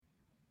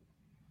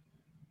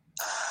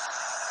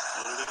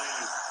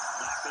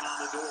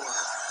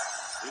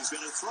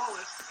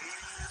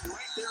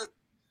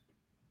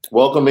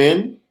Welcome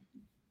in.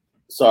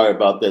 Sorry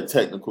about that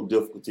technical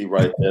difficulty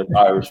right there,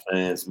 Irish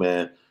fans,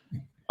 man.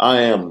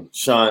 I am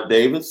Sean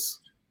Davis.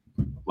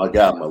 My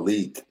guy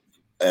Malik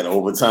at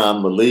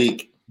Overtime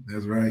Malik.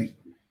 That's right.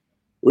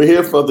 We're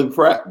here for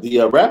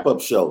the wrap-up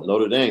show.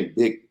 Notre Dame,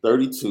 big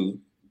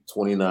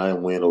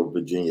 32-29 win over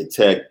Virginia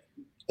Tech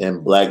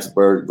in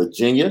Blacksburg,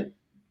 Virginia.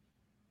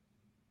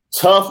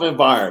 Tough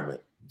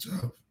environment.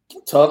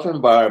 Tough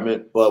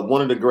environment, but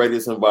one of the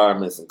greatest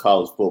environments in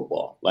college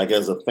football. Like,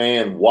 as a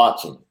fan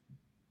watching,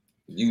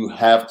 you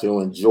have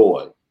to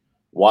enjoy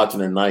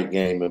watching a night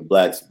game in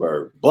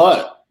Blacksburg.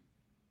 But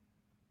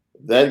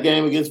that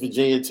game against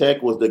Virginia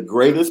Tech was the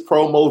greatest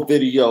promo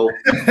video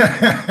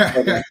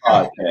for this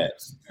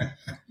podcast.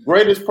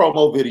 Greatest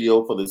promo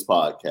video for this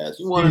podcast.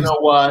 You want to know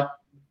why?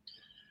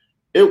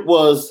 It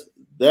was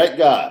that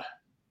guy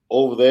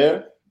over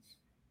there.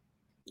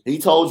 He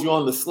told you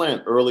on the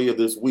slant earlier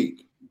this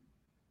week.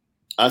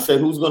 I said,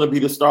 who's going to be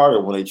the starter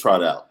when they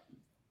trot out?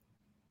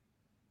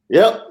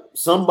 Yep.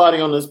 Somebody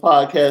on this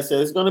podcast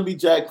said it's going to be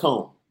Jack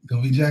Coan. It's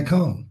going to be Jack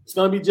Coan. It's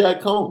going to be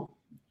Jack Coan.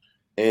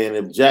 And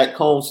if Jack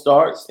Coan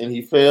starts and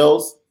he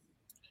fails,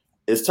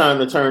 it's time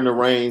to turn the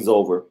reins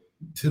over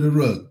to the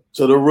Rook.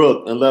 To the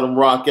Rook and let him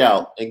rock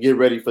out and get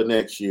ready for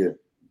next year.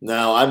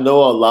 Now, I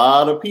know a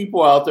lot of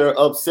people out there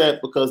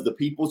upset because the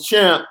people's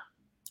champ,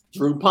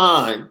 Drew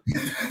Pine,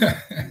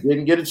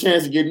 didn't get a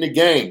chance to get in the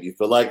game. You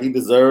feel like he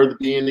deserved to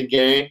be in the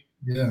game?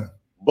 Yeah.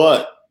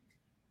 But,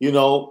 you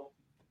know,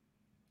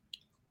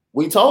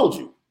 we told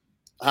you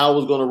how it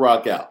was going to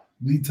rock out.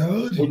 We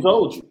told you. We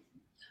told you.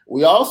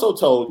 We also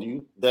told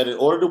you that in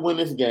order to win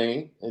this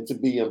game and to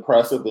be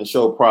impressive and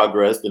show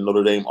progress, the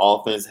Notre Dame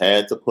offense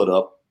had to put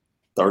up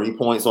 30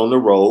 points on the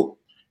road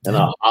in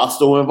a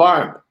hostile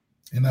environment.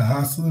 In a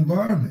hostile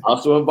environment.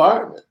 Hostile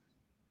environment.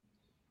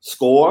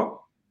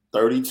 Score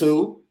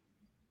 32-29.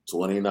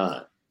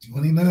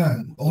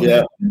 29.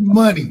 Yeah.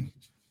 Money.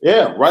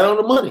 Yeah, right on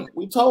the money.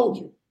 We told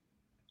you.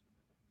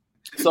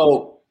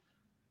 So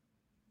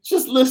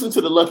just listen to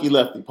the Lucky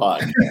Lefty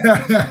podcast.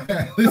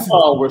 That's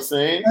all we're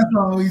saying. That's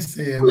all we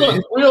said.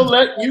 We'll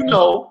let you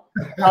know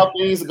how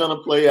things are going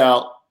to play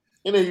out,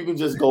 and then you can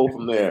just go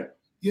from there.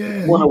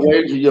 Yeah. You want to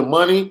wager your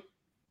money?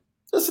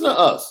 Listen to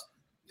us.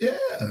 Yeah.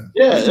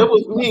 Yeah, it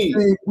was me.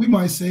 We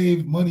might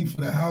save money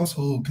for the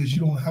household because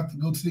you don't have to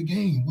go to the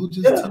game. We'll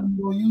just tell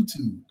you on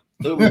YouTube.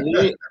 It was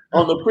me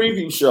on the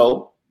preview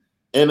show,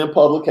 and the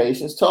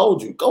publications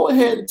told you, go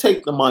ahead and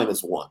take the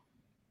 -1.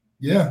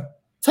 Yeah.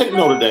 Take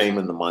Notre Dame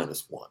in the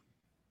 -1.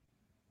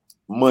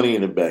 Money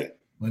in the bank.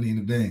 Money in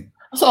the bank.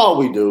 That's all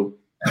we do.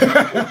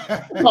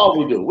 That's all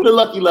we do. We're the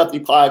Lucky Lefty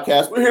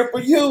podcast. We're here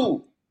for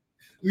you.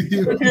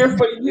 We're here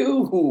for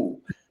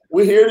you.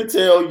 We're here to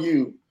tell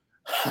you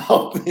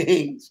how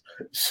things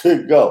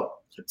should go.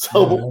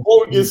 So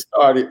before we get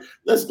started,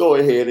 let's go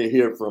ahead and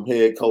hear from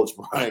head coach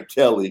Brian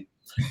Kelly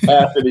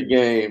after the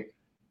game.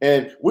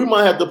 And we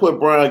might have to put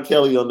Brian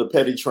Kelly on the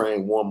petty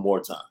train one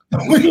more time.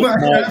 We might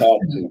have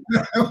to.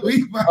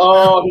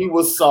 Oh, he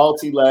was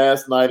salty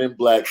last night in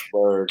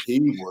Blacksburg. He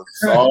was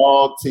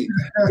salty.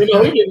 You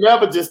know, he can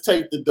never just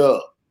take the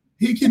dub.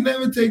 He can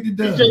never take the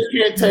dub. He just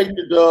can't take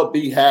the dub,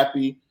 be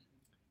happy.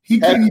 He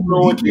can't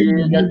throw it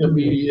at the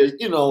media.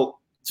 You know,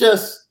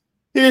 just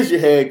here's your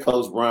head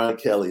coach, Brian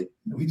Kelly,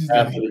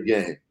 after the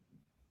game.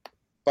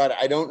 But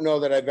I don't know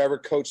that I've ever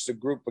coached a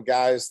group of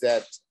guys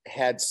that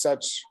had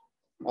such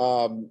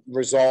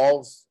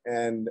resolve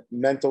and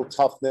mental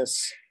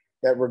toughness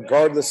that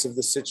regardless of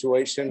the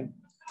situation,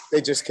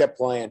 they just kept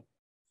playing,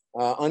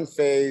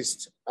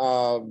 unfazed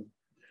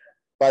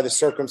by the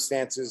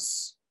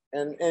circumstances.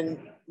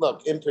 And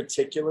look, in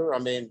particular, I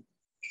mean,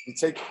 you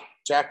take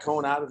Jack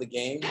Coan out of the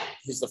game.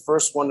 He's the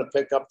first one to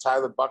pick up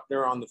Tyler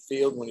Buchner on the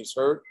field when he's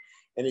hurt,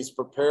 and he's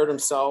prepared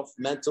himself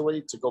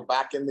mentally to go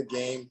back in the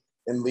game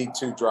and lead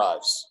 2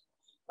 drives.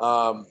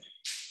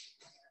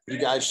 You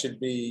guys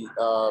should be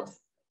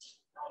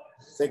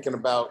thinking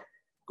about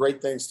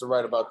great things to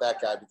write about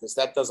that guy, because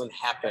that doesn't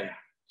happen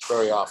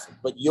very often.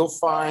 But you'll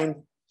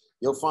find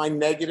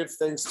negative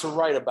things to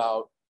write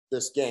about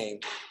this game,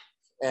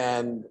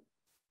 and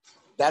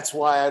that's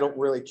why I don't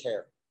really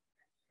care.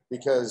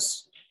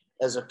 Because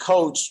as a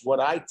coach, what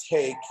I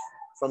take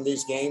from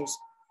these games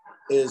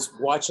is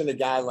watching a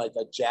guy like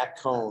a Jack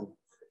Coan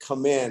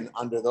come in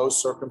under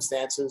those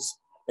circumstances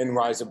and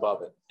rise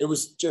above it. It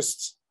was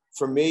just,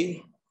 for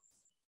me,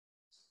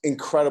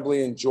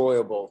 incredibly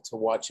enjoyable to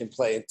watch him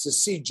play, and to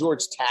see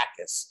George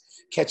Takis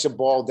catch a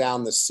ball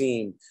down the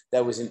seam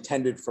that was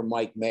intended for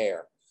Mike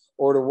Mayer,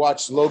 or to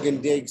watch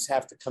Logan Diggs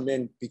have to come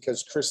in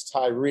because Chris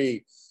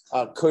Tyree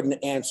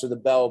couldn't answer the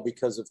bell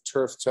because of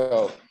turf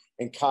toe,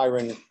 and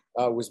Kyron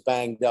was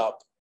banged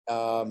up,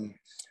 and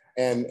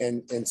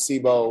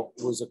Sibo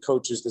was a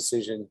coach's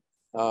decision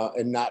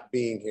and not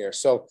being here.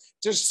 So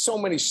just so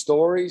many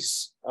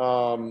stories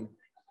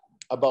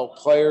about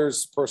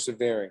players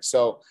persevering.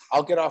 So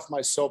I'll get off my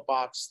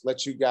soapbox,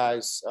 let you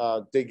guys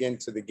dig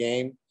into the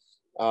game,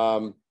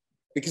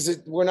 because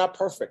we're not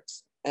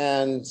perfect.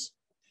 And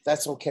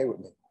That's okay with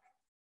me.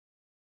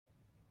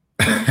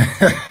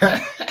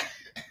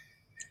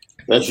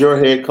 That's your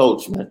head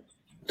coach, man.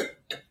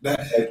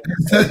 That's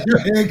your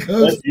head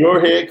coach. That's your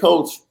head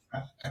coach.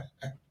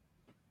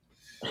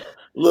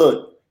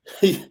 Look,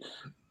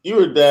 you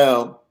were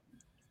down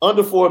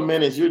under 4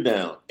 minutes. You're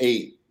down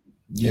 8.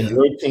 Yeah. And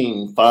your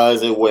team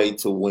finds a way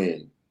to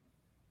win.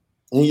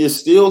 And you're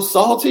still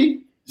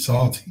salty?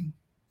 Salty.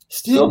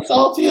 Still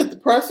salty at the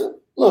present?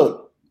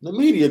 Look, the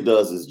media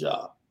does its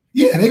job.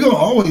 Yeah, they're going to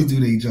always do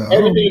their job.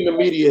 Everything the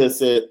media has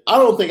said, I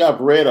don't think I've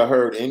read or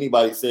heard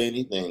anybody say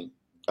anything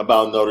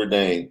about Notre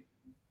Dame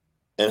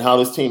and how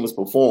this team has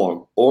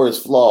performed or its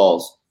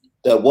flaws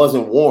that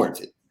wasn't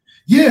warranted.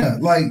 Yeah,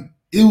 like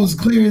it was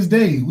clear as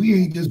day. We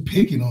ain't just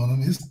picking on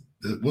them. It's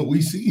what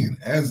we seeing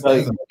as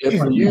and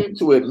for you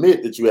to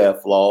admit that you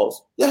have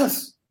flaws,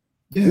 yes,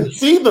 yeah. we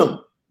see them.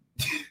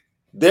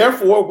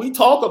 Therefore, we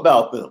talk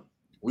about them.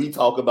 We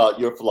talk about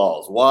your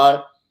flaws.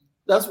 Why?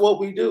 That's what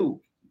we do.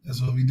 That's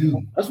what we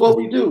do. That's what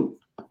we do.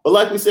 But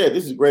like we said,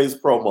 this is the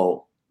greatest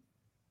promo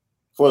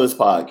for this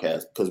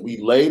podcast because we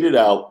laid it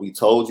out. We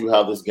told you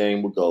how this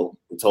game would go.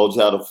 We told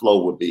you how the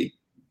flow would be.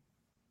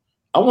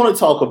 I want to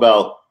talk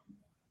about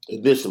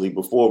initially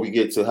before we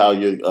get to how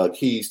your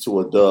keys to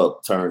a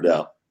dub turned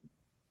out.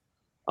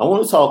 I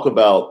want to talk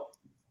about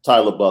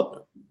Tyler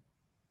Buchner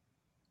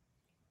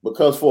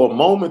because for a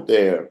moment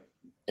there,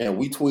 and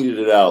we tweeted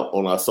it out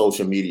on our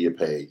social media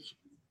page.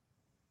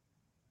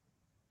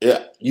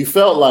 Yeah, you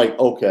felt like,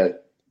 okay,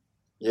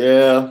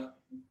 yeah,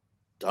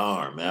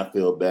 darn, man, I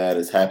feel bad.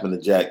 It's happened to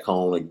Jack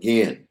Cohn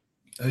again.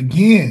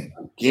 Again.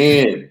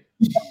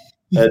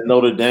 At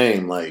Notre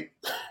Dame. Like,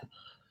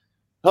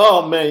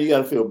 oh, man, you got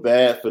to feel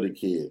bad for the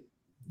kid.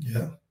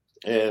 Yeah.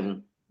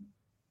 And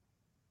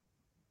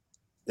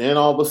then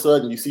all of a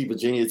sudden you see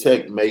Virginia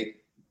Tech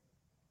make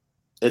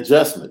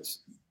adjustments.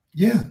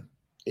 Yeah.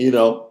 You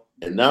know,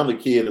 and now the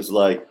kid is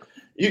like,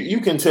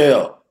 you can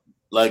tell,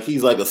 like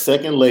he's like a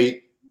second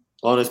late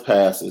on his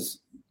passes.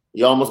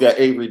 He almost got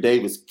Avery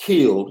Davis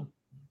killed.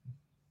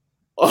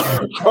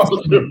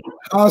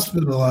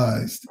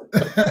 Hospitalized.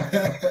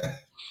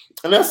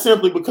 And that's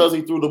simply because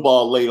he threw the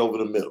ball late over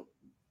the middle.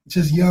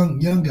 Just young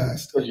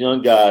guys. Just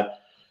young guy.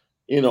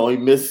 You know, he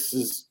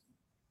misses,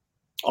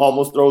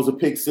 almost throws a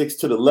pick six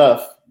to the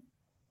left.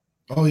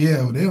 Oh,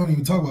 yeah. Well, they don't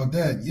even talk about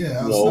that.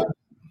 Yeah. No.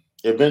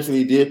 Eventually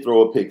he did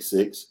throw a pick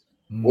six,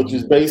 which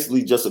is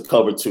basically just a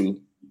cover two.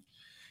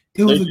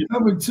 It was a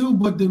cover two,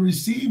 but the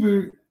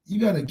receiver, you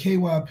got a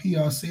KYP,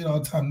 I'll say it all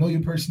the time, know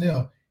your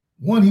personnel.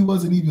 One, he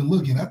wasn't even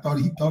looking. He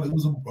thought it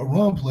was a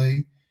run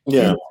play.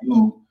 Yeah. And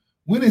two,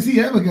 when has he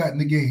ever gotten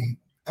the game?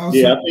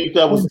 Yeah, I think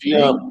that was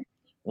the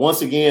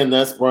once again,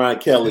 that's Brian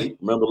Kelly.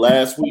 Remember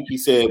last week he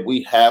said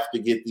we have to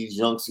get these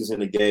youngsters in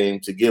the game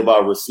to give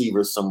our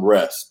receivers some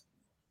rest.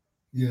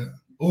 Yeah.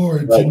 Or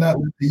to not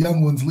let the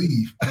young ones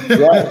leave.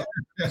 Right.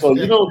 So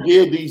you don't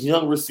give these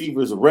young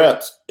receivers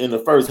reps in the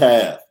first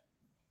half.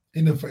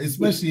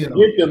 Especially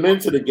get them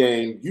into the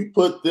game. You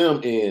put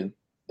them in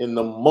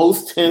the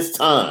most tense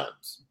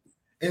times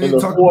and in the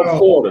fourth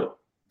quarter.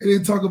 And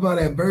then talk about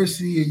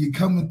adversity and you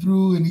coming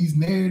through and these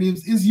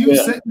narratives. It's you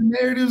setting the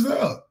narratives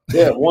up.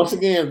 Yeah. Once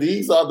again,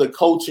 these are the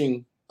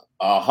coaching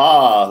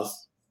ahas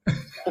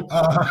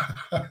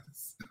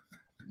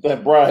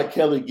that Brian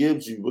Kelly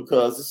gives you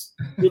because,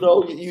 you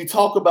know, you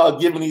talk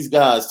about giving these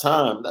guys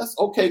time. That's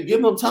okay.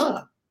 Give them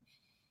time.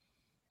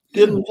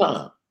 Give them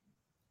time.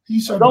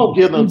 Don't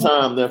give them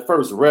time their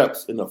first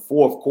reps in the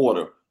fourth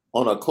quarter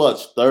on a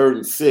clutch 3rd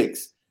and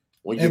 6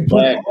 when you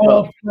back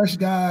up. Fresh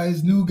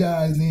guys, new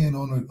guys in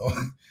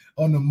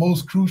on the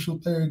most crucial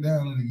third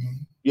down of the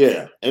game.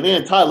 Yeah, and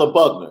then Tyler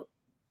Buchner.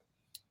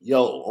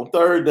 Yo, on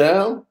third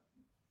down,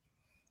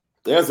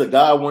 there's a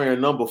guy wearing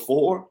number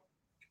 4.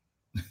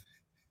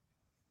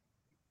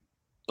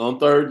 On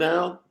third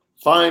down,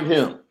 find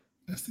him.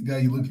 That's the guy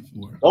you're looking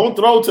for. Don't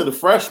throw to the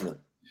freshman,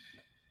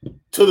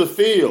 to the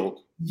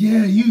field.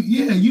 Yeah,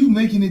 you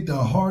making it the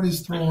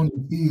hardest throw on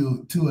the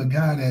field to a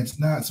guy that's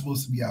not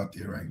supposed to be out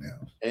there right now.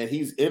 And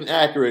he's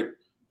inaccurate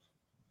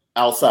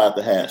outside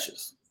the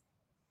hashes.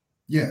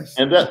 Yes.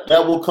 And that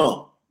will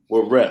come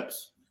with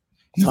reps.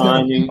 He's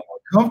timing,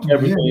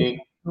 everything.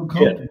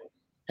 Yeah.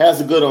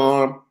 Has a good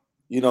arm.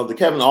 You know, the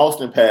Kevin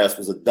Austin pass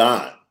was a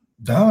dime.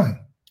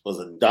 Was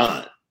a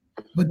dime.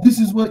 But this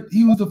is what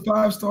he was a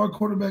 5-star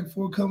quarterback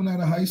for coming out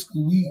of high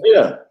school.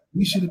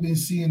 We should have been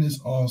seeing this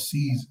all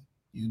season,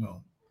 you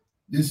know.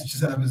 This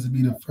just happens to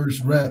be the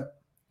first rep.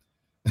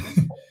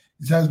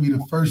 This has to be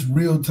the first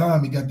real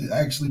time he got to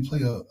actually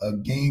play a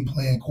game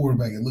plan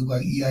quarterback. It looked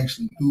like he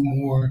actually knew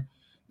more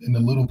than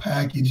the little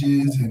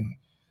packages and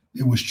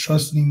it was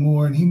trusting him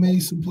more. And he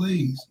made some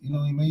plays. You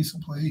know, he made some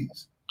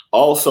plays.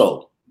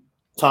 Also,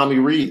 Tommy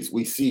Reeds,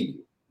 we see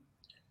you.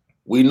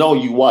 We know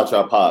you watch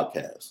our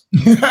podcast.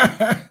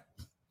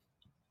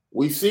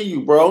 We see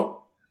you,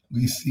 bro.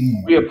 We see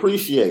you. We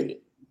appreciate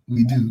it.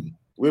 We do.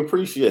 We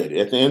appreciate it.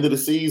 At the end of the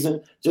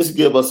season, just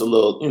give us a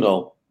little, you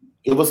know,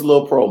 give us a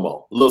little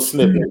promo, a little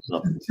snippet or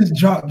something. Just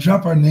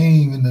drop our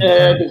name in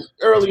the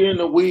earlier in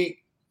the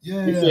week,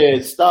 Yeah. He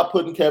said, "Stop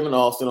putting Kevin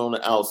Austin on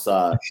the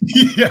outside."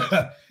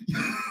 Yeah.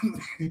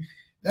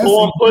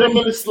 Put him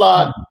in the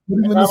slot.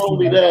 Not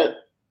only that,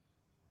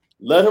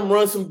 let him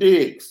run some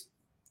digs.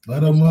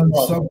 Let him run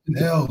something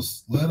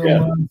else. Let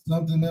him run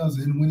something else.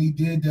 And when he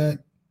did that,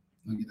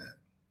 look at that.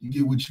 You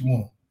get what you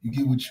want. You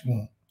get what you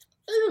want.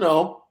 You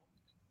know,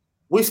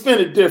 we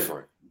spent it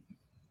different.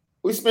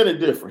 He was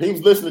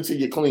listening to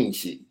your clean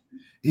sheet.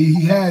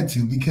 He had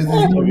to, because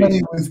there's no way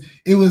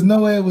it was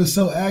no way it was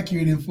so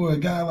accurate. And for a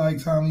guy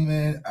like Tommy,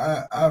 man,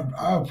 I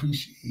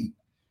appreciate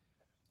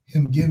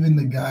him giving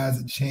the guys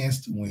a chance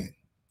to win.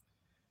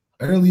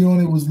 Early on,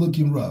 it was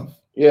looking rough.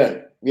 Yeah.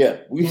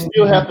 We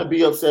still have to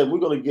be upset. We're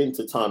going to get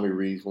into Tommy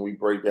Rees when we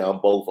break down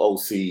both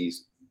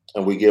OCs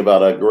and we give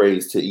out our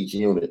grades to each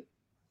unit.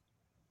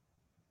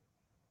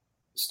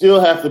 Still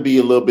have to be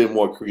a little bit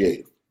more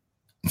creative.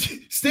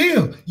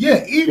 Even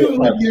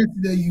with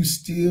yesterday, you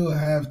still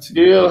have to.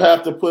 Still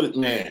have to put it,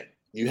 man.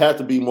 You have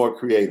to be more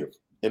creative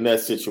in that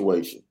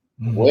situation.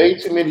 Mm-hmm. Way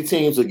too many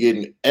teams are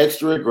getting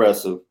extra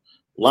aggressive.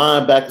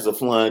 Linebackers are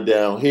flying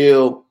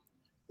downhill.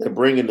 They're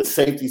bringing the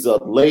safeties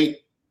up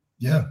late.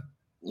 Yeah.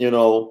 You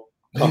know,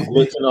 come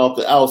blitzing off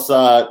the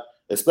outside,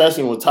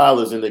 especially when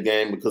Tyler's in the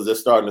game, because they're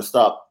starting to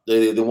stop.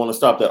 They want to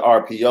stop that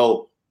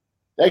RPO.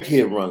 That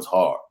kid runs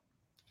hard.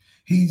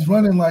 He's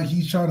running like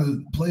he's trying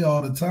to play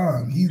all the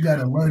time. He's got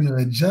to learn to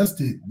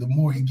adjust it the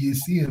more he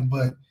gets in,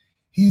 but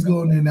he's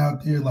going in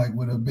out there like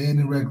with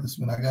abandoned reckless.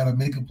 When I got to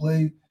make a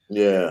play,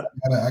 I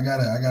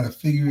gotta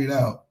figure it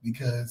out,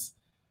 because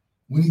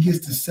when he gets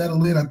to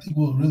settle in, I think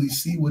we'll really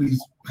see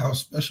how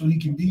special he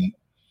can be.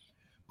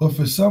 But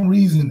for some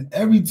reason,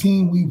 every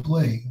team we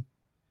play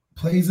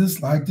plays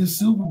us like this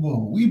Super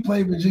Bowl. We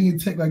play Virginia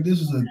Tech like this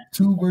was a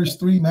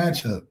 2-3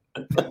 matchup.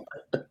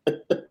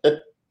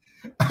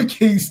 I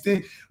can't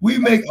stand. We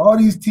make all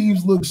these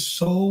teams look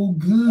so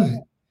good,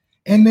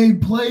 and they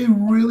play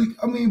really.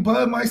 I mean,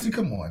 Bud Meister,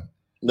 come on.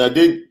 Now,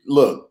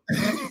 look.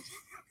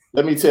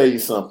 Let me tell you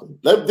something.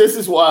 This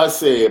is why I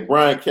said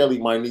Brian Kelly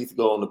might need to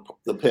go on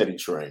the petty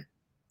train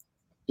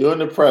during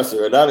the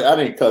presser. And I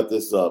didn't cut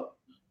this up,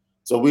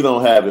 so we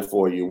don't have it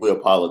for you. We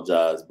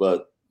apologize,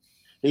 but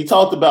he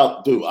talked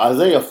about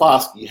Isaiah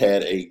Foskey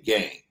had a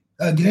game.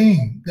 A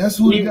game. That's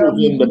what he was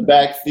in the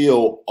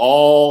backfield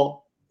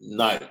all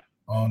night.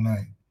 All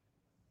night.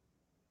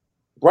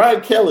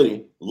 Brian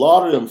Kelly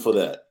lauded him for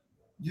that.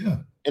 Yeah.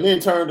 And then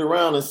turned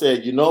around and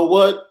said, you know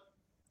what?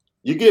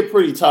 You get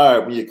pretty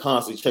tired when you're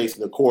constantly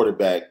chasing the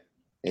quarterback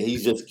and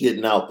he's just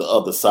getting out the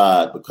other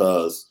side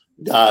because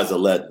guys are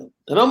letting him.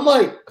 And I'm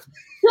like,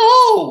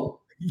 yo,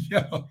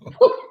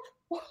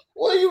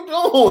 what are you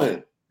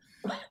doing?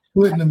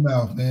 Foot in the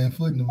mouth, man.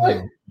 Foot in the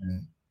mouth,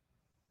 man.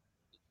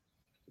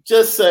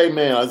 Just say,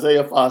 man,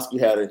 Isaiah Foskey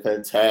had a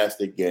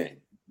fantastic game.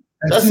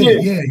 That's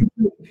it. Yeah,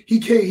 he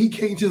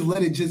can't just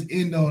let it just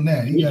end on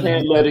that. He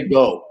can't let it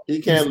go. He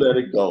can't let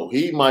it go.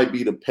 He might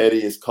be the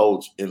pettiest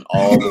coach in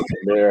all of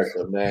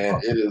America,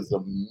 man. It is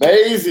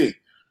amazing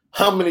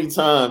how many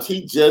times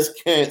he just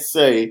can't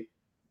say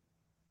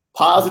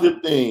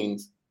positive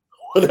things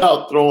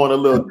without throwing a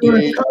little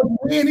dig.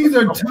 These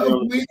are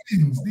tough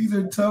wins. These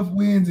are tough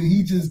wins, and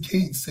he just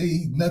can't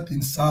say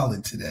nothing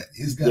solid to that.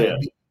 It's got to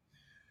be.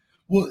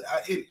 Well,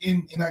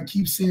 I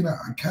keep saying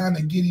I kind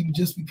of get him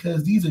just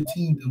because these are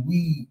teams that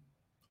we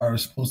are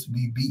supposed to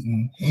be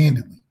beating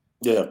handily.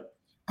 Yeah.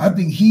 I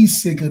think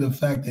he's sick of the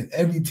fact that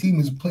every team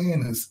is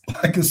playing us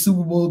like a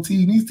Super Bowl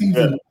team. These teams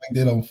don't look like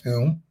that on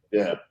film.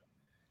 Yeah.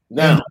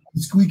 Now,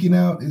 squeaking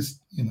out is,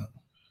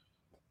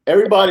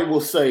 everybody will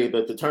say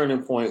that the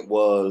turning point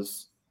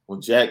was when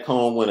Jack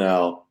Cohn went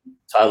out,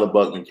 Tyler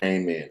Buckner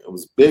came in. It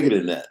was bigger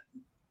than that.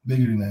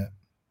 Bigger than that.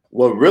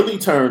 What really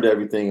turned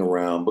everything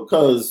around,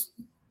 because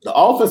the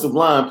offensive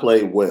line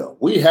played well.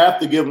 We have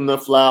to give them the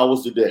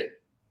flowers today.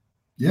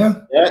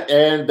 Yeah.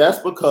 And that's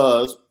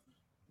because,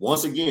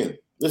 once again,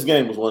 this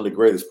game was one of the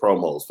greatest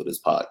promos for this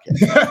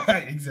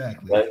podcast.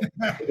 Exactly. Right?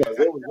 Because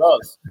it was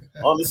us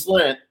on the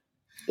slant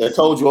that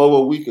told you over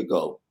a week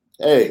ago,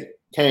 hey,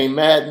 Kane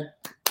Madden,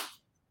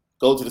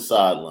 go to the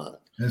sideline.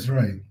 That's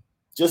right.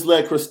 Just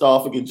let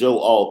Christopher and Joe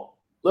Alt,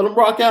 let them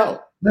rock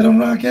out. Let them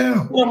rock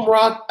out. Let them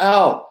rock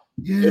out.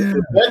 Yeah. If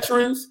the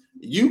veterans,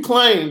 you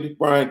claimed,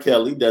 Brian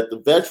Kelly, that the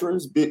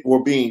veterans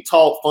were being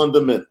taught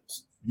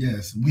fundamentals.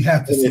 Yes, we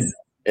have to see that.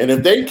 And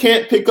if they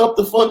can't pick up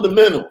the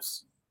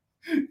fundamentals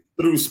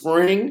through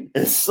spring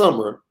and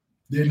summer,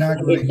 they're not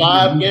going to get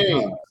 5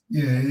 games.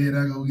 Yeah, they're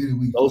not going to get a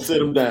week. Go sit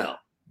them down.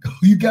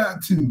 You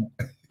got to.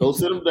 Go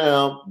sit them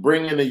down.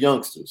 Bring in the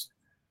youngsters.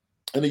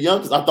 And the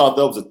youngsters, I thought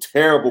that was a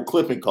terrible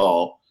clipping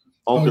call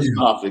on this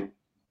topic.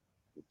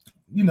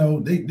 They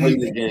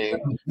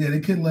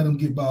couldn't let them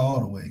get by all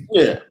the way.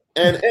 Yeah,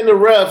 and the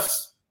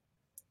refs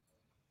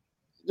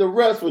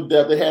were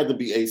deaf. They had to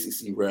be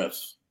ACC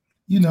refs.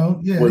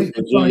 With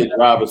Virginia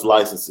driver's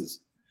licenses.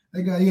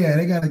 They got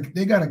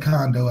a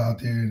condo out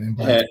there and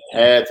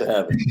had to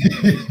have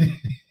it.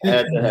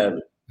 Had to have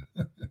it.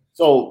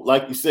 So,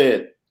 like you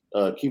said,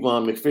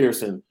 Kevon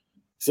McPherson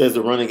says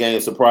the running game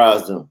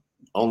surprised them.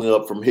 Only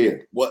up from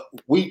here. What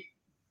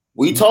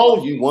We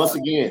told you once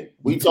again,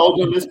 we told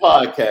you in this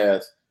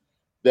podcast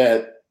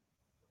that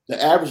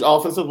the average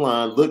offensive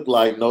line looked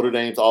like Notre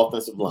Dame's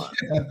offensive line.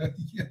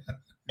 Yeah.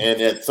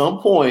 And at some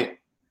point,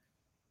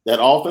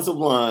 that offensive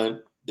line,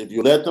 if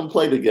you let them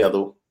play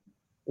together,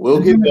 will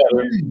get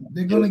better.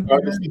 They're going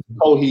to get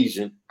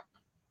cohesion.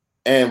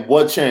 And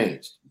what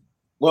changed?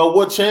 Well,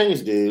 what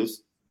changed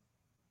is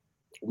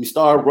we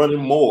started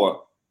running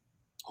more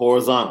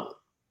horizontally.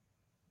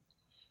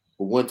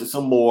 We went to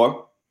some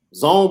more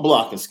zone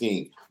blocking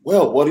scheme.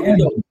 Well, what do you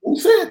know? Who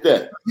said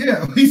that?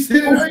 Yeah, he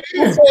said it right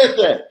here. Who said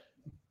that?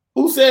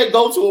 Who said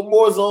go to a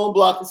more zone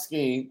blocking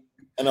scheme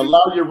and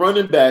allow your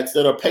running backs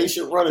that are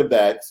patient running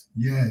backs,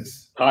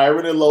 yes,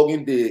 Kyren and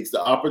Logan Diggs,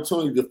 the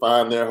opportunity to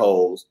find their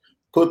holes,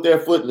 put their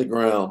foot in the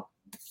ground,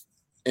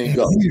 and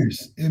go.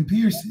 Pierce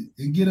it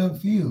and get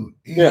upfield.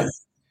 And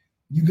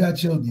you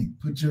got your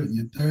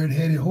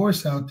third-headed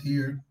horse out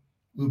there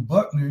with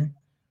Buckner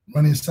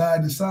running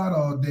side to side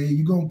all day.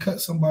 You're gonna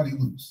cut somebody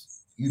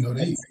loose. You know,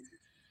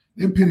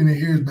 they're pinning their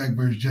ears back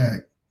versus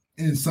Jack.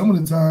 And some of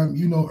the time,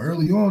 you know,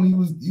 early on, he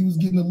was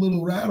getting a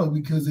little rattled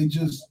because they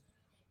just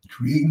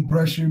creating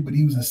pressure, but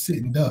he was a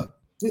sitting duck.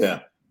 Yeah.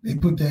 They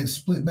put that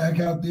split back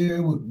out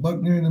there with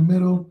Buckner in the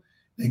middle.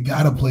 They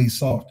gotta play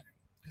softer.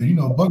 Because you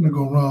know Buckner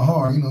gonna run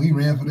hard. You know, he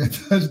ran for that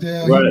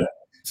touchdown. Right.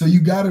 So you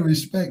gotta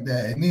respect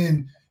that. And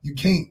then you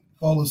can't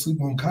fall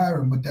asleep on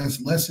Kyren, but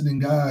that's lessening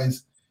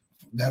guys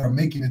that are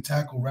making the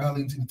tackle,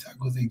 rallying to the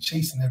tackle as they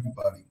chasing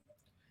everybody.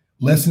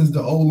 Lessens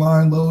the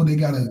O-line load. They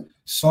gotta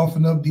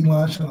soften up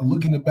D-line, trying to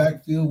look in the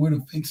backfield where the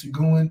fakes are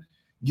going,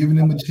 giving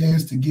them a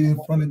chance to get in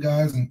front of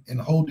guys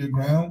and hold their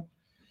ground.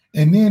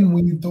 And then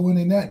when you throw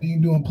in that, you're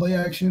doing play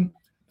action,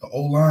 the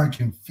O-line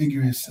can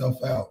figure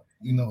itself out.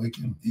 You know,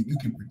 you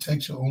can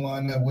protect your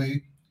O-line that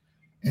way.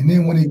 And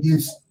then when it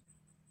gets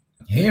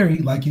hairy,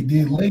 like it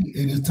did late,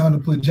 and it's time to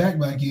put Jack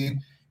back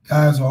in,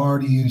 guys are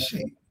already in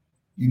shape.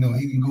 You know,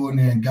 he can go in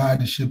there and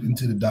guide the ship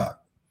into the dock.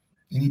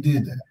 And he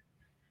did that.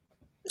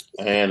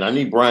 And I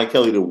need Brian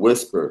Kelly to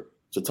whisper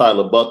to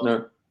Tyler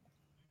Buckner,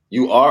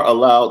 you are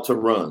allowed to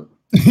run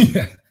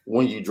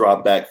when you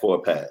drop back for a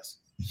pass.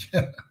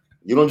 Yeah.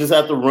 You don't just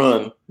have to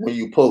run when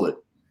you pull it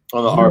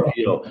on the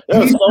RPO.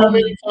 There are so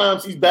many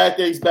times he's back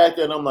there,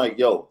 and I'm like,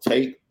 yo,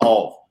 take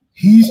off.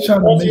 He's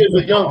trying to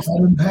make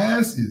some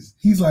passes.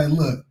 He's like,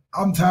 look,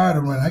 I'm tired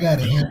of running. I got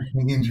a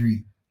hamstring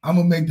injury. I'm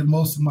going to make the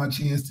most of my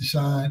chance to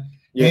shine.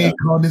 Yeah. They ain't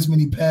called this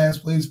many pass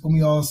plays for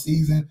me all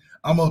season.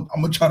 I'm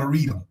gonna try to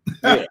read them.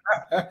 Yeah.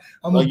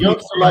 A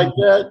youngster like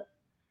that,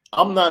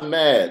 I'm not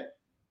mad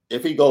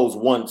if he goes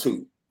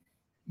 1-2.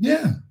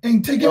 Yeah,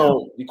 and take it.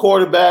 The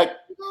quarterback,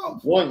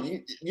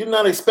 you're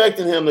not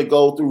expecting him to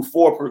go through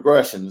 4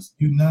 progressions.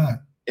 You're not.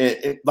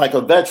 Like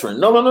a veteran.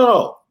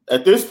 No.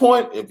 At this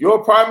point, if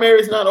your primary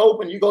is not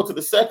open, you go to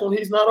the second,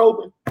 he's not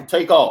open,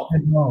 take off.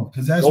 No,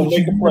 because that's what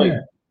you play.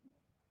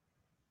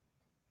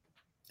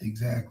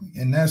 Exactly.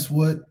 And that's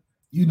what,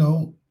 you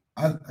know,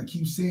 I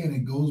keep saying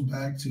it goes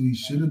back to he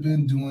should have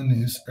been doing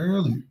this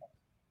earlier.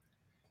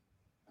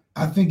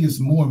 I think it's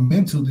more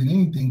mental than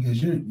anything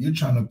because you're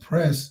trying to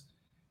press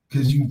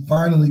because you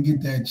finally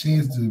get that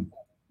chance to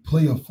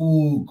play a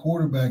full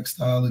quarterback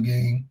style of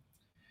game.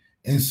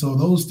 And so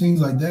those things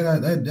like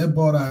that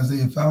brought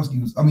Isaiah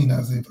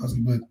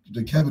Fauci but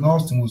the Kevin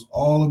Austin was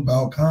all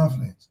about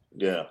confidence.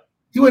 Yeah.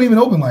 He wasn't even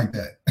open like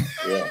that.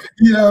 Yeah.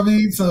 You know what I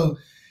mean? So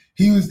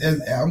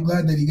I'm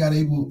glad that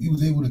he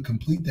was able to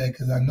complete that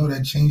because I know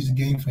that changed the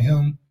game for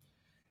him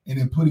and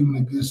it put him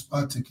in a good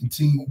spot to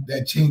continue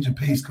that change of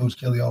pace Coach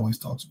Kelly always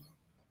talks about.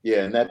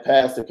 Yeah, and that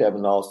pass to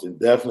Kevin Austin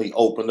definitely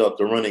opened up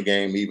the running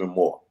game even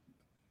more.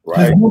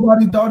 Right?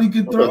 Nobody thought he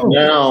could throw.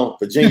 Now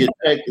Virginia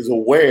Tech is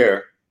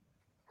aware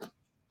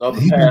of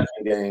the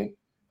passing game.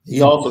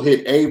 He also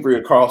hit Avery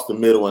across the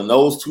middle, and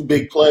those 2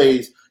 big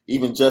plays,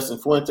 even Justin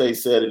Fuente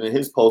said it in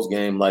his post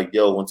game, like,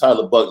 yo, when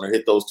Tyler Buckner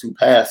hit those 2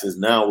 passes,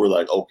 now we're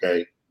like,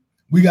 okay.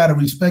 We got to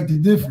respect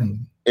it differently.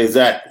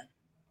 Exactly.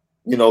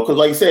 You know, because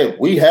like you said,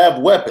 we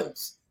have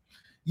weapons.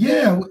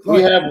 Yeah.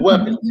 We have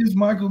weapons. Here's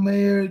Michael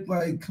Mayer,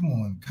 like, come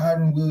on,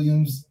 Kyren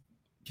Williams,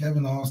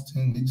 Kevin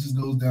Austin, it just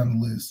goes down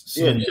the list.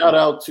 So, yeah, shout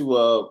out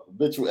to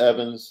Mitchell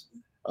Evans,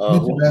 who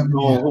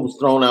was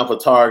thrown out for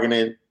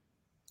targeting.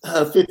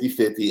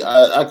 50-50.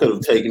 I could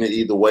have taken it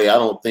either way. I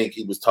don't think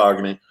he was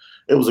targeting.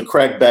 It was a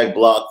crackback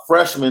block.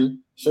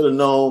 Freshman should have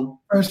known.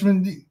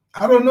 Freshman,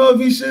 I don't know if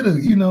he should have.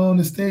 You know, on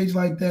the stage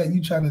like that,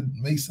 you trying to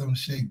make something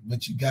shake,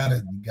 but you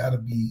gotta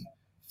be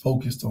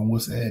focused on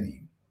what's ahead of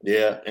you.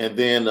 Yeah, and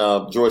then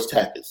George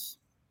Takis.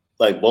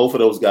 Like both of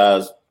those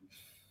guys,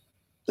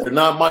 they're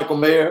not Michael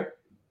Mayer,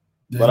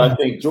 but I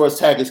think George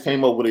Takis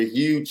came up with a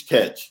huge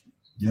catch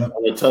on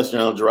a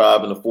touchdown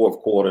drive in the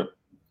 4th quarter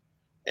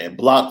and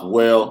blocked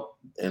well.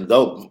 And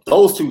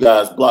those 2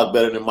 guys blocked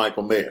better than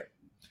Michael Mayer.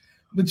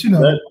 But, you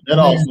know. That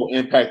also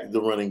impacted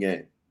the running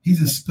game.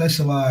 He's a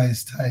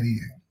specialized tight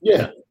end.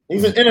 Yeah,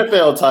 he's an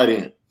NFL tight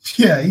end.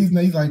 Yeah, he's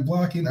like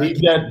blocking.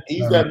 He's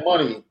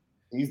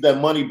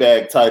that money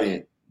bag tight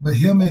end. But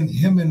him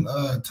and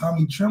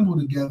Tommy Tremble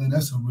together,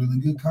 that's a really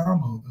good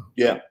combo, though.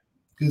 Yeah.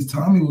 because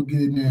Tommy will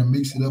get in there and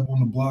mix it up on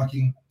the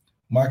blocking.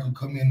 Michael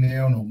come in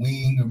there on the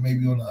wing or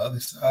maybe on the other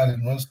side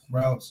and run some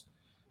routes.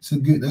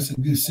 That's a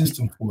good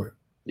system for it.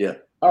 Yeah.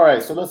 All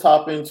right, so let's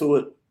hop into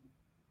it.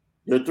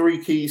 Your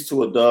 3 keys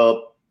to a dub.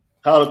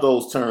 How did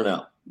those turn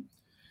out?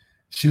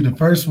 Shoot, the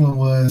first one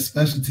was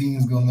special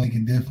teams gonna make a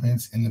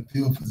difference in the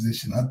field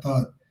position. I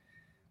thought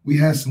we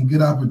had some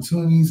good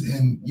opportunities,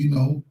 and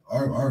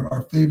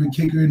our favorite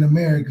kicker in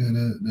America,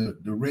 the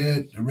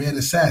red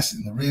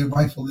assassin, the red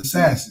rifle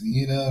assassin.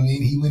 You know what I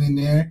mean? He went in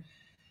there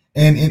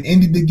and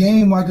ended the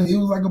game it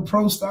was like a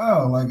pro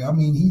style.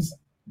 He's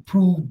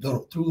proved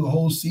through the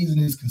whole season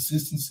his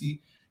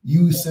consistency.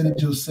 You said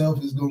it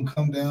yourself, it's gonna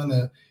come down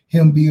to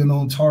him being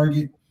on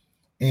target,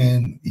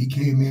 and he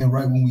came in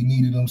right when we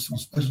needed him. So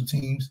special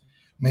teams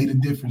made a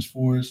difference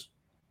for us.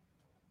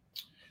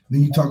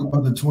 Then you talk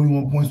about the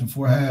 21 points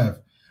before half.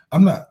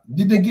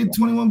 Did they get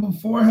 21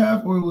 before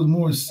half, or it was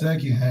more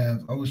second half?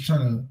 I was trying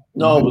to.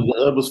 No,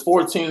 it was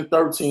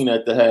 14-13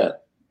 at the half.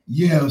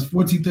 Yeah, it was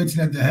 14-13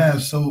 at the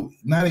half. So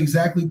not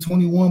exactly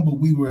 21, but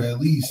we were at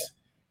least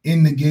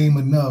in the game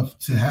enough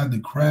to have the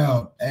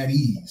crowd at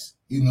ease.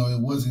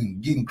 It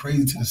wasn't getting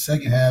crazy to the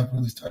second half.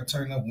 Really started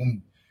turning up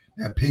when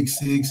that pick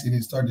six and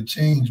it started to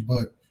change.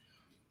 But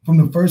from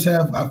the first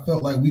half, I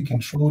felt like we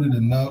controlled it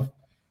enough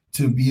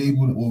to be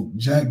able to. Well,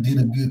 Jack did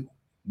a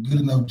good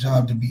enough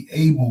job to be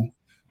able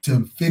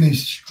to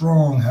finish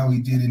strong how he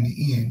did in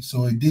the end.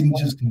 So it didn't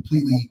just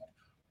completely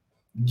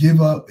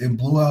give up and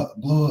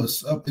blow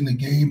us up in the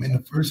game in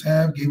the first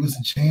half, gave us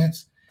a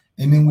chance,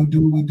 and then we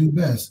do what we do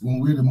best. When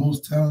we're the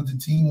most talented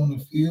team on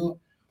the field,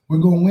 we're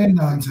going to win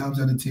 9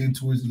 times out of 10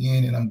 towards the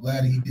end, and I'm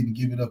glad he didn't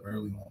give it up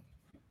early on.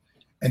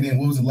 And then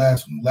what was the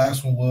last one?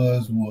 Last one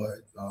was what?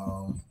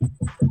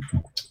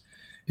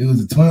 It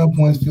was a 12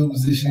 points field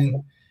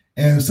position,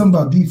 and something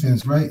about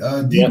defense, right?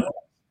 Yeah.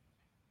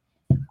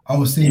 I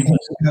was saying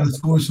you got to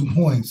score some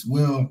points.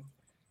 Well,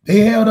 they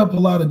held up a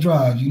lot of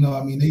drives.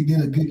 They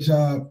did a good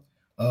job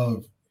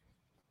of,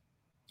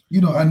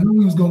 I knew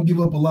he was going to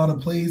give up a lot of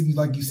plays.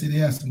 Like you said, they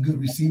had some good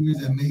receivers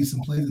that made some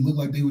plays. It looked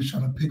like they were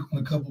trying to pick on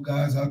a couple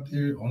guys out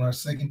there on our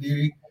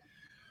secondary.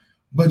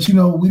 But,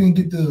 we didn't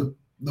get the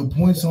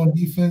points on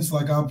defense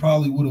like I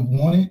probably would have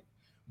wanted.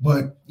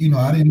 But,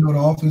 I didn't know the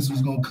offense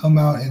was going to come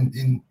out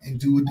and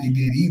do what they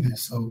did either.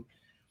 So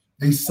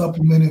they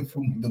supplemented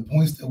from the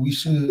points that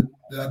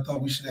I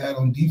thought we should have had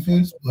on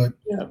defense. But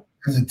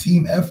as a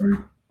team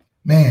effort,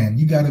 man,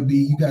 you gotta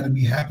be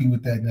happy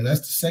with that. Now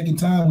that's the second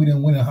time we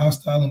didn't win in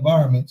hostile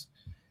environments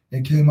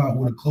and came out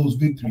with a close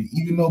victory,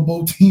 even though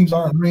both teams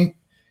aren't ranked,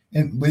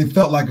 but it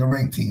felt like a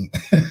ranked team.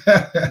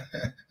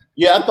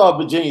 Yeah, I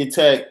thought Virginia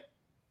Tech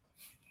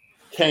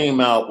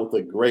came out with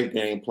a great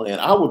game plan.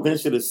 I would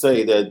venture to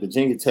say that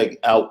Virginia Tech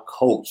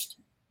outcoached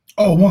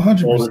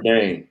 100% Notre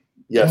Dame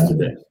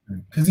yesterday.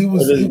 Because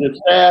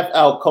the staff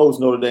outcoached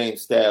Notre Dame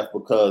staff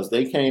because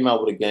they came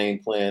out with a game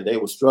plan. They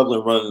were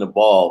struggling running the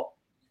ball.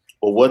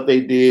 But what they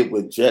did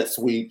with jet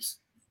sweeps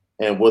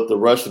and with the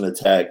Russian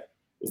attack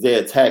is they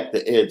attacked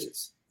the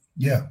edges.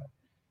 Yeah.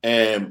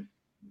 And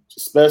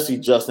especially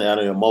Justin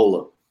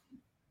Adeyemo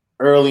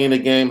early in the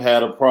game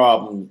had a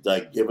problem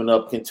like giving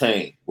up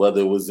contain,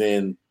 whether it was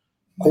in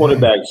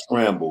quarterback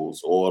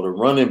scrambles or the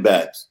running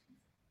backs.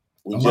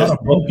 We just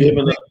kept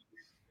giving up.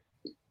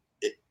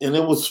 And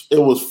it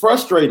was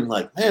frustrating.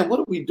 Like, man,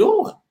 what are we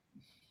doing?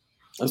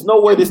 There's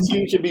no way this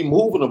team should be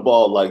moving the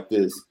ball like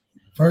this.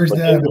 First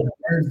down.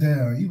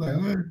 You like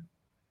what?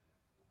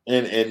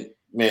 And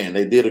man,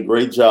 they did a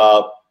great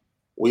job.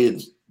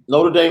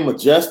 Notre Dame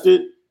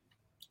adjusted,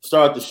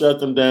 started to shut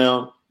them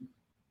down.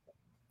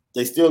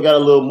 They still got a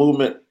little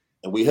movement,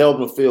 and we held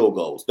them to field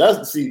goals.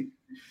 That's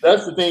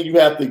the thing you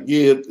have to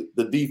give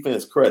the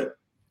defense credit.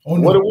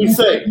 What did we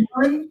say?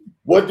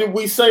 What did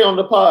we say on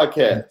the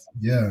podcast?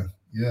 Yeah.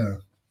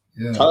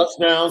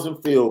 Touchdowns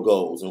and field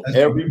goals. And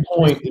every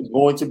point is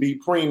going to be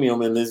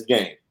premium in this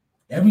game.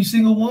 Every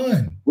single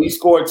one. We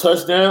scored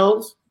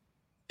touchdowns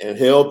and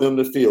held them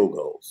to field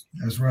goals.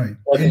 That's right.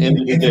 At the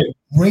end of the day.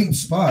 Great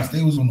spots.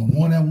 They was on the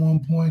 1 at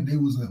one point. They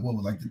was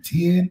like the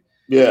 10.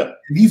 Yeah.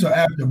 And these are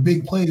after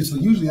big plays. So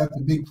usually after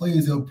big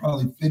plays, they'll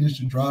probably finish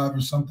the drive or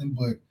something.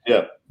 But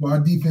for our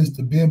defense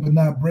to bend but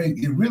not break,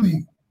 it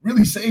really,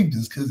 really saved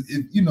us because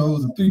it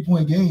was a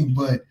 3-point game.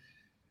 But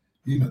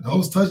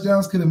those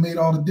touchdowns could have made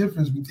all the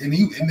difference. And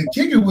the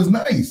kicker was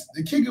nice.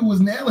 The kicker was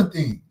nailing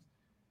things.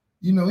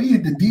 He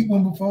hit the deep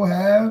one before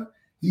half.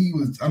 He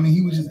was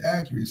just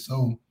accurate.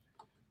 So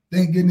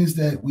thank goodness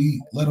that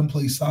we let him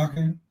play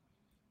soccer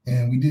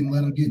and we didn't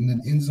let him get in the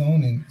end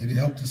zone, and it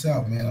helped us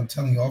out, man. I'm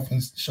telling you,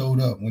 offense showed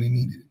up when he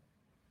needed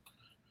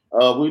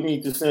it. We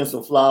need to send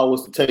some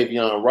flowers to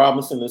Tavion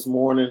Robinson this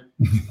morning.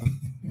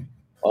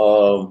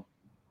 Hello.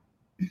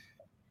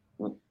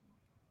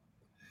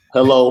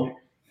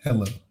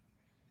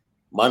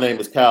 My name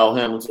is Kyle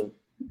Hamilton.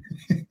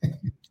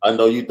 I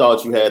know you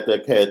thought you had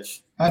that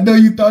catch. I know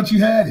you thought you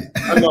had it.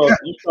 I know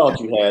you thought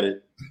you had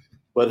it,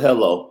 but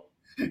hello.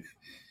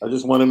 I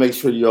just want to make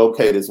sure you're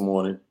okay this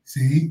morning.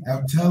 See,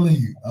 I'm telling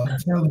you.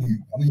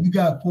 When you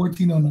got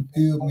 14 on the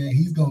field, man,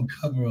 he's gonna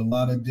cover a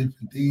lot of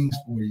different things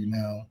for you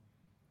now.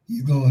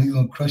 He's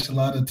gonna crush a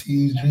lot of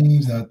teams'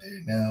 dreams out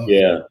there now.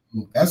 Yeah.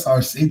 That's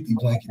our safety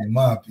blanket, in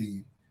my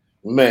opinion.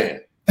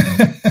 Man.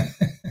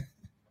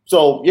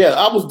 So yeah,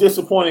 I was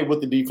disappointed with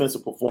the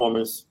defensive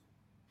performance.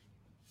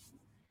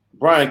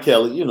 Brian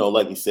Kelly,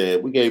 like you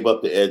said, we gave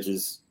up the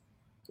edges,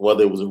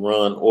 whether it was a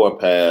run or a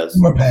pass.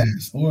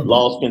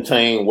 Lost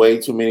contained way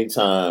too many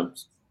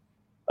times.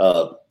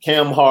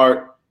 Cam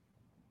Hart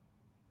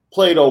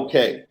played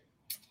okay.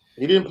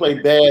 He didn't play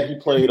bad. He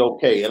played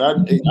okay. And I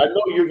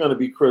know you're going to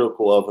be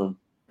critical of him.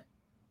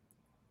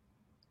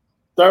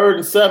 3rd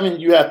and 7,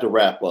 you have to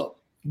wrap up.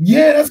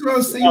 Yeah, that's what I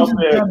was saying.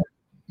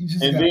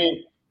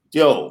 Then,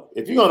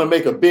 if you're going to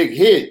make a big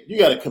hit, you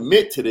got to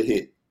commit to the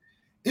hit.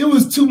 It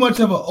was too much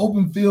of an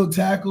open field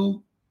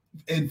tackle,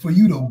 and for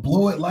you to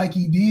blow it like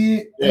he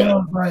did. Yeah. And I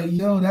was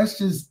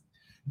like,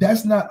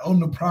 that's not on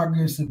the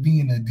progress of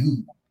being a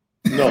dude.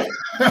 No,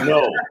 at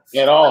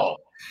all.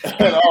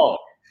 At all.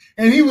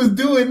 And he was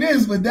doing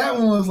this, but that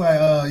one was like,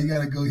 you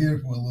got to go here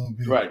for a little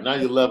bit. Right. Now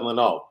you're leveling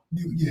off.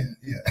 Yeah.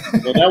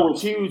 And that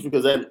was huge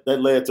because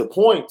that led to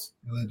points.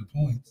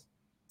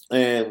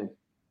 And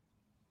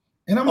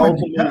I'm like,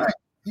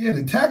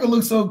 the tackle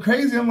looks so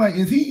crazy. I'm like,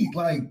 is he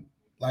like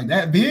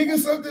that big or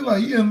something?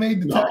 Like, he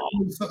made the tackle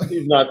look so.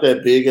 He's not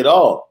that big at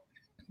all.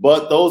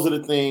 But those are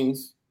the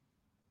things,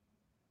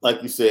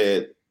 like you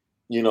said,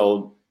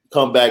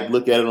 come back,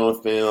 look at it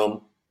on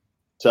film,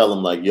 tell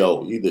him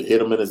either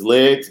hit him in his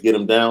legs, get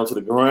him down to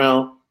the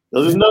ground.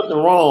 There's nothing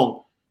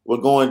wrong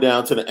with going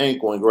down to the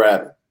ankle and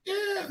grabbing.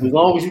 Yeah. As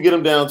long as you get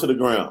him down to the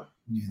ground.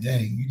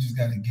 Dang, you just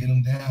got to get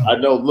him down. I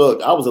know.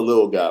 Look, I was a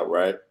little guy,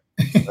 right?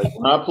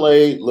 When I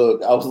played,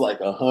 I was like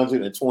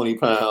 120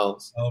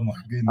 pounds. Oh, my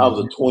goodness. I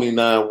was a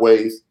 29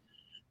 waist.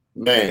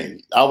 Man,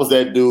 I was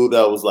that dude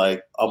that was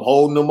like, I'm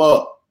holding them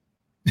up.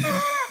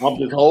 I'm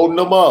just holding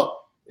them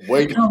up.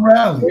 Wait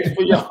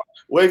for y'all.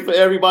 Wait for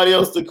everybody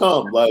else to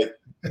come.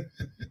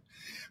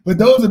 But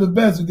those are the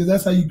best because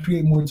that's how you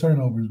create more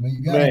turnovers, man.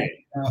 You got to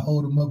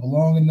hold them up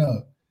long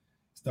enough.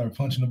 Start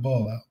punching the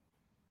ball out.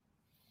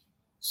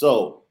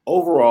 So,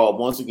 overall,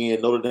 once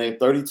again, Notre Dame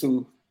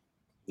 32,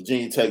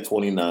 Virginia Tech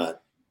 29.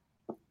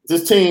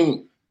 This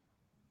team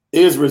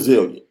is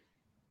resilient.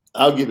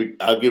 I'll give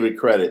it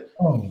credit.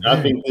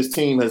 I think this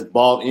team has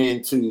bought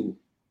into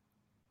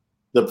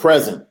the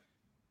present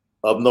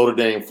of Notre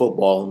Dame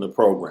football in the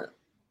program.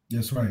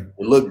 That's right.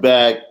 We look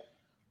back,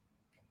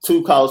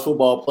 2 college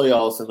football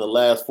playoffs in the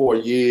last 4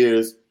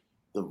 years.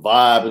 The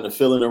vibe and the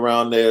feeling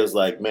around there is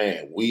like,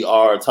 man, we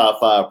are a top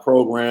 5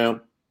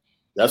 program.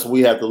 That's what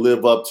we have to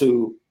live up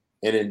to.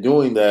 And in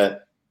doing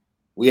that,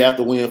 we have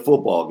to win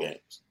football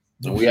games.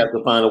 And we have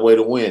to find a way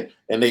to win.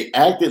 And they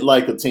acted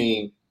like a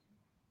team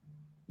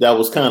that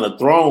was kind of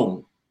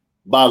thrown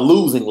by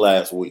losing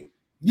last week.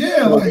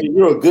 Yeah.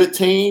 You're a good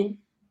team.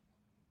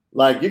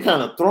 You're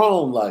kind of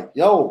thrown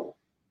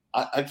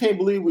I can't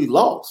believe we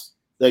lost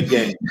that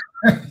game.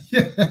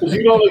 Because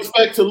you don't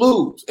expect to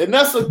lose. And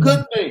that's a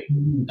good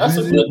thing. That's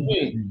a good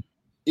thing.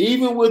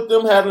 Even with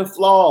them having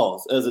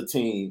flaws as a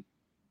team,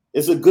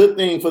 it's a good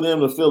thing for them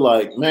to feel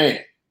like, man,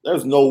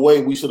 there's no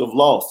way we should have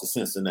lost to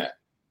Cincinnati.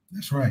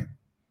 That's right.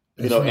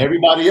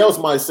 Everybody else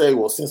might say,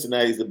 well,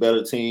 Cincinnati's the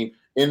better team.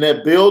 In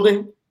that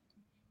building,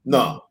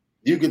 no.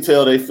 You can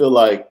tell they feel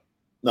like,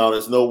 no,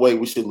 there's no way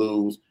we should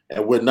lose,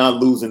 and we're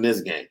not losing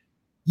this game.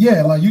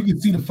 Yeah, you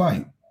can see the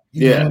fight.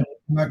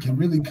 I can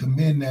really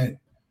commend that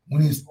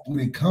when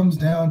it comes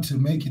down to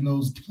making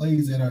those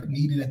plays that are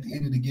needed at the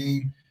end of the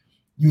game,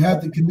 you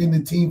have to commend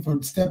the team for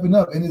stepping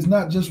up. And it's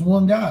not just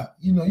one guy.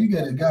 You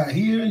get a guy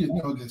here,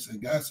 a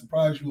guy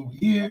surprised you over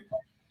here.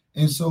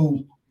 And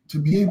so to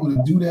be able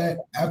to do that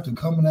after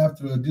coming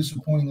after a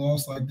disappointing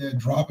loss like that,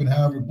 dropping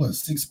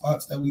 6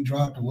 spots that we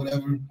dropped or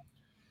whatever,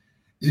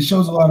 it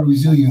shows a lot of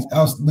resilience.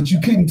 But you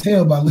couldn't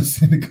tell by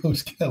listening to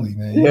Coach Kelly,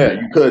 man. Yeah,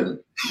 you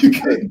couldn't. You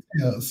couldn't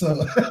tell. So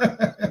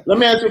let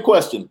me ask you a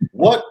question.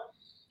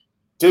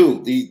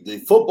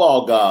 The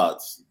football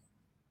gods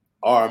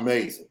are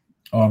amazing.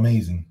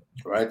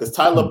 Right? Because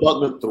Tyler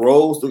Buchner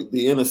throws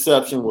the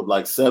interception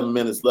with 7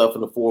 minutes left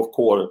in the 4th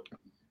quarter.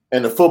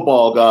 And the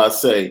football gods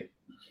say,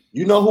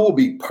 you know who would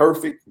be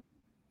perfect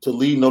to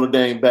lead Notre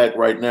Dame back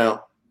right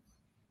now?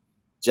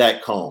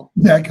 Jack Cohn.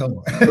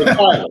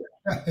 Tyler,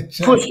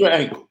 twist your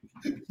ankle.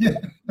 Yeah.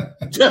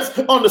 Just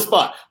on the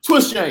spot.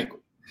 Twist your ankle.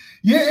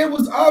 Yeah, it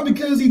was odd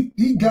because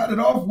he got it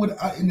off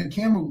and the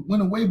camera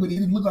went away, but it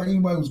didn't look like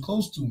anybody was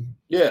close to him.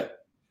 Yeah.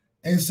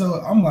 And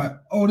so I'm like,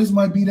 oh, this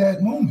might be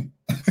that moment.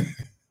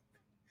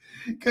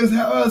 Because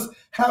how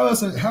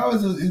else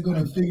is it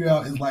going to figure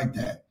out it's like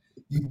that?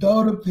 You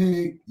throw the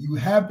pick, you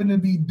happen to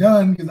be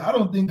done, because I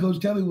don't think Coach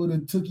Kelly would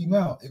have took him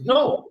out.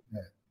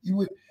 You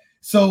would.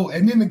 So,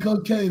 and then the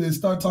Coach Kelly to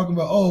start talking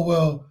about, oh,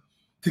 well,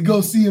 to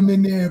go see him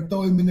in there and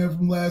throw him in there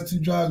from the last 2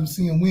 drives and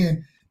see him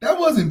win. That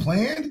wasn't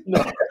planned.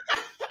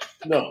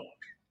 No,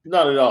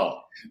 not at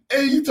all.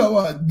 And you talk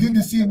about good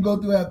to see him go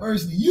through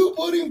adversity. You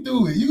put him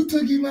through it. You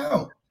took him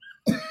out.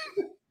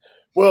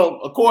 Well,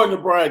 according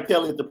to Brian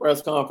Kelly at the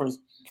press conference,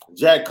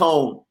 Jack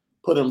Cohn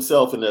put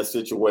himself in that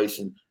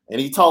situation,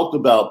 and he talked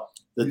about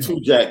the two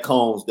Jack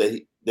Cohns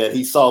that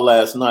he saw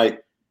last night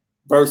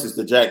versus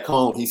the Jack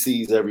Cohn he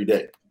sees every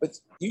day. But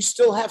you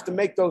still have to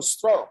make those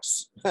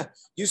throws.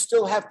 You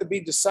still have to be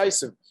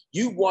decisive.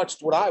 You watched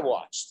what I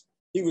watched.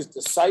 He was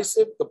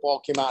decisive. The ball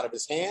came out of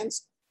his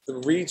hands. The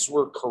reads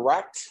were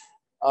correct.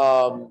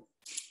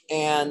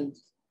 And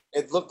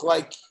it looked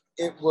like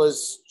it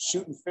was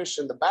shooting fish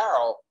in the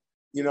barrel,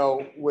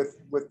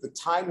 with the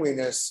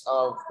timeliness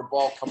of the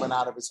ball coming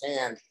out of his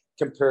hand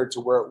compared to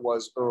where it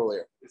was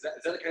earlier. Is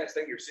that the kind of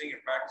thing you're seeing in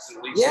practice in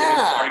the league?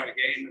 Yeah. Starting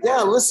the game?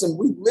 Yeah, listen,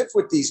 we live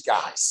with these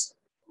guys.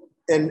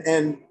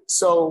 And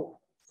so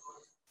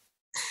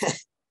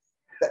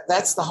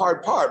that's the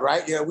hard part,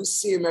 right? We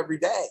see him every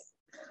day.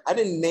 I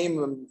didn't name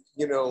him,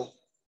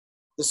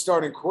 the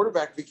starting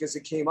quarterback because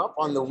it came up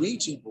on the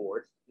Ouija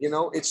board.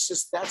 It's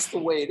just, that's the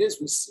way it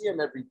is. We see him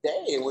every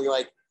day and we're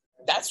like,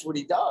 that's what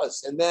he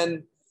does. And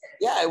then,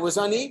 it was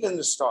uneven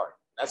to start.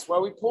 That's why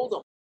we pulled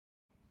him.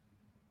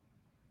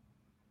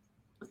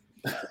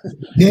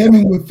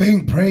 Damning with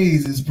faint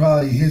praise is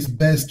probably his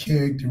best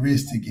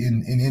characteristic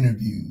in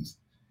interviews.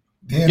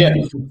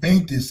 Damning with the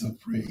faintest of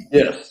praise.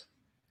 Yes.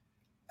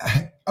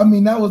 I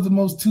mean, that was the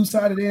most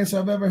two-sided answer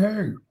I've ever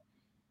heard.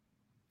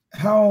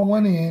 How on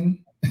one end,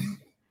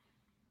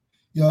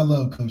 I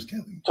love Coach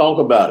Kelly. Talk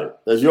about it.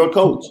 That's your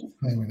coach.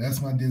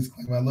 That's my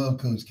disclaimer. I love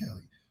Coach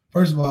Kelly.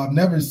 First of all, I've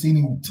never seen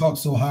him talk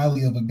so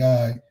highly of a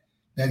guy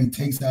that he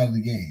takes out of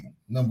the game,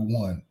 number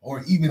one,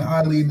 or even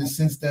highly in the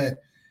sense that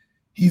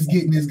he's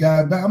getting this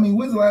guy back. I mean,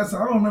 when's the last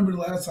time? I don't remember the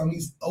last time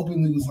he's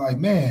openly was like,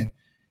 man,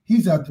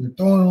 he's out there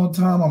throwing it on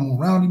time. I'm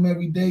around him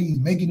every day. He's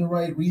making the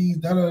right reads,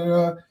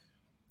 da-da-da.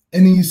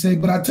 And then you say,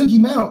 but I took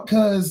him out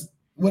because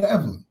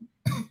whatever.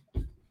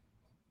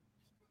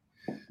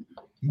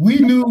 We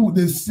knew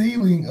the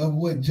ceiling of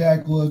what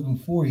Jack was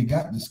before he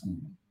got to school.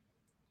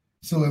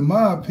 So in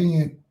my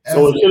opinion,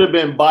 so it should have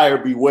been buyer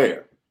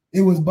beware.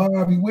 It was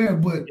buyer beware,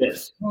 but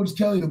yes. Coach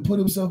Kelly, to put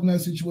himself in that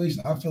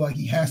situation, I feel like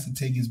he has to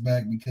take his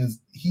back because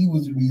he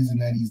was the reason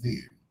that he's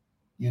there.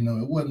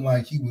 It wasn't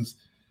like he was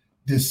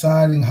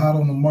deciding hot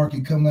on the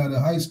market coming out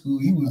of high school.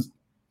 He was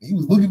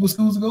looking for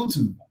schools to go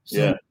to.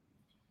 So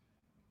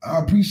I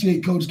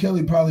appreciate Coach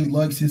Kelly probably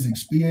likes his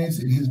experience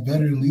and his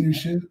veteran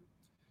leadership.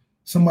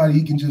 Somebody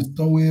he can just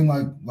throw in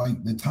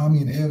like the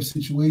Tommy and Ev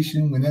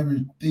situation. Whenever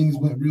things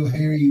went real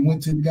hairy, he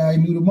went to the guy he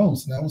knew the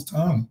most, and that was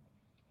Tommy.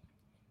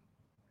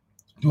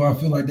 Do I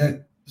feel like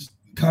that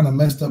kind of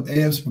messed up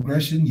Ev's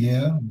progression?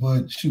 Yeah,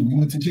 but shoot, we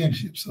went to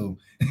championship, so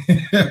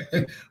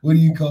what do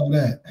you call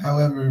that?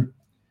 However,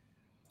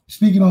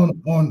 speaking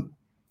on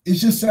it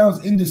just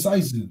sounds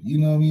indecisive.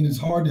 It's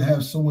hard to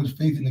have so much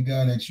faith in the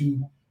guy that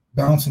you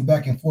bouncing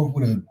back and forth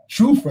with a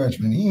true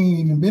freshman. He ain't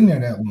even been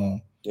there that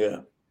long. Yeah.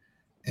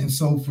 And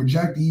so for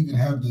Jack to even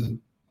have the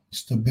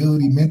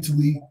stability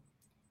mentally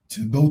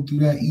to go through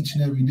that each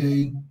and every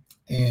day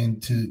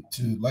and to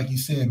like you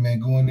said,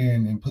 man, go in there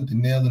and put the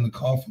nail in the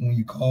coffin when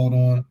you called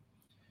on,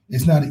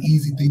 it's not an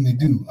easy thing to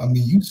do. I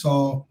mean, you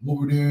saw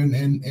over there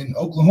in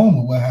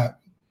Oklahoma what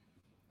happened.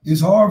 It's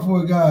hard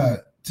for a guy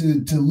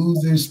to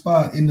lose their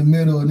spot in the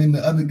middle and then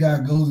the other guy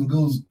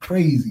goes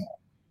crazy.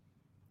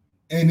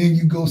 And then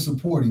you go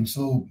support him.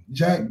 So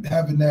Jack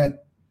having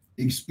that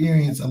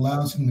experience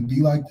allows him to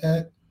be like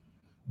that.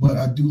 But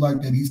I do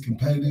like that he's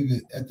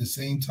competitive at the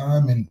same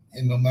time, and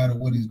no matter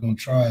what, he's going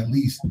to try at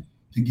least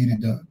to get it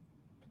done.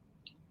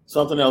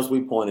 Something else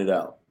we pointed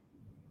out.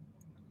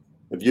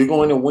 If you're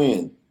going to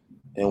win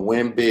and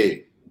win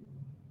big,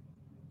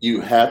 you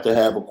have to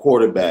have a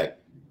quarterback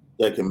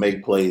that can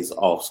make plays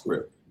off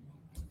script.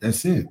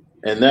 That's it.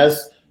 And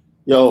that's,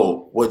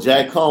 what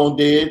Jack Cohn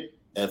did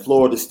at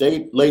Florida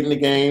State late in the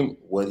game,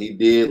 what he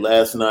did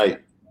last night.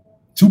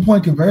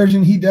 2-point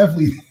conversion, he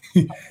definitely –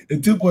 the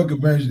 2-point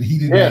conversion, he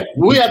didn't. Yeah,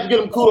 we have to give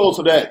him kudos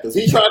for that because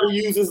he tried to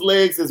use his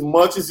legs as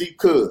much as he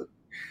could.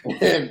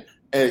 And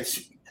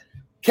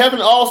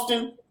Kevin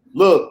Austin,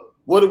 look,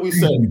 what did we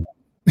say?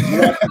 He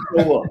had to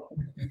show up.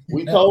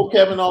 We told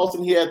Kevin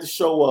Austin he had to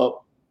show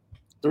up.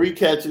 3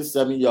 catches,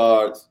 7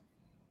 yards.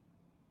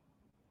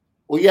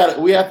 We have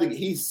to.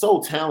 He's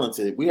so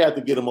talented. We have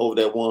to get him over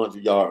that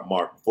 100-yard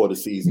mark before the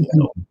season.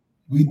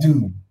 We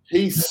do.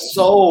 He's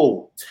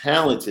so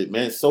talented,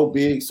 man. So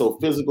big, so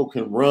physical,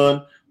 can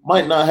run.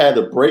 Might not have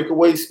the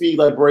breakaway speed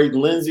like Braden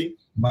Lindsey.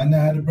 Might not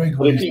have the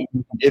breakaway speed.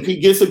 If he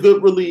gets a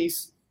good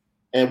release,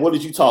 and what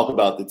did you talk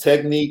about? The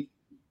technique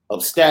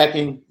of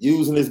stacking,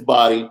 using his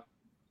body.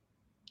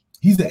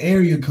 He's the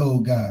area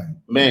code guy.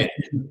 Man,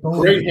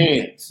 great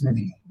hands.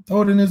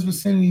 Throw it in his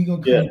vicinity, he's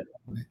going to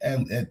come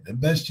at the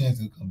best chance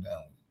to come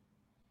down.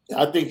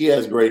 I think he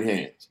has great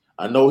hands.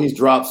 I know he's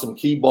dropped some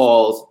key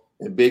balls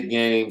in big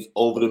games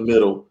over the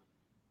middle,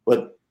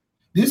 but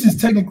this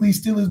is technically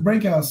still his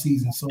breakout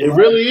season. So it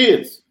really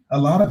is. A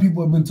lot of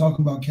people have been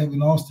talking about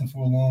Kevin Austin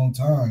for a long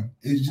time.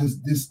 It's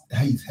just this,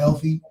 he's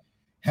healthy,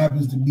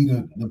 happens to be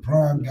the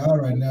prime guy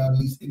right now. And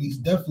he's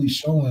definitely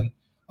showing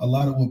a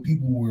lot of what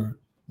people were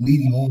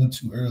leading on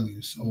to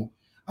earlier. So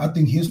I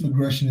think his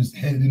progression is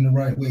headed in the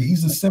right way.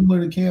 He's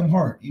similar to Cam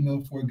Hart,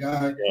 for a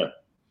guy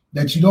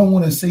that you don't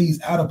want to say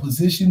he's out of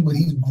position, but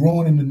he's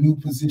growing in a new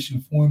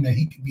position for him that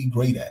he could be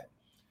great at.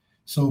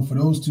 So for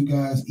those two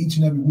guys, each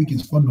and every week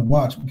is fun to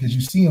watch because you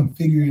see them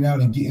figuring it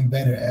out and getting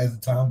better as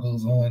the time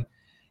goes on,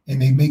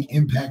 and they make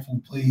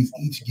impactful plays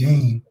each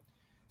game.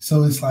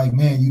 So it's like,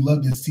 man, you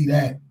love to see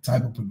that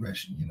type of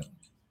progression,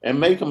 And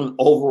make him an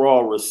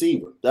overall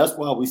receiver. That's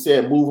why we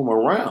said move him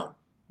around.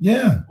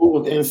 Yeah.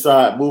 Move him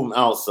inside, move him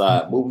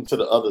outside, move him to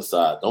the other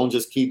side. Don't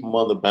just keep him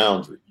on the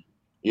boundary.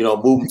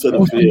 Move him to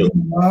the field.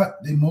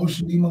 They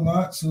motioned him a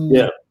lot. So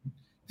yeah.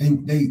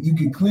 You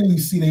could clearly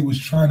see they was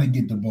trying to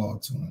get the ball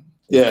to him.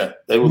 Yeah,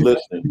 they were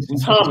listening.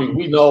 Tommy,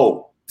 we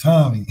know.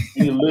 Tommy.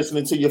 You're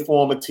listening to your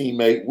former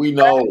teammate. We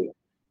know.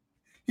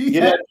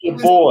 Get at your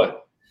boy.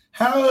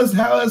 How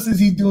else is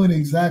he doing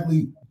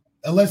exactly,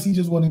 unless he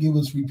just want to give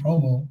us free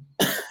promo?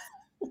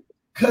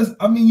 Because,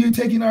 you're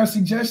taking our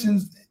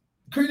suggestions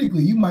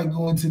critically. You might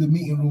go into the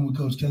meeting room with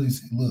Coach Kelly and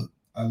say, look,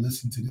 I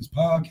listened to this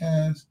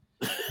podcast.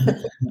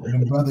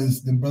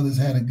 Them brothers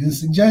had a good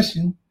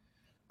suggestion.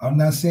 I'm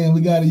not saying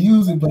we got to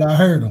use it, but I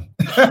heard them.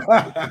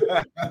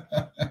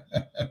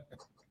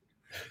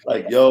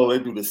 Like, they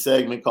do the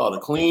segment called a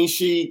clean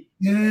sheet.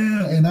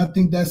 Yeah, and I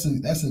think that's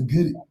a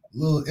good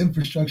little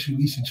infrastructure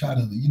we should try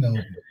to,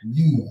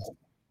 use.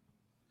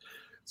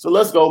 So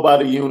let's go by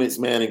the units,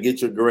 man, and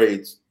get your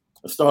grades.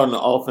 Let's start on the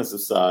offensive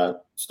side.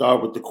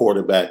 Start with the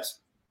quarterbacks.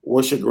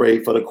 What's your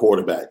grade for the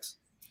quarterbacks?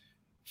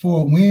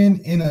 For a win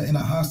in a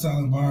hostile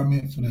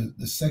environment for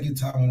the second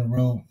time in a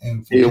row.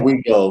 And Here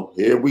we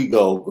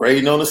go.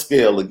 Grading on the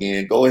scale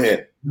again. Go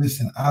ahead.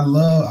 Listen,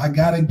 I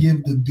gotta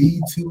give the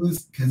B to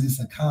us because it's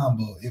a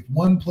combo. If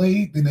one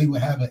played, then they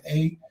would have an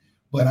A,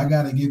 but I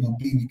gotta give a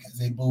B because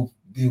they both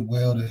did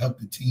well to help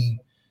the team,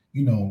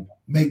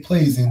 make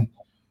plays. And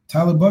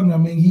Tyler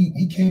Buckner,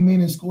 he came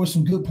in and scored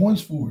some good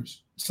points for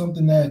us.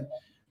 Something that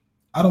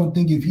I don't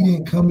think if he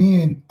didn't come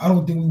in, I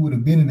don't think we would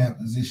have been in that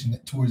position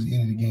towards the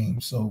end of the game.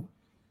 So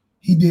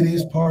he did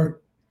his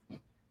part.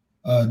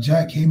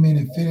 Jack came in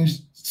and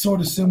finished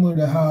sort of similar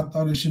to how I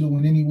thought it should have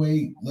went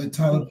anyway. Let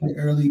Tyler play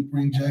early,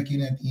 bring Jack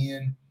in at the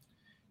end.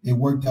 It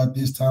worked out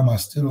this time. I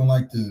still don't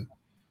like the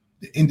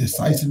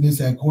indecisiveness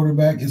at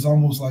quarterback. It's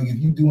almost like if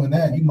you're doing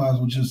that, you might as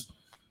well just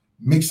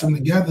mix them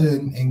together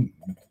and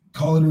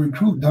call it a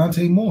recruit,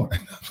 Dante Moore.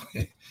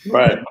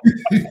 Right.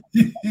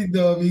 You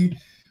know what I mean?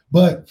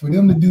 But for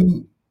them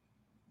to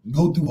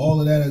go through all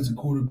of that as a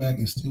quarterback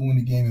and still win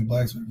the game in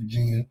Blacksburg,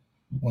 Virginia,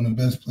 one of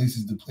the best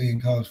places to play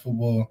in college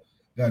football,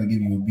 got to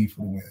give you a B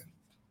for the win.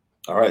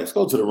 All right, let's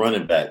go to the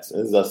running backs.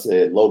 As I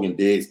said, Logan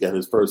Diggs got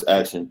his first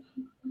action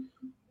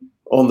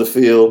on the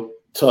field,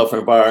 tough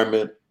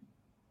environment.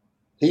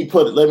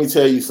 Let me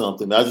tell you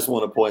something. I just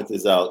want to point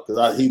this out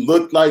because he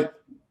looked like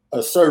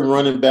a certain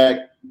running back.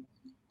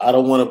 I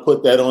don't want to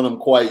put that on him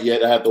quite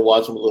yet. I have to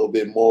watch him a little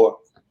bit more.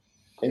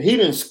 And he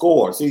didn't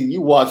score. See,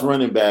 you watch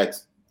running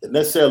backs, it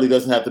necessarily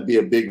doesn't have to be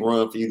a big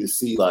run for you to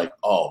see like,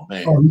 oh,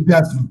 man. Oh, he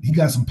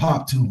got some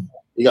pop to him.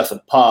 He got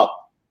some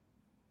pop.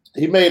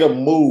 He made a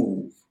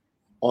move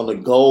on the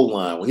goal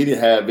line. When he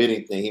didn't have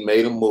anything, he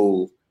made a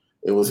move.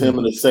 It was him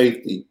and the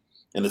safety.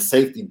 And the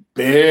safety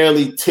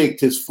barely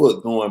ticked his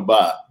foot going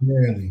by.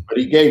 Barely. But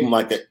he gave him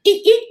like a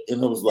eek,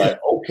 and it was like,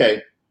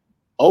 okay,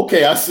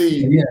 I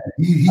see you.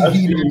 Yeah,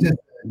 he didn't just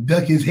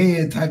duck his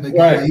head type of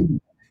guy. Right.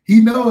 He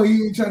know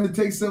he ain't trying to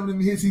take some of them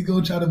hits. He's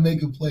going to try to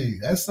make a play.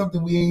 That's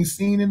something we ain't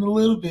seen in a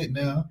little bit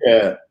now.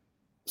 Yeah.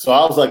 So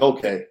I was like,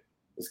 okay,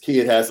 this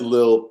kid has a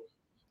little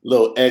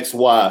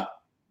XY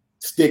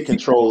stick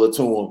controller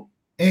to him.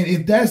 And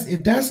if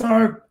that's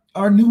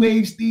our new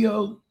age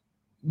Theo,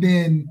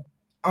 then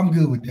I'm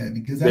good with that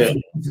because that's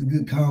a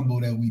good combo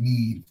that we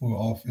need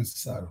for offensive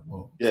side of the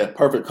ball. Yeah,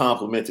 perfect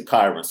compliment to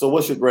Kyron. So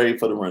what's your grade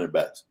for the running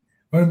backs?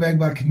 Running back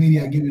by committee,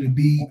 I give it a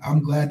B.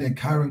 I'm glad that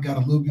Kyron got a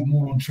little bit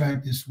more on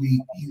track this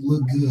week. He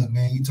looked good,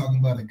 man. You're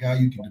talking about a guy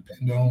you can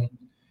depend on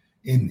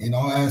in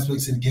all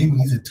aspects of the game.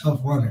 He's a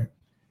tough runner.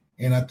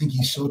 And I think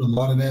he showed a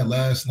lot of that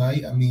last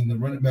night. The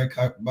running back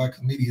by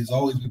committee has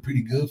always been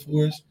pretty good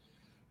for us.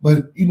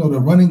 But, the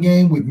running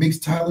game with Mix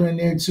Tyler in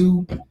there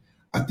too,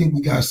 I think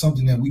we got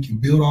something that we can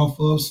build off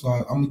of. So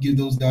I'm going to give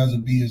those guys a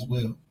B as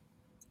well.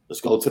 Let's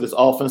go to this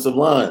offensive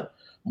line.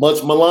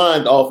 Much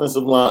maligned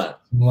offensive line.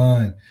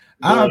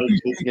 I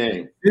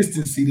appreciate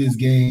consistency this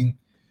game,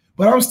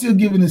 but I'm still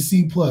giving a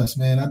C+,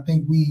 man. I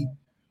think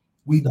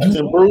that's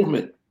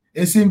improvement.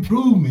 It's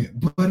improvement,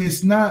 but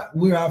it's not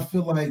where I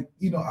feel like,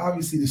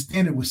 obviously the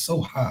standard was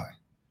so high.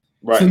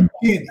 Right. So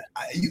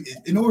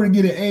in order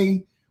to get an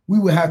A, we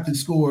would have to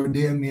score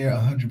damn near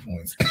 100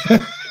 points.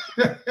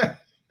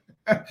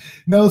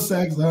 No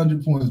sacks,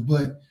 100 points,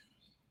 but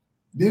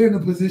they're in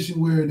a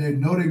position where they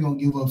know they're going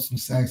to give up some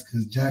sacks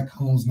because Jack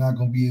Cohn's not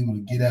going to be able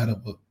to get out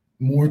of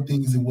more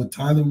things than what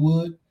Tyler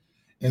would.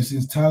 And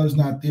since Tyler's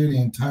not there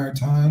the entire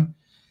time,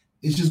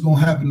 it's just going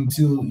to happen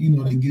until,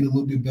 they get a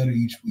little bit better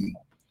each week.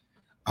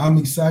 I'm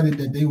excited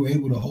that they were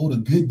able to hold a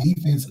good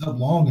defense up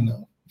long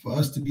enough for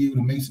us to be able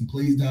to make some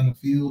plays down the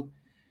field.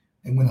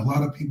 And when a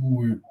lot of people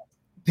were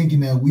thinking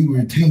that we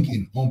were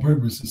tanking on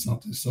purpose or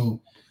something.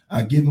 So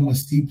I give them a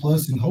C+,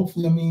 and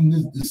hopefully, I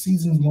mean, the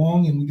season's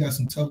long and we got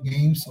some tough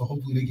games, so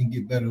hopefully they can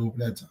get better over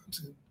that time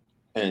too.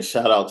 And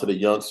shout out to the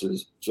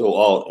youngsters, Joe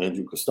Alt,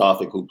 Andrew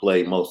Kristofic, who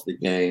played most of the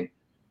game.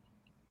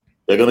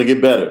 They're gonna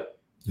get better.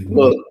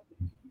 Look,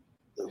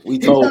 we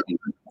told you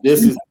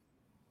this is.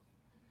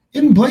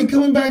 Isn't Blake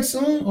coming back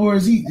soon, or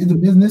is he the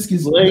business?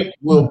 Blake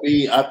will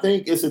be. I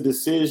think it's a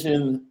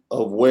decision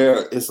of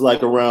where it's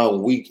like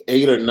around week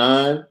 8 or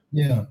 9.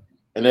 Yeah,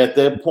 and at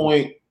that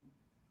point,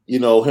 you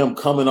know, him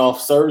coming off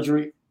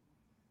surgery,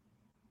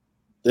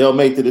 they'll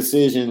make the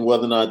decision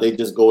whether or not they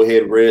just go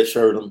ahead and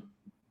redshirt him,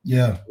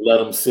 let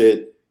him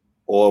sit,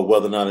 or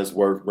whether or not it's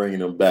worth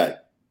bringing him back.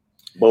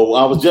 But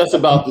I was just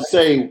about to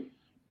say,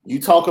 you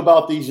talk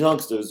about these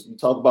youngsters, you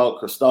talk about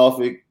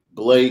Kristofic,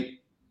 Blake,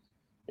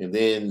 and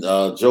then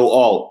Joe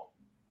Alt.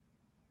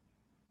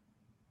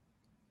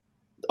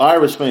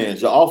 Irish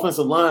fans, your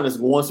offensive line is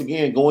once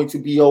again going to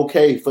be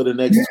okay for the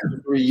next 2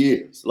 to 3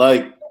 years.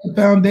 Like the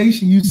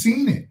foundation, you've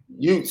seen it.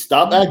 You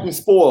stop acting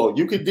spoiled.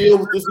 You can deal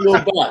with this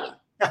little valley.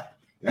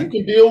 You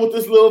can deal with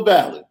this little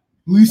valley.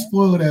 We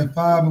spoiled at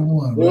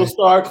 5-1. We'll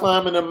start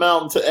climbing the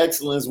mountain to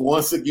excellence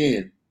once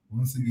again.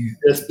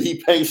 Just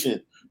be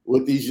patient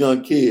with these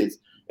young kids,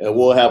 and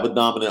we'll have a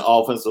dominant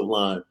offensive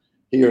line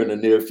here in the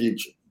near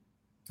future.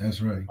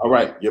 That's right. All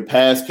right, your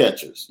pass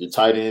catchers, your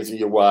tight ends, and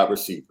your wide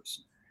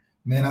receivers.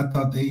 Man, I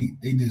thought they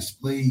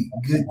displayed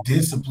good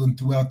discipline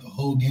throughout the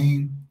whole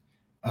game.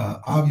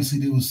 Obviously,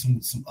 there was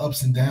some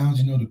ups and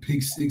downs. You know, the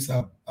pick six,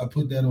 I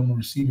put that on the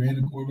receiver and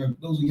the quarterback.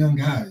 Those are young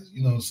guys,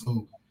 you know.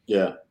 So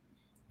yeah,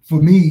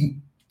 for me,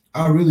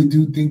 I really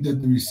do think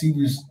that the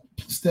receivers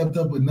stepped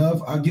up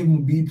enough. I give them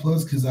a B+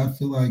 because I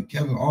feel like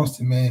Kevin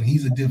Austin, man,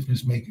 he's a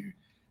difference maker.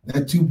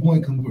 That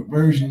 2-point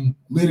conversion,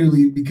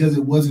 literally because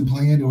it wasn't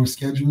planned or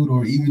scheduled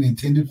or even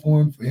intended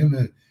for him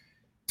to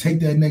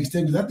take that next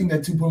step. Because I think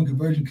that 2-point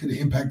conversion could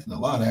have impacted a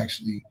lot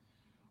actually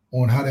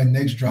on how that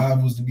next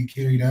drive was to be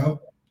carried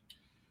out.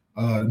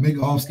 To make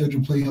an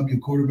off-schedule play, help your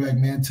quarterback,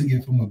 man, took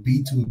it from a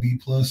B to a B+.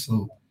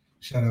 So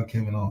shout out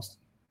Kevin Austin.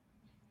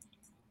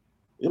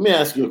 Let me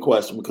ask you a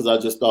question because I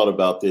just thought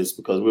about this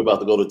because we're about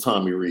to go to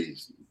Tommy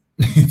Rees.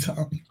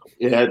 Tommy.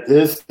 Yeah,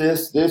 this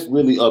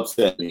really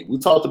upset me. We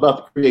talked about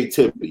the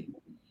creativity,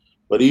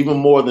 but even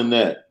more than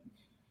that,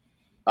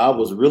 I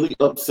was really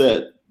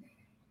upset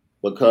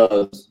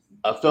because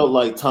I felt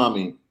like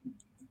Tommy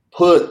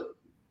put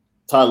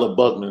Tyler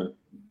Buchner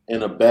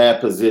in a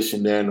bad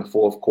position there in the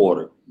fourth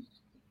quarter.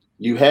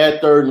 You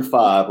had 3rd and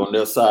 5 on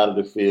their side of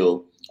the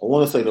field. I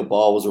want to say the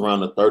ball was around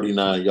the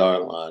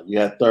 39-yard line. You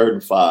had 3rd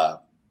and 5.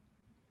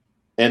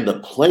 And the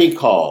play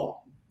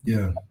call,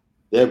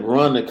 that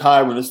run to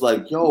Kyron, it's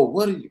like, yo,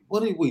 what are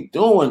we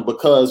doing?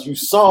 Because you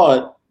saw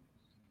it.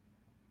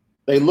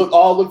 They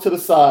all look to the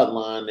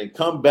sideline. They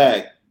come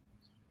back.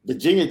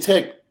 Virginia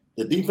Tech,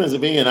 the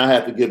defensive end, I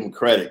have to give him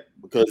credit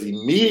because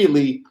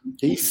immediately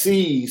he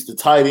sees the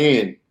tight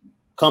end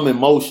come in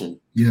motion.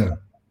 Yeah.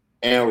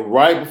 And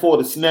right before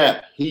the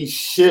snap, he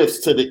shifts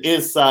to the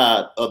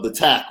inside of the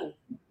tackle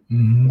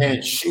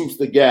and shoots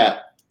the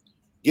gap,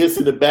 gets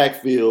in the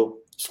backfield,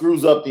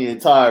 screws up the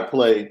entire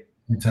play.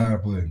 But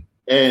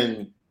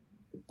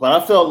I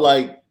felt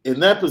like in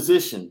that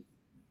position,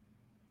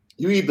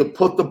 you either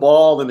put the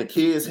ball in the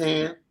kid's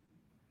hand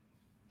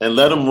and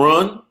let him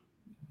run,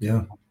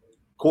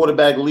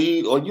 quarterback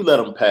lead, or you let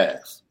him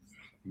pass.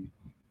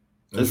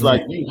 It's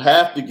like you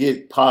have to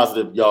get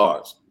positive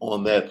yards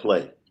on that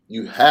play.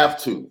 You have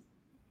to.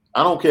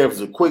 I don't care if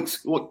it's a quick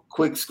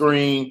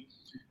screen.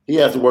 He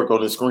has to work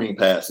on his screen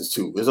passes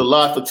too. There's a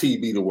lot for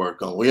TB to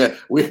work on. We have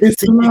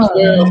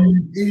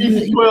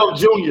TB12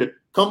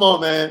 Junior. Come on,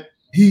 man.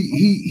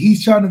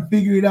 He's trying to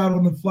figure it out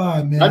on the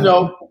fly, man. I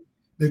know.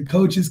 The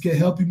coaches can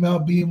help him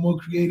out being more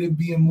creative,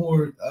 being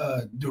more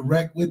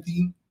direct with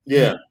him.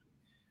 Yeah.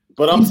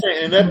 But I'm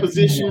saying in that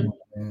position,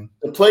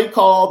 the play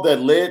call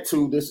that led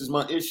to this is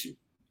my issue.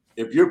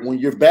 When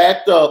you're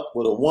backed up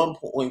with a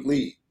 1-point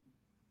lead.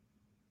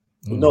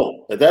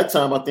 No, at that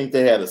time I think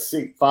they had a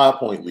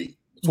 5-point lead.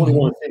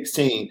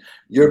 21-16.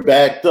 You're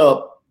backed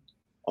up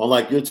on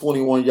like your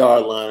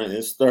 21-yard line and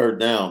it's 3rd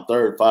down,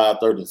 3rd, 5,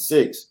 3rd and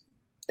 6.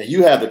 And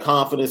you have the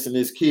confidence in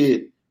this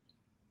kid,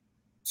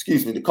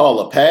 to call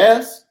a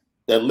pass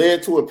that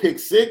led to a pick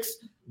 6.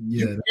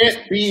 Yeah, you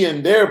can't be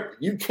in there.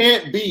 You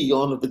can't be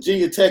on the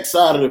Virginia Tech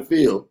side of the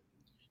field.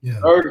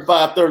 3rd and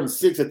 5, 3rd and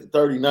 6 at the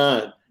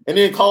 39, and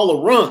then call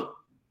a run.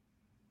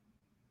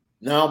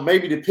 Now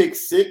maybe the pick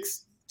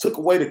 6 took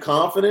away the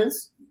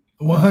confidence.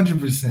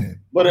 100%.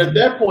 But at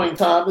that point in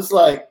time, it's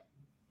like,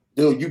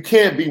 dude, you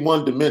can't be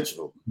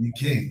one-dimensional. You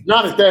can't.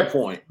 Not at that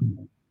point.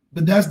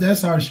 But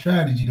that's our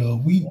strategy, though.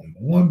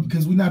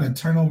 Because we're not a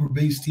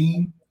turnover-based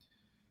team.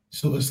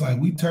 So it's like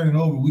we turn it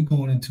over, we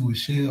going into a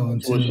shell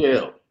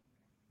until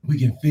we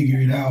can figure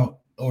it out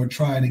or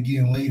try it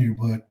again later.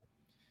 But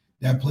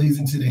that plays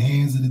into the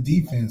hands of the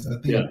defense.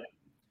 I think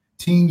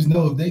teams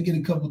know if they get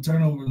a couple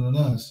turnovers on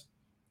us,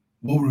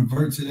 we'll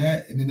revert to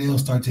that, and then they'll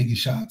start taking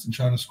shots and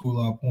trying to score a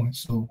lot of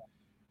points. So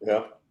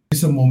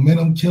it's a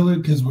momentum killer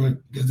because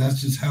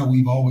that's just how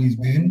we've always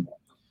been.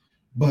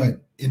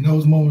 But in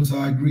those moments,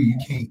 I agree. You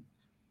can't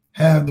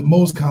have the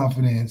most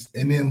confidence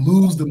and then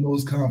lose the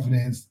most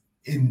confidence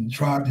in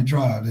drive to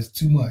drive. That's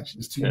too much.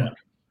 It's too much.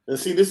 And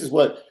see, this is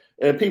what,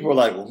 and people are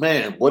like, well,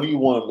 man, what do you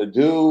want them to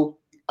do?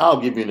 I'll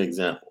give you an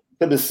example.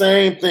 The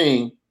same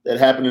thing that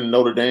happened in the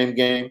Notre Dame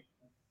game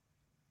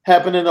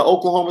happened in the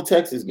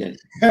Oklahoma-Texas game.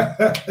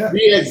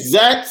 The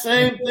exact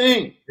same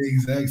thing. The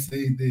exact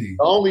same thing.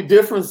 The only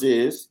difference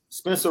is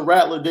Spencer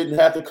Rattler didn't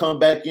have to come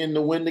back in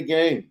to win the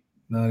game.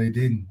 No, they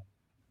didn't.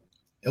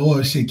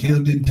 Oh, shit,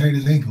 Caleb didn't turn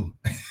his ankle.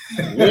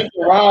 Lincoln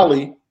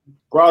Riley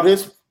brought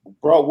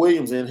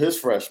Williams in, his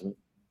freshman,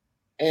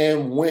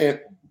 and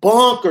went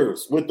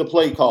bonkers with the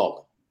play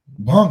calling.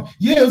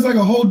 Yeah, it was like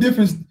a whole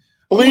different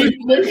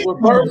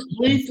reverse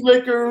flea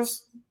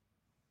flickers,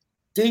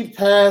 deep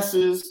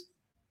passes,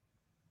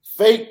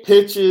 fake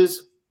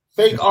pitches,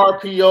 fake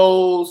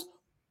RPOs,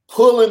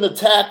 pulling the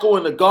tackle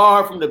and the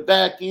guard from the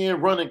back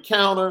end, running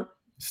counter.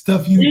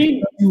 Stuff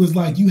he was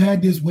like, you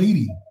had this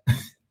waiting.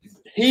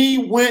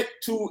 He went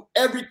to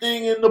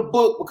everything in the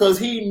book because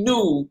he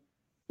knew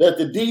that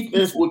the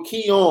defense would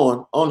key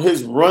on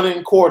his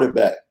running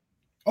quarterback.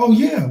 Oh,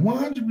 yeah,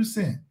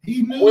 100%.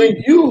 He knew.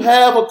 When you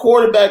have a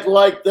quarterback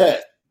like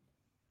that,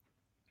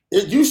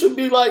 you should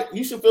feel like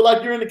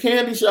you're in the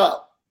candy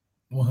shop.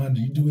 100.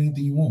 You do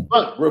anything you want.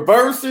 Look,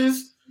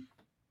 reverses.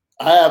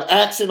 I have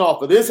action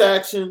off of this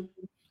action.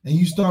 And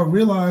you start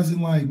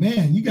realizing, like,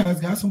 man, you guys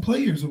got some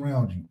players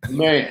around you.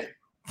 Man,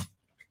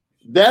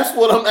 that's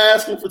what I'm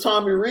asking for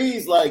Tommy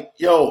Rees. Like,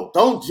 yo,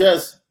 don't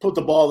just put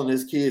the ball in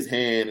this kid's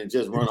hand and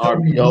just run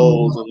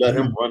RPOs and let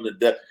him run the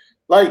depth.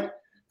 Like,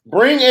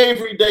 bring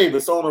Avery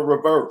Davis on a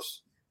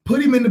reverse.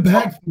 Put him in the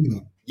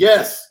backfield.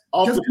 Yes.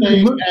 Off the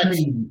same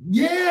action.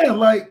 Yeah,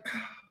 like.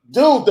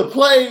 Dude, the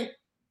play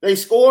they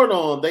scored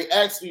on, they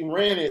actually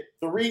ran it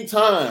 3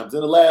 times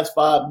in the last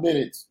 5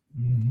 minutes.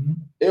 Mm-hmm.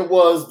 It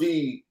was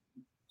the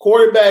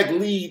quarterback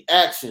lead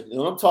action.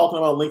 And I'm talking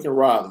about Lincoln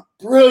Riley.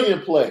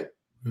 Brilliant play.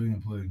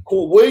 Brilliant play.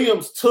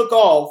 Williams took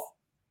off.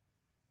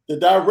 The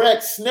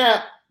direct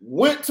snap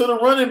went to the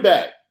running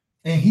back.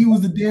 And he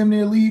was the damn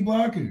near lead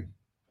blocker.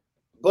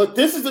 But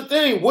this is the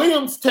thing.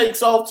 Williams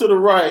takes off to the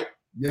right.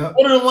 Yep.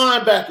 What do the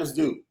linebackers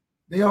do?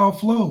 They all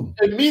flow.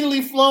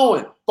 Immediately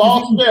flowing.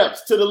 Ball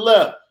steps to the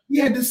left. He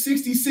had the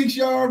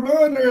 66-yard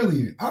run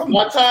earlier. By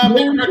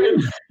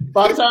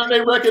the time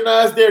they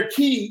recognize their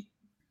key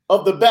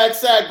of the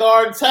backside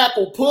guard and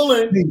tackle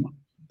pulling,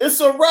 it's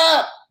a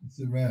wrap. It's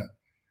a wrap.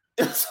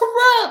 It's a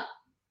wrap.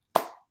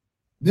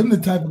 Them the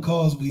type of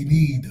calls we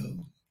need,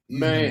 though.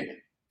 Man.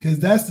 Because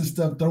that's the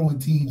stuff throwing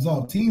teams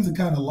off. Teams are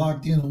kind of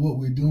locked in on what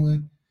we're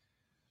doing.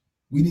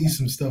 We need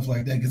some stuff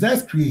like that because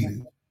that's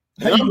creative.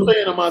 And I'm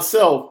saying to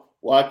myself,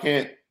 why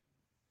can't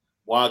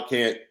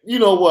you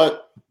know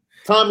what?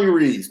 Tommy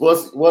Rees,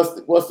 what's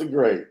the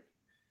grade?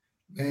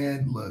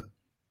 Man, look,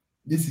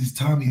 this is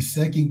Tommy's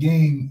second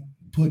game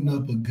putting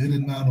up a good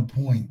amount of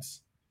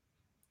points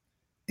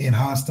in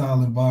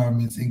hostile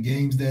environments in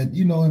games that,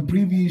 in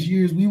previous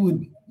years we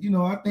would,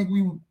 I think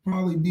we would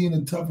probably be in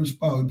a tougher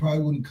spot. We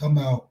probably wouldn't come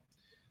out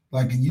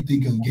like you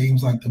think of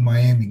games like the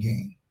Miami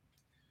game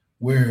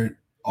where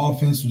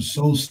offense was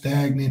so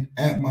stagnant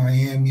at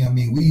Miami. I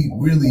mean,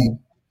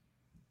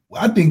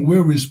 I think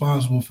we're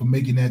responsible for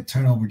making that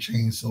turnover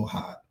chain so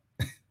hot.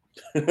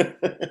 Because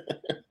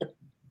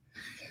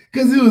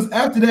it was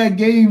after that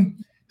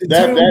game.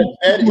 That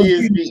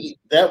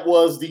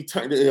was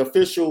the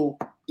official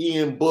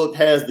Ian Book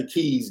has the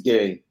keys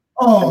game.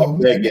 Oh,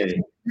 that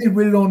game. They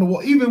read it on the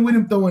wall. Even with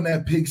him throwing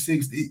that pick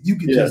six, you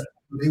could just.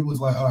 It was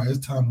like, all right,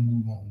 it's time to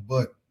move on.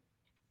 But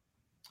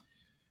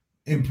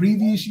in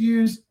previous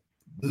years,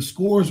 the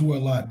scores were a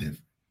lot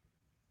different,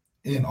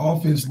 and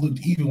offense looked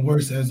even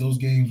worse as those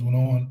games went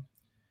on.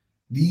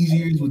 These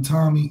years with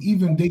Tommy,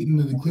 even dating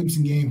the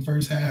Clemson game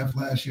first half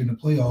last year in the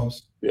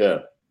playoffs. Yeah.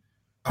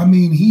 I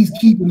mean, he's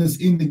keeping us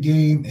in the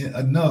game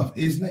enough.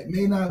 It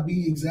may not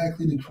be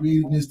exactly the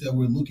creativeness that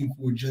we're looking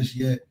for just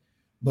yet,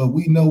 but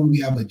we know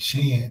we have a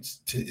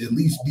chance to at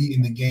least be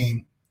in the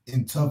game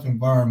in tough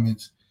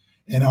environments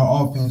and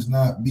our offense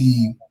not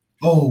be,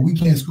 oh, we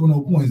can't score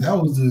no points. That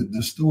was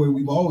the story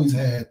we've always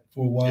had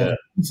for a while. Yeah.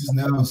 This is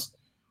now,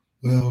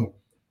 well,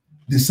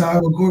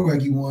 decide what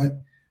quarterback you want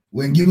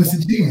and give us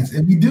a chance.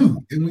 And we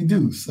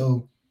do.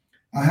 So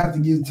I have to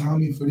give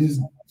Tommy for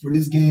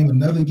this game,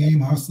 another game,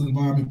 hostile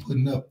environment,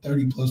 putting up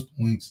 30-plus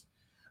points.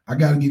 I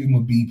got to give him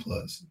a B+.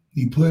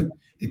 He put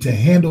it to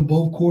handle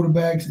both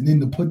quarterbacks and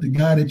then to put the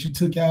guy that you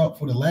took out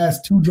for the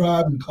last 2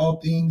 drives and call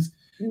things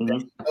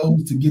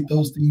to get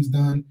those things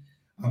done.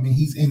 I mean,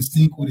 he's in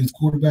sync with his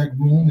quarterback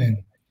room,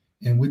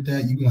 and with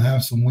that, you're going to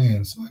have some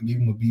wins. So I give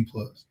him a B+.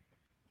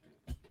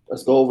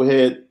 Let's go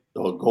overhead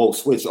or go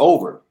switch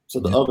over to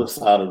the other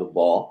side of the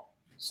ball.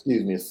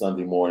 Excuse me, it's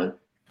Sunday morning.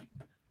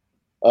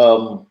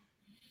 I'm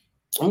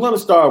going to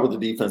start with the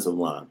defensive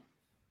line.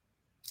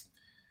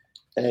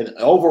 And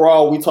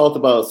overall, we talked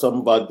about some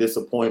of our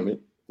disappointment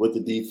with the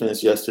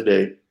defense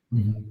yesterday.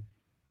 Mm-hmm.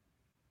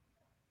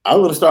 I'm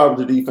going to start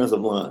with the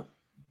defensive line.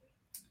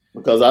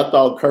 because I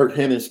thought Kurt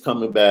Hennish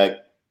coming back,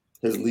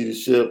 his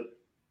leadership,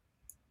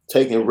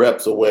 taking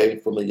reps away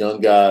from the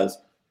young guys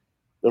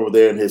that were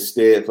there in his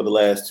stead for the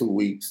last 2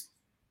 weeks.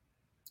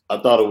 I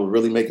thought it would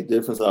really make a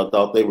difference. I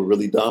thought they would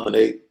really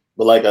dominate.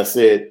 But like I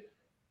said,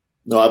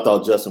 no, I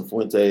thought Justin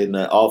Fuente and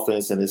that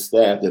offense and his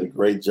staff did a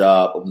great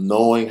job of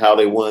knowing how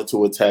they wanted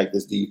to attack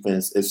this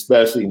defense,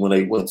 especially when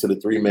they went to the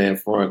 3-man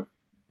front,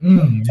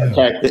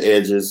 attack the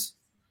edges,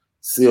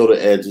 seal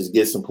the edges,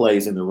 get some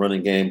plays in the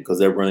running game because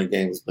their running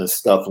game has been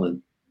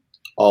scuffling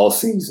all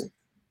season.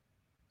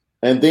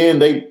 And then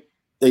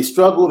they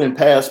struggled in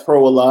pass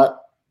pro a lot,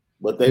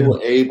 but they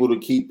were able to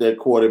keep their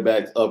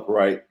quarterbacks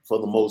upright for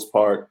the most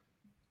part.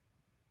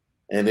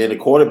 And then the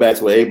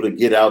quarterbacks were able to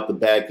get out the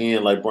back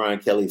end, like Brian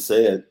Kelly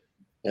said,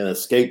 and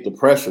escape the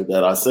pressure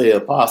that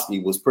Isaiah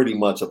Foskey was pretty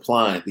much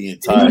applying the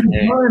entire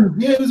game.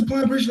 Yeah, it was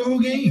applying pressure the whole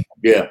game.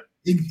 Yeah.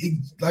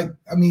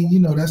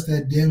 That's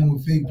that damn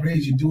with fake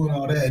praise. You're doing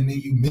all that, and then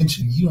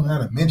you don't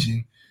have to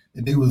mention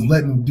that they was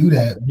letting them do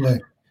that.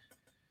 But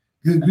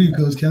good grief,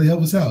 Coach Kelly,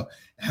 help us out.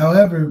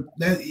 However,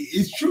 that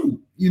it's true.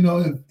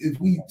 If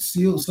we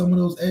seal some of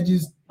those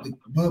edges,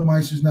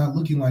 Budmeister's not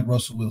looking like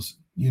Russell Wilson.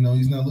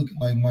 He's not looking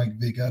like Mike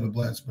Vick out of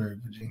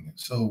Blacksburg, Virginia.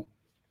 So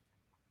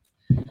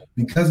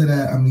because of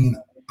that,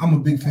 I'm a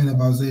big fan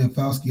of Isaiah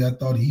Foskey. I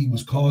thought he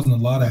was causing a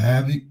lot of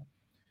havoc.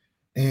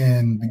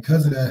 And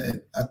because of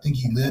that, I think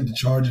he led the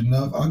charge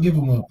enough. I'll give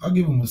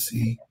him a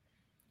C.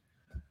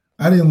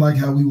 I didn't like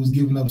how we was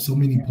giving up so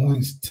many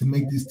points to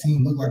make this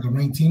team look like a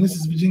ranked team. This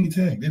is Virginia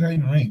Tech. They're not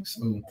even ranked.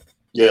 So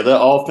yeah, their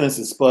offense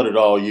has sputtered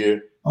all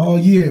year. But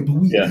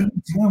every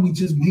time we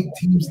just make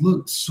teams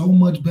look so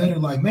much better.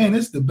 Like, man,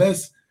 it's the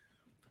best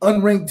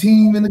unranked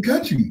team in the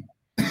country.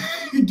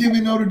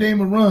 Giving Notre Dame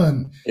a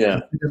run.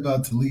 Yeah. He said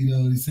about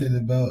Toledo. He said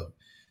about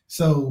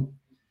so.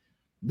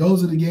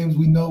 Those are the games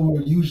we know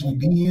we'll usually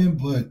be in,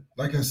 but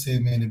like I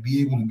said, man, to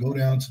be able to go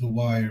down to the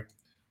wire,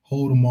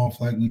 hold them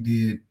off like we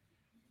did,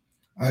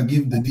 I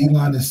give the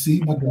D-line a C,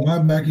 but the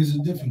linebackers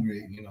a different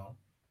grade,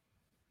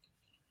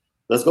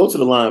 Let's go to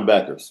the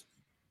linebackers.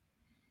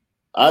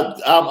 I'm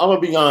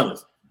going to be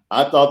honest.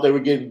 I thought they were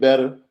getting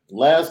better.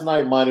 Last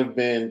night might have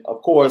been,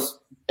 of course,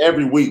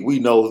 every week we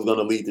know who's going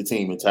to lead the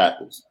team in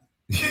tackles.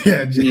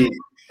 Yeah, dude.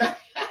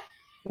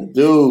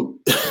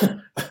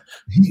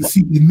 He's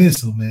seeking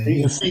missile, man.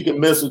 He's seeking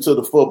missile to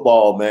the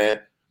football, man.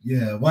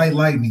 Yeah, white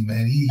lightning,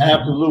 man.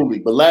 Absolutely.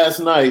 But last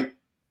night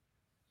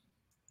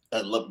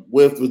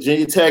with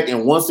Virginia Tech,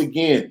 and once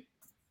again,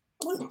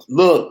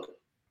 look,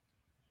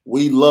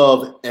 we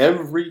love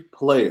every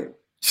player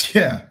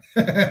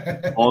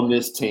on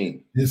this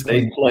team.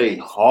 They play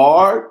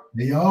hard.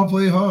 They all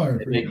play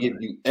hard. And they give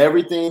you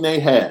everything they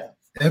have.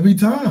 Every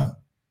time.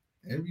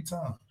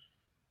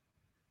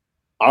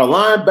 Our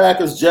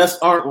linebackers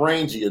just aren't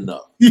rangy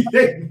enough.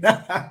 They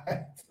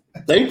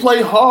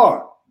play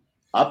hard.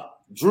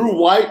 Drew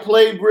White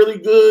played really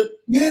good.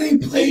 Yeah, they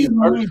played.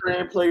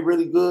 Bertrand played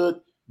really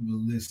good.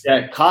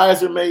 Jack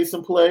Kaiser made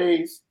some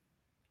plays.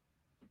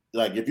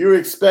 Like, if you're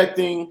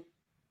expecting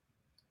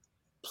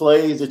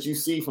plays that you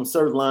see from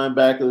certain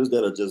linebackers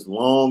that are just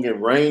long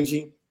and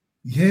rangy,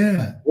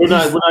 we're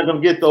not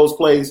going to get those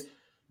plays.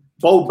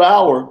 Bo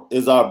Bauer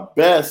is our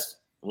best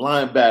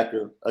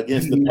linebacker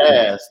against the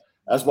pass.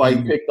 That's why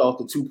he picked off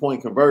the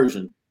 2-point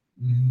conversion.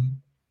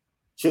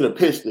 Should have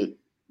pitched it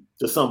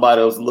to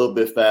somebody else a little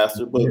bit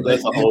faster, but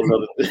that's a whole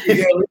other thing.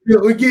 Yeah,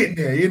 we're getting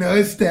there.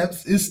 It's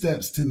steps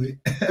to it.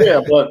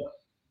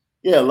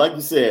 Like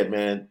you said,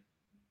 man.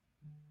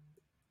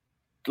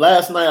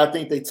 Last night, I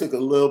think they took a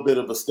little bit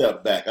of a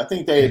step back. I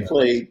think they had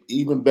played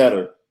even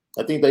better.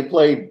 I think they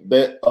played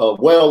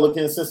well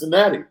against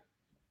Cincinnati.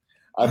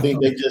 I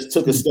think they just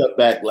took a step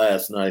back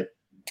last night.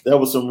 There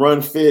were some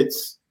run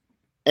fits.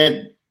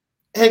 And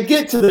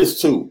get to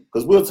this too,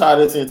 because we'll tie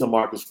this into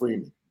Marcus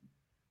Freeman.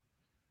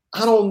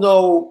 I don't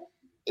know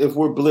if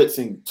we're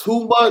blitzing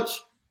too much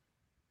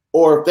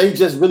or if they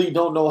just really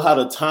don't know how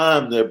to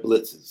time their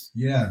blitzes.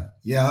 Yeah,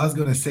 I was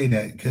gonna say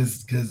that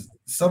because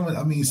some of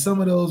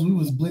those we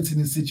was blitzing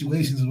in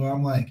situations where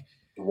I'm like,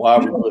 why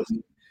are we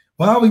blitzing?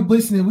 Why are we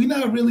blitzing? And we're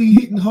not really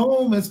hitting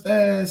home as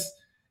fast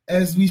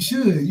as we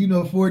should.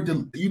 For it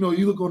to, you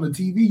look on the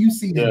TV, you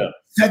see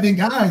 7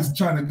 guys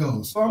trying to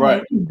go. So I'm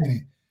like, wait a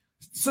minute.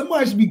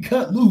 Somebody should be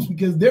cut loose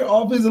because their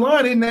offensive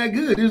line ain't that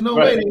good. There's no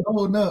way they're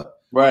holding up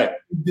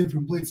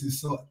different blitzes.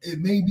 So it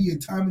may be a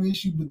timing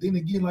issue, but then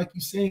again, like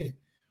you said,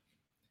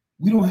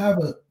 we don't have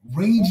a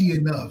rangy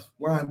enough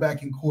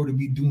linebacking core to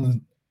be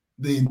doing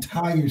the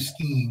entire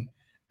scheme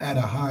at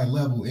a high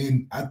level.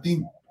 And I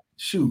think,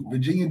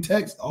 Virginia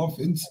Tech's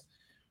offense,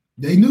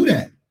 they knew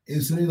that.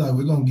 And so they're like,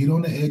 we're going to get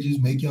on the edges,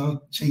 make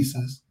y'all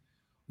chasers.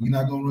 We're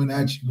not going to run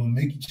at you. We're going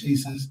to make you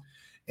chasers.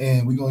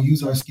 And we're going to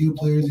use our skill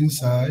players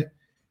inside.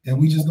 And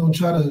we just gonna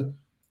try to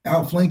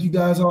outflank you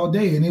guys all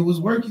day, and it was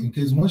working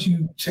because once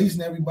you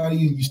chasing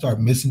everybody and you start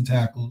missing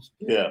tackles,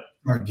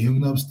 start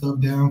giving up stuff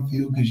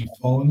downfield because you're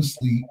falling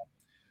asleep.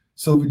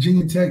 So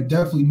Virginia Tech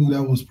definitely knew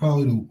that was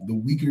probably the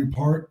weaker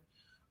part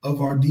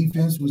of our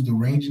defense was the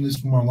ranginess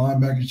from our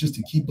linebackers just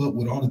to keep up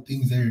with all the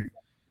things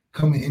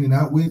coming in and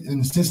out with,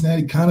 and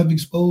Cincinnati kind of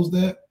exposed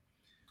that.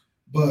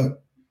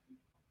 But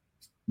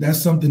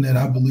that's something that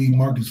I believe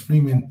Marcus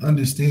Freeman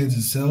understands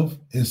himself,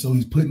 and so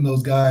he's putting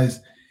those guys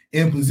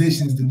in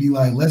positions to be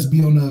like, let's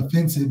be on the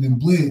offensive and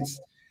blitz.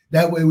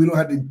 That way we don't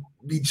have to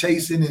be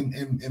chasing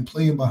and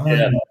playing behind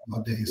them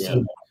all day. Yeah.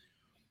 So,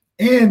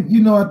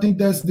 and, I think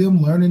that's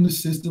them learning the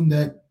system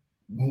that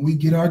when we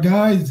get our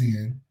guys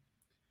in,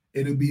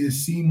 it'll be a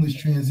seamless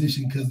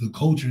transition because the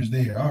culture's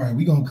there. All right,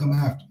 we're going to come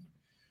after him.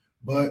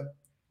 But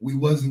we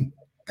wasn't,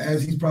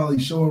 as he's probably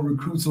showing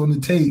recruits on the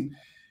tape,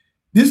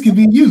 this could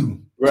be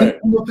you. Right.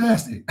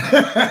 Faster.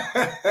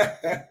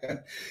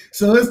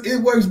 So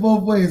it works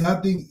both ways.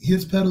 I think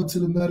his pedal to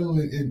the metal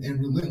and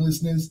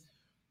relentlessness,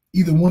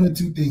 either one or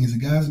two things. The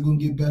guys are going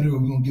to get better or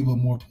we're going to give up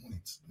more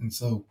points. And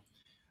so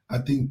I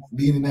think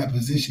being in that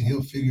position,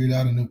 he'll figure it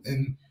out.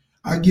 And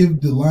I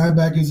give the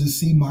linebackers a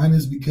C-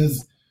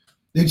 because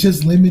they're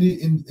just limited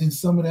in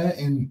some of that.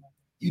 And,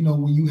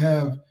 when you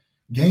have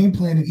game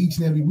planning each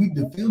and every week,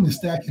 the film is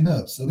stacking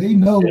up. So they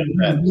know what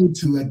to do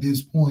to at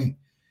this point,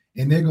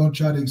 and they're going to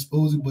try to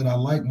expose it. But I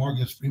like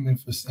Marcus Freeman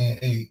for saying,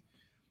 hey,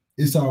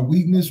 it's our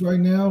weakness right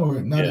now,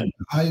 or not the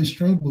highest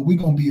strength, but we're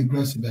going to be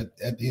aggressive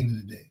at the end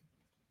of the day.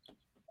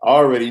 I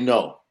already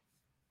know.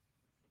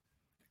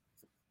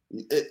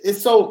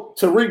 It's so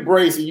Tariq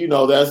Bracy,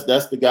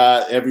 that's the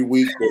guy every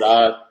week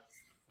that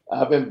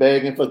I've been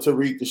begging for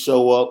Tariq to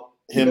show up.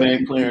 Him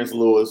and Clarence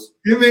Lewis.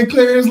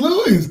 Clarence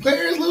Lewis,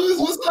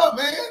 what's up,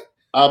 man?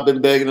 I've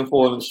been begging him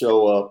for him to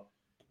show up.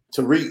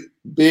 Tariq,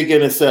 big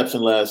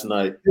interception last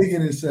night. Big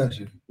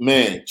interception.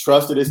 Man,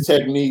 trusted his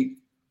technique.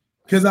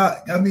 Because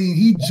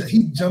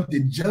he jumped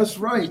it just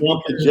right.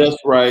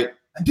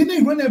 Didn't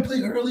they run that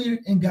play earlier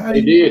and got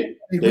it?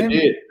 They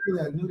did.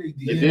 I knew they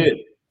did. They did.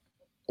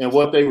 And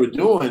what they were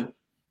doing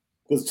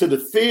was to the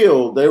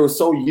field, they were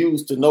so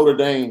used to Notre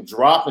Dame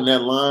dropping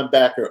that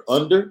linebacker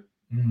under,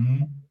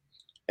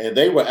 and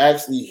they were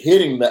actually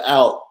hitting the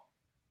out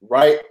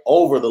right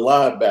over the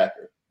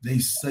linebacker. They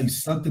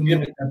sucked him in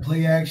with that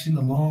play action,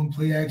 the long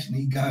play action.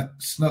 He got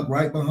snuck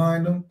right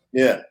behind them.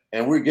 Yeah,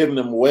 and we're giving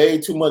them way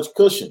too much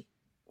cushion.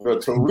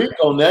 But Tariq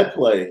on that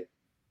play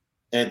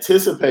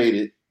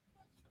anticipated,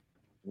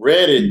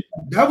 read it.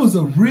 That was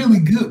a really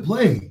good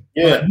play.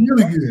 Yeah.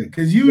 Really good.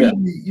 Because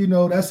usually,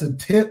 that's a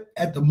tip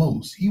at the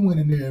most. He went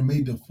in there and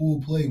made the full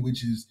play,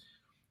 which is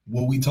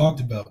what we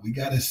talked about. We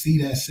got to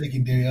see that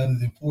secondary other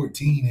than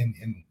 14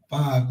 and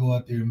 5 go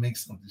out there and make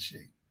something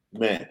shake.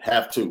 Man,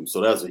 have to.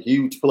 So that's a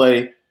huge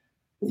play.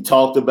 We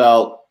talked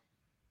about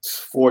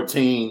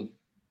 14.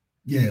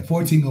 Yeah,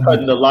 14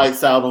 cutting the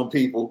lights out on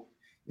people.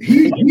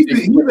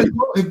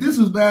 If this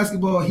was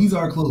basketball, he's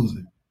our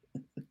closer.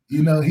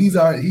 He's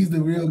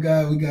the real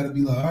guy. We got to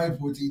be like, all right,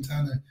 14,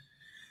 time to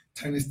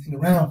turn this thing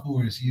around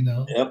for us,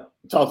 Yep.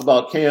 We talked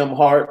about Cam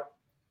Hart,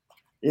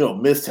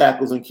 missed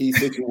tackles in key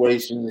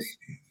situations.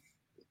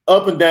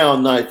 Up and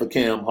down night for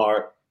Cam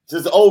Hart.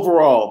 Just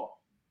overall,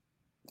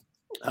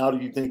 how do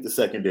you think the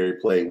secondary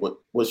played?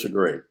 What's your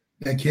grade?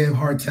 That Cam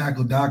Hart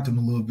tackle docked him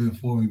a little bit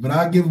for me, but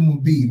I give him a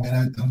B,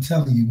 man. I'm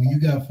telling you, when you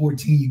got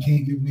 14, you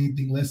can't give him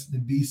anything less than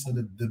a B. So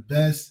the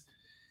best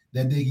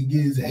that they can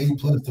get is an A+.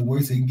 The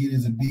worst they can get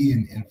is a B,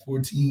 and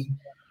 14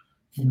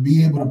 for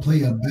being able to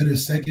play a better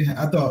second half.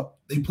 I thought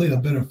they played a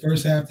better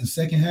first half than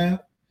second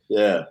half.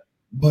 Yeah.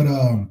 But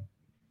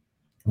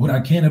what I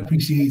can't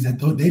appreciate is that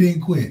they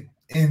didn't quit.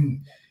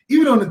 And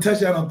even on the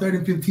touchdown on 3rd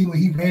and 15 when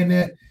he ran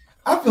that,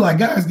 I feel like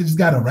guys just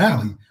got to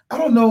rally. I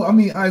don't know. I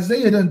mean,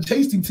 Isaiah done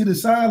chased him to the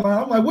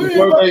sideline. I'm like,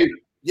 where are they?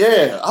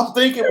 Yeah, I'm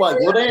thinking like,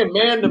 were they in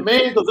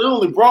man-to-man? Because they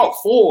only brought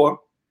 4.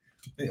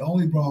 They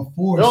only brought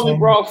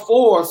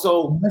 4.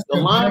 So the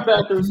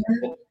linebackers,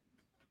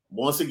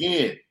 once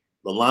again,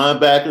 the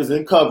linebackers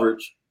in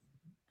coverage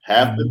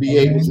have to be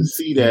able to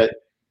see that,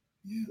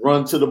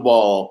 run to the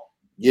ball,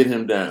 get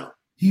him down.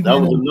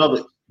 That was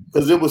another,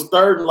 because it was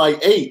 3rd and like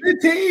 8.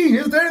 15.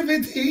 It was 3rd and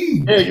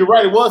 15. Yeah, you're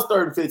right. It was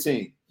 3rd and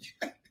 15.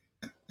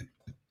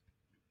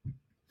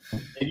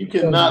 And you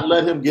cannot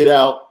let him get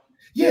out.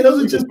 Yeah,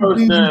 those are just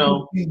first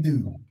down.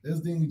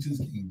 Those things you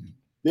just can't do.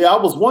 Yeah, I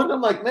was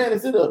wondering, like, man,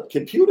 is it a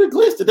computer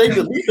glitch? Did they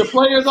delete the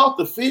players off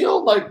the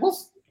field? Like,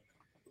 what's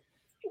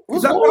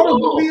going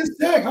on? I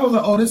sack. I was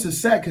like, oh, this is a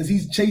sack because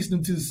he's chasing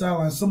him to the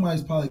sideline.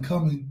 Somebody's probably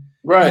coming.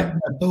 Right.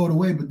 Throw it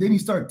away. But then he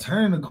started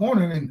turning the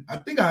corner, and I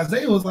think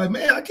Isaiah was like,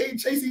 man, I can't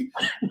chase him.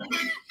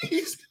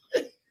 He's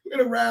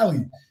going to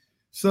rally.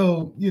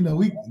 So,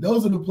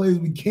 those are the plays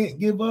we can't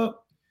give up.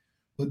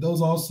 But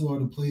those also are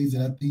the plays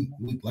that I think,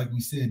 like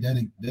we said,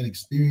 that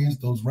experience,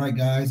 those right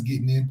guys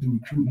getting in through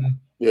recruiting,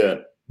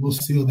 we'll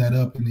seal that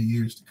up in the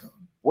years to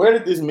come. Where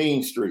did this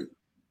mean streak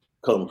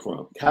come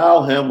from?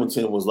 Kyle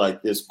Hamilton was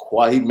like this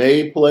quiet. He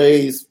made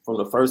plays from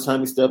the first time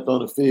he stepped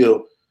on the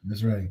field.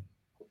 That's right.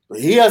 But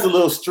he has a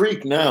little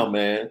streak now,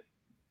 man.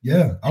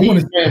 Yeah. I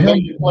want to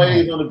make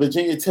plays on the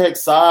Virginia Tech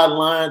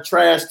sideline,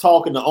 trash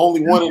talking, the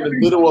only one in the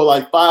middle of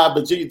like 5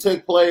 Virginia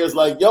Tech players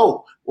like,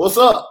 yo, what's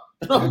up?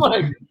 And I'm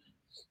like,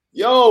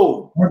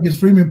 Yo, Marcus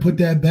Freeman put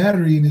that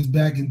battery in his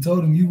back and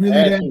told him, "You really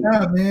that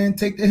guy, man?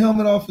 Take the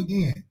helmet off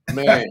again."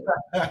 Man,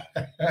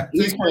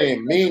 he's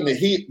playing mean. The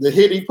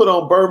hit he put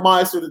on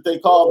Burmeister that they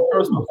called a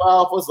personal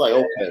foul was like,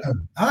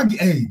 okay,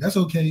 hey, that's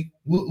okay.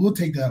 We'll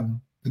take that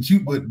one.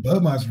 But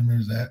Burmeister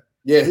remembers that.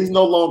 Yeah, he's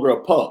no longer a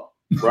pup,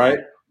 right?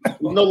 He's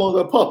no longer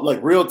a pup.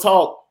 Like real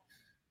talk.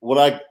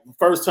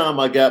 First time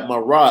I got my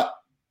rock,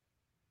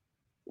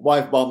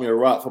 wife bought me a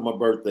rock for my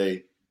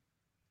birthday.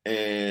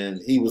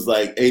 And he was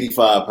like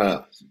 85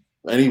 pounds,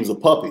 and he was a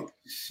puppy.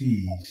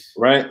 Jeez.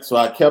 Right? So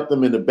I kept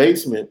him in the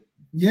basement.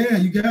 Yeah,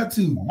 you got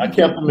to. I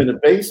kept him in the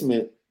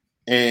basement,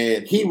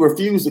 and he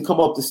refused to come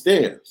up the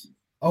stairs.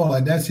 Oh,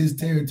 like that's his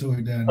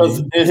territory down there.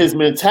 And his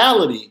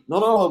mentality,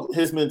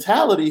 his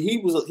mentality, he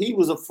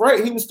was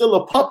afraid. He was still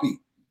a puppy.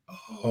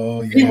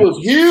 Oh, yeah. He was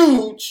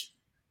huge,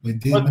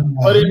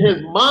 but in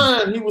his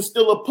mind, he was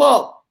still a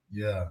pup.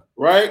 Yeah.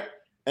 Right?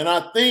 And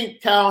I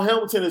think Kyle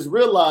Hamilton has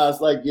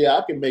realized, like, yeah,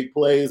 I can make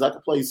plays. I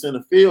can play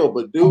center field,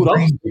 but dude,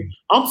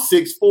 I'm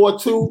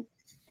 6'4", 2.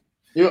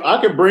 You know,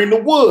 I can bring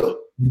the wood.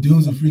 The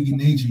dude's a freaking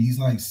nature. He's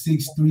like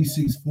 6'3",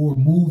 6'4",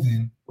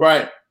 moving.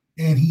 Right.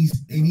 And he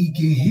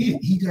can hit.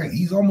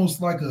 He's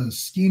almost like a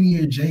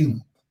skinnier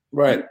Jalen.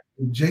 Right.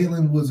 If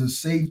Jalen was a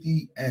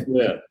safety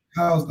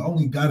Kyle's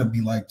only got to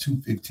be like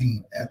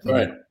 215 at the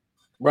right.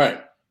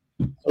 Right.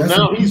 So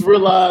now he's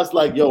realized,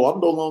 like, yo, I'm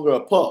no longer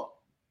a pup.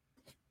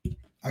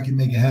 I can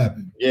make it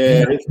happen.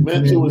 Yeah, his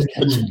mental is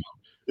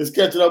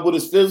catching up with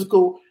his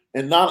physical.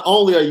 And not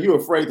only are you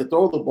afraid to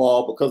throw the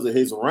ball because of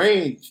his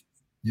range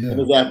and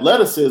his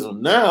athleticism,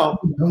 now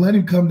don't let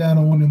him come down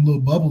on one of them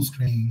little bubble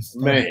screens.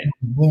 Man,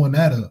 blowing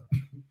that up.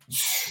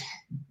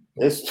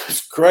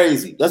 It's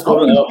crazy. Let's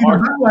go to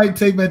highlight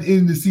tape at the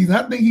end of the season.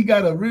 I think he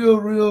got a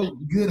real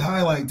good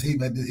highlight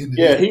tape at the end of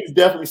the season. He's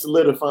definitely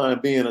solidifying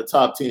being a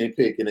top 10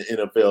 pick in the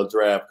NFL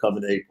draft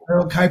coming April.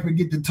 Earl Kuiper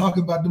get to talk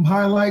about them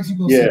highlights. You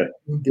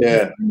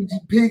gonna see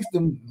picks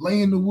them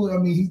laying the wood. I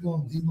mean, he's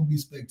gonna be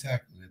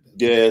spectacular.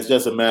 Yeah, it's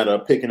just a matter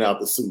of picking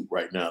out the suit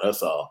right now.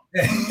 That's all.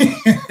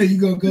 You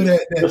gonna go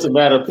that. It's a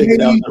matter of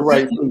picking out the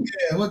right suit.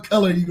 Yeah, what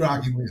color are you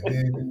rocking with,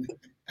 man?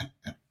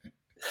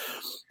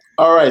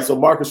 All right, so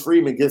Marcus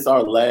Freeman gets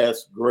our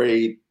last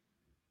grade.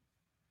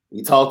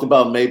 We talked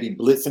about maybe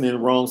blitzing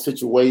in wrong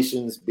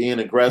situations, being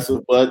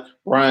aggressive, but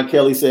Brian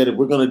Kelly said, if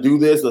we're going to do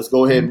this, let's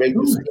go ahead and make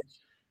this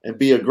and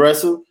be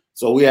aggressive.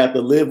 So we have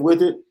to live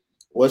with it.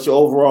 What's your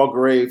overall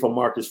grade for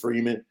Marcus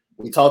Freeman?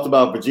 We talked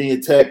about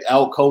Virginia Tech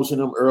out-coaching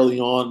them early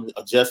on.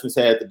 Adjustments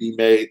had to be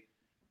made.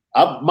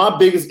 My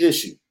biggest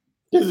issue,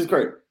 this is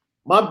crazy.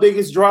 My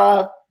biggest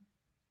drive,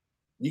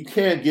 you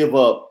can't give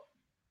up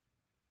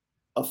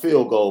a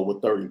field goal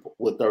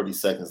with 30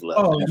 seconds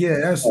left. Oh yeah,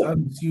 that's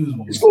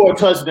unexcusable. You score a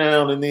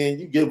touchdown and then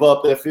you give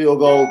up that field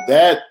goal.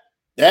 That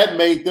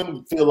made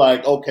them feel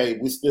like, okay,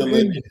 we're still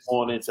in it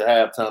going into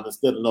halftime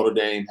instead of Notre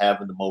Dame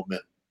having the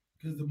momentum.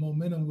 Because the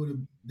momentum would have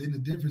been the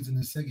difference in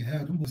the second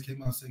half. Them boys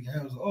came out second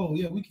half. Was like, oh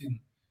yeah, we can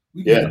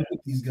beat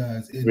these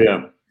guys.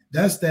 And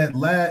that's that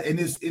last, and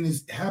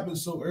it's happened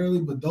so early.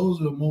 But those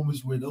are the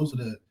moments where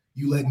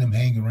you letting them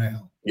hang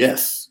around.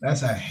 Yes,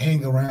 that's a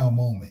hang around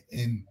moment,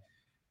 and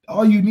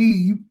all you need,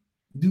 you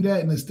do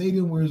that in a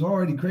stadium where it's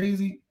already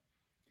crazy,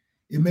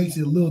 it makes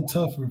it a little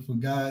tougher for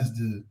guys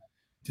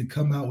to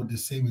come out with the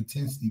same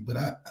intensity. But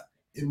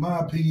in my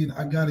opinion,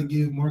 I got to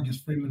give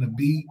Marcus Freeman a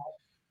B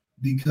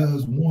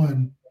because,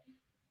 one,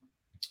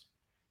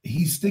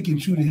 he's sticking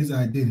true to his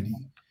identity.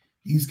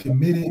 He's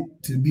committed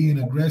to being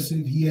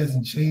aggressive. He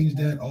hasn't changed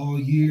that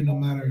all year, no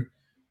matter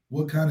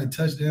what kind of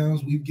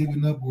touchdowns we've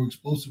given up or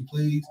explosive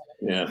plays.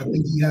 Yeah. I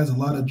think he has a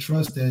lot of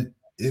trust that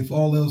if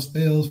all else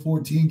fails,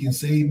 14 can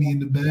save me in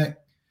the back.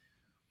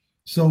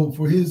 So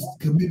for his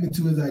commitment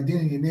to his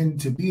identity and then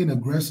to be an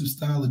aggressive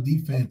style of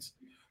defense,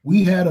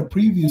 we had a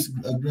previous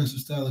aggressive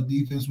style of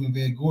defense when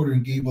Van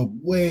Gordon gave up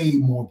way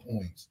more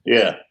points.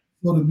 Yeah.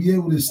 So to be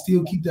able to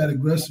still keep that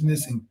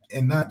aggressiveness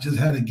and not just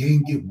have a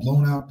game get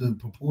blown out the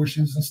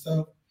proportions and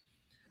stuff,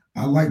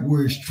 I like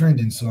where it's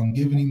trending. So I'm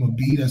giving him a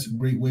B. That's a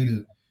great way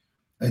to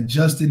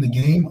adjust in the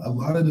game. A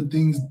lot of the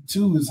things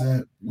too is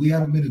that we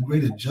haven't been a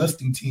great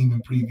adjusting team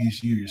in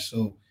previous years.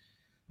 So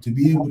to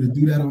be able to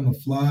do that on the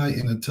fly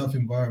in a tough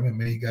environment,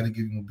 man, you got to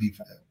give him a B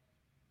for that.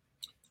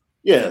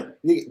 Yeah,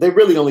 they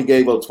really only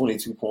gave up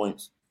 22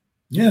 points.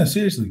 Yeah,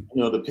 seriously.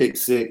 The pick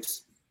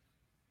six,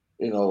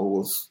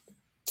 was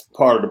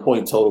part of the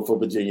point total for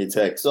Virginia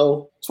Tech.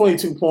 So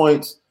 22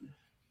 points.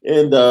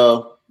 And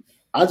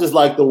I just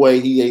like the way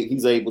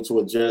he's able to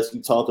adjust.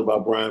 You talked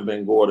about Brian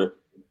Van Gordon.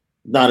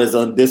 Not as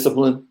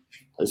undisciplined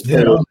as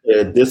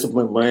a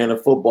disciplined brand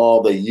of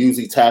football. They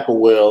usually tackle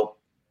well.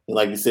 And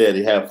like you said,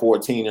 they have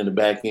 14 in the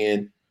back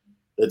end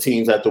the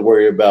teams have to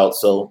worry about.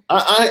 So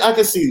I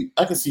can see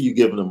you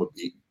giving them a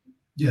B.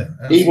 Yeah.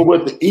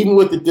 Absolutely. Even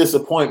with the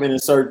disappointment in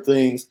certain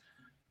things,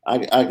 I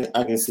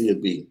can see a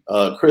B.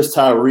 Chris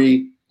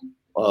Tyree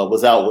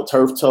was out with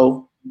turf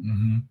toe.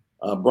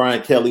 Mm-hmm.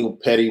 Brian Kelly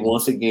petty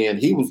once again.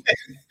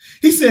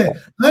 He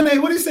said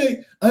unable. What did he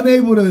say?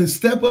 Unable to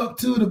step up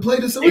to the plate.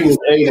 He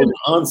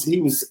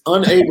was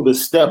unable to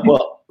step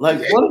up. Like,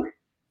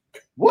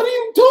 what are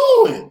you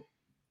doing?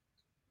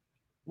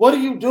 What are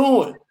you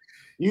doing?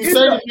 You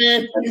say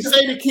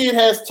the kid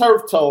has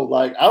turf toe.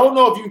 Like, I don't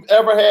know if you've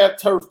ever had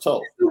turf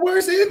toe. It's the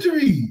worst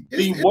injury.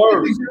 The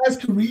worst. Guys'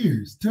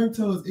 careers. Turf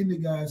toe is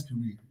ended guys'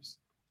 careers.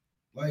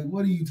 Like,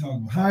 what are you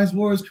talking about? Hines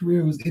Ward's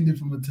career was ended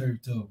from a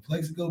turf toe.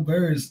 Plaxico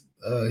Burress,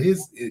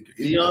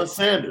 Deion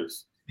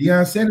Sanders.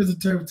 Deion Sanders a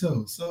turf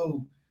toe.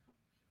 So,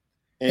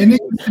 and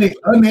then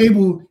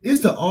unable.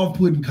 It's the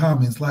off-putting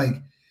comments. Like,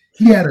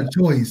 he had a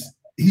choice.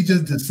 He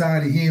just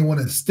decided he didn't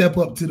want to step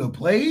up to the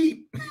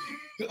plate.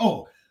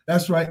 Oh,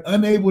 that's right.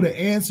 Unable to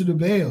answer the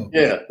bell.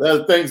 Yeah,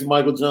 thanks,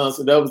 Michael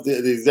Johnson. That was the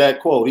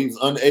exact quote. He was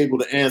unable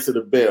to answer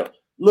the bell.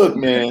 Look,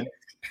 man.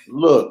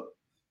 Look.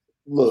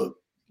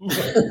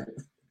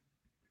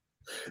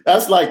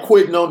 That's like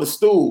quitting on the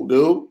stool,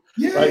 dude.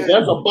 Yeah. Like,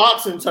 that's a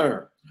boxing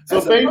term.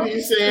 So basically,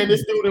 you're saying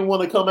this dude didn't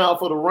want to come out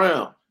for the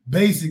round.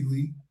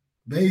 Basically,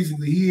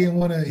 he didn't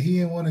want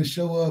to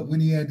show up when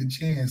he had the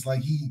chance.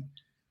 Like,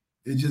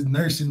 it's just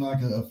nursing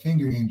like a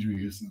finger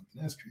injury or something.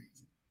 That's crazy.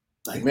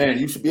 Like, man,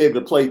 you should be able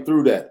to play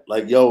through that.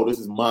 Like, yo, this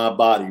is my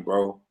body,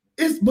 bro.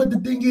 But the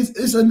thing is,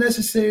 it's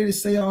unnecessary to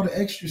say all the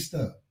extra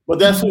stuff. But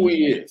that's who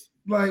he is.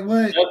 Like,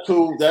 what?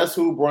 That's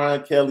who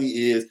Brian Kelly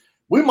is.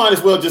 We might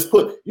as well just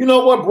put, you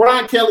know what?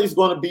 Brian Kelly's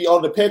going to be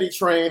on the Petty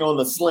Train on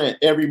the Slant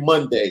every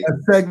Monday.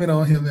 A segment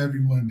on him every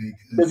Monday.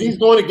 Because he's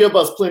going to give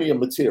us plenty of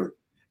material.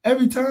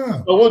 Every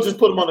time. So we'll just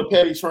put him on the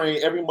Petty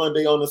Train every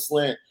Monday on the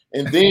Slant.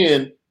 And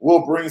then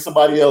we'll bring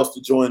somebody else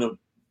to join him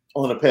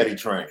on the Petty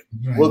Train.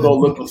 Right. We'll go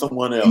look for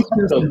someone else. He's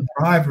just the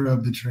driver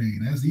of the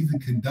train. He's the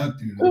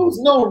conductor. There was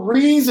no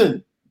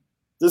reason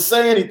to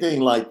say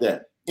anything like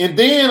that. And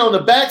then on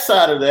the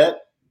backside of that,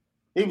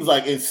 he was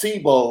like, in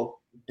SIBO,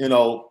 you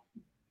know.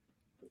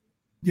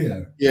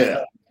 Yeah.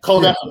 That's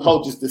the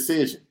coach's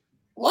decision.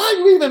 Why are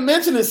you even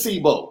mentioning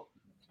SIBO?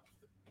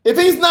 If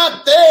he's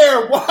not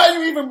there, why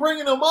are you even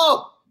bringing him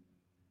up?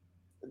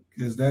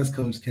 Because that's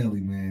Coach Kelly,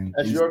 man.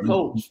 That's your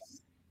coach.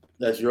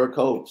 That's your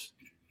coach.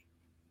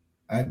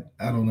 I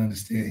don't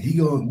understand.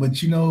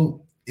 But you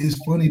know, it's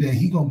funny that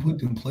he gonna put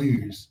them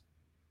players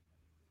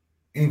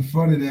in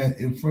front of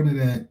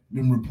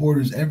them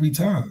reporters every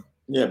time.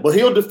 Yeah, but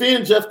he'll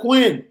defend Jeff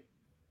Quinn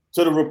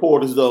to the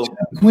reporters, though.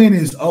 Jeff Quinn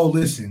is,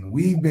 listen,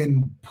 we've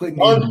been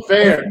putting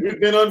unfair. We've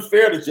been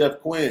unfair to Jeff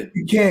Quinn.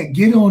 You can't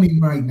get on him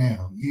right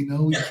now. You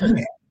know, we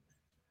can't.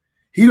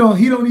 He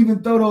don't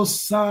even throw those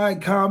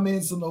side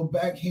comments or no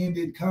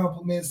backhanded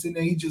compliments in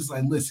there. He just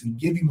like, listen,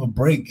 give him a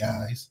break,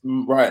 guys.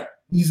 Right.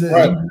 He's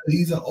an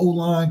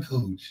O-line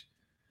coach.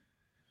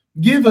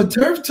 Give a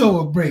turf toe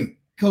a break,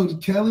 Coach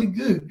Kelly.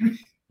 Good.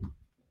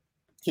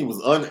 He was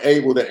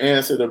unable to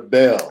answer the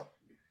bell.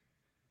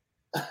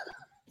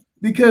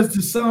 Because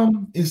to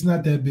some, it's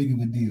not that big of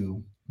a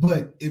deal.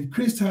 But if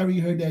Chris Tyree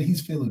heard that,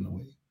 he's feeling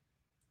away.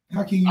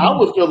 How can you? I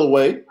would feel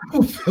away. I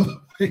would feel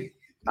away.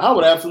 I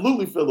would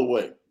absolutely feel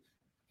away.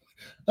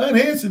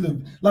 Unanswer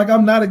them. Like,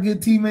 I'm not a good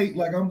teammate.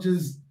 Like, I'm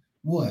just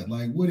what?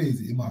 Like, what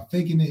is it? Am I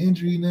faking the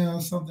injury now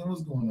or something?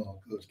 What's going on,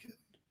 Coach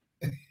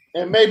Kelly?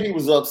 And maybe he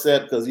was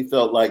upset because he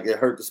felt like it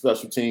hurt the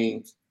special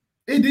teams.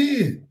 It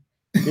did.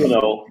 You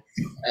know.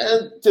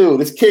 And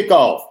dude, it's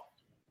kickoff.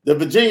 The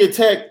Virginia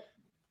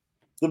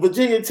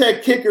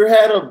Tech kicker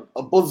had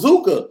a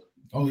bazooka.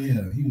 Oh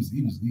yeah, he was.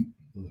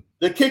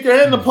 The kicker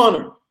and the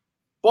punter,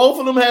 both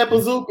of them had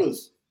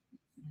bazookas.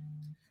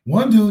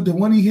 One dude, the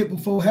one he hit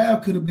before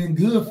half, could have been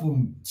good for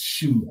him.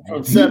 Shoot,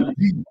 from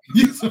 70.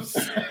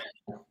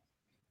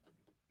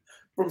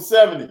 From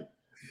 70.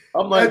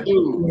 I'm like,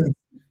 dude,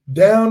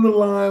 down the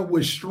line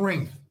with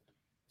strength.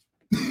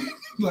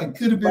 Like,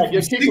 could have been. Like,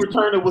 your kick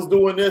returner was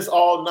doing this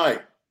all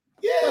night.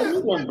 Yeah, he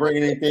wasn't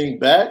bringing anything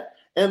back.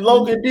 And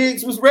Logan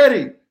Diggs was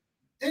ready.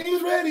 And he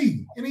was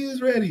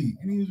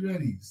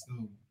ready.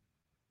 So,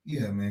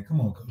 yeah, man,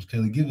 come on, Coach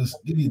Kelly, give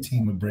your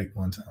team a break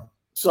one time.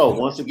 So,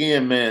 once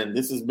again, man,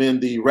 this has been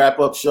the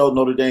wrap-up show.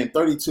 Notre Dame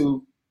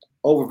 32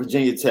 over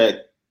Virginia Tech,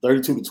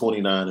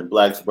 32-29 in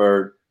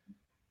Blacksburg.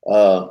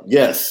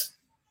 Yes,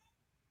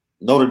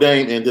 Notre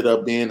Dame ended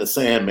up being the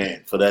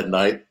Sandman for that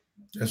night.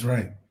 That's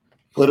right.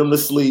 Put him to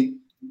sleep.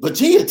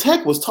 Virginia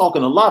Tech was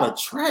talking a lot of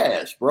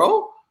trash,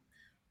 bro.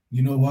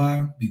 You know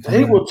why? Because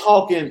they were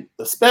talking,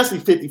 especially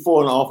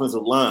 54 on the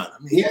offensive line. I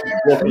mean, he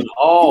was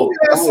all. You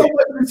got something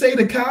to say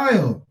to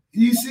Kyle.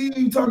 You see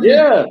you talking.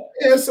 Yeah.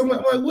 Someone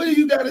like, what do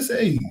you got to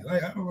say?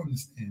 Like, I don't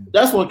understand.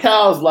 That's when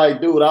Kyle's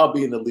like, dude, I'll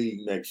be in the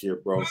league next year,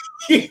 bro.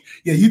 Yeah,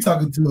 you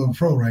talking to a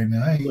pro right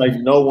now. Like,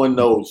 no one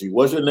knows you.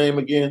 What's your name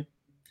again?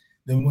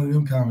 Then one of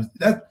them comments.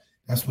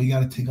 That's why you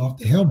got to take off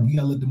the helmet. You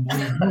got to let them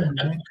boys know,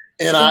 man.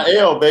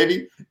 NIL,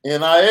 baby.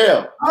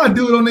 NIL. I'll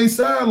do it on their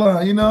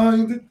sideline, you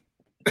know.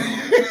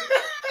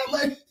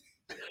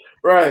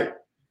 Right.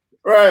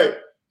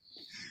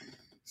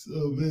 So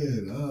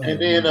man,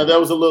 and then there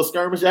was a little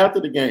skirmish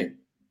after the game.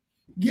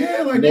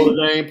 Yeah, like Notre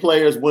Dame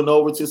players went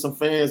over to some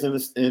fans in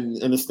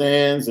the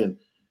stands, and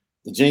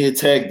Virginia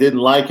Tech didn't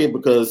like it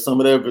because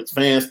some of their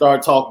fans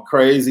started talking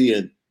crazy,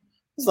 and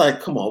it's like,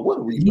 come on, what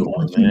are we doing,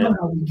 man? You know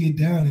how we get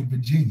down in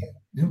Virginia.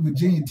 Them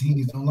Virginia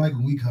teams don't like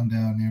when we come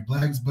down there.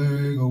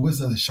 Blacksburg or what's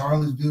the other,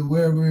 Charlottesville,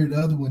 wherever the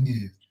other one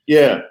is.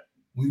 Yeah.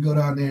 We go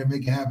down there and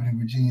make it happen in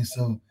Virginia.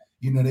 So,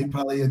 they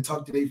probably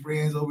talk to their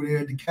friends over there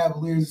at the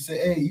Cavaliers and say,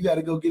 hey, you got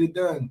to go get it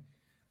done.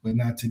 But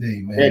not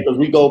today, man. Yeah, because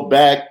we go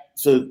back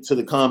to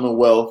the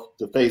Commonwealth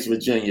to face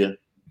Virginia.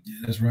 Yeah,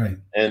 that's right.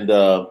 And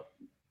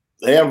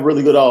they have a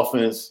really good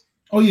offense.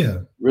 Oh, yeah.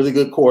 Really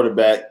good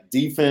quarterback.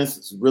 Defense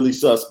is really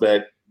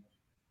suspect.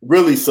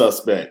 Really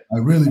suspect. I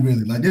really.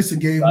 Like, this is a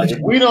game. Like, if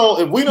we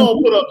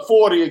don't put up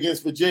 40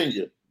 against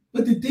Virginia.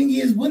 But the thing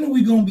is, when are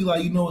we going to be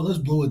like, let's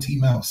blow a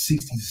team out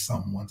 60 to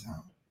something one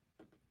time?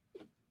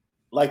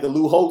 Like the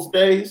Lou Holtz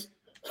days?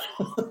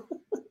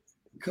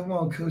 Come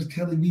on, Coach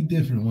Kelly, be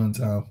different one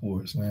time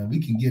for us, man.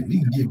 We can get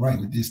right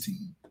with this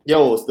team.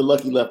 Yo, it's the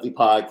Lucky Lefty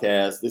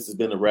podcast. This has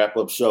been a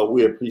wrap-up show.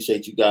 We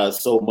appreciate you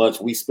guys so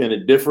much. We spin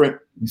it different.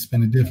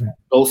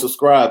 Go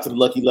subscribe to the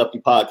Lucky Lefty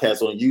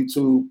podcast on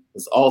YouTube.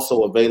 It's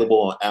also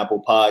available on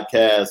Apple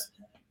Podcasts.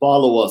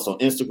 Follow us on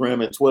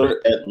Instagram and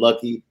Twitter at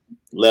Lucky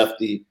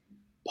Lefty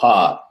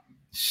Pod.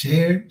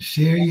 Share.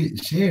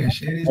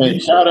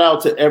 And shout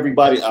out to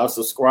everybody. Our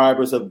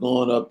subscribers have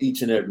gone up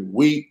each and every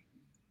week.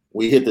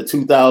 We hit the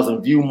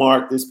 2,000 view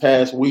mark this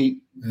past week.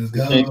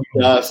 Thank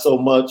you guys so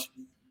much.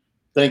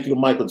 Thank you to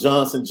Michael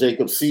Johnson,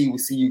 Jacob C. We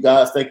see you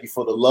guys. Thank you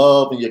for the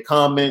love and your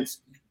comments.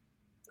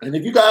 And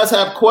if you guys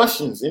have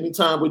questions,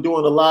 anytime we're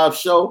doing a live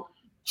show,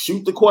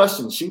 shoot the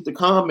question, shoot the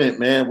comment,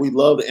 man. We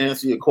love to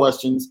answer your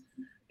questions,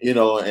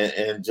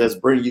 and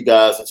just bring you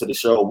guys into the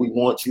show. We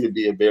want you to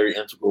be a very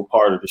integral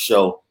part of the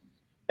show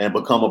and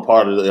become a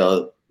part of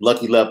the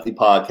Lucky Lefty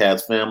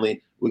podcast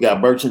family. We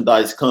got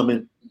merchandise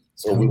coming,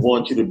 so we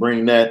want you to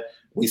bring that.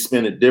 We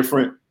spin it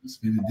different.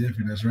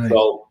 That's right.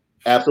 So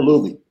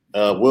absolutely.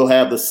 We'll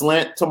have the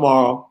slant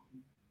tomorrow,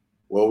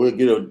 where we'll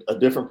get a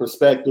different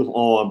perspective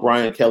on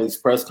Brian Kelly's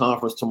press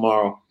conference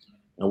tomorrow,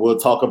 and we'll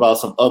talk about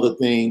some other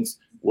things.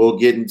 We'll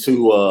get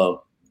into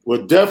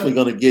we're definitely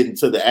going to get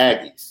into the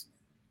Aggies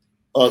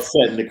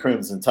upsetting the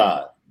Crimson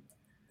Tide.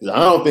 I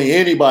don't think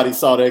anybody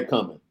saw that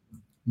coming.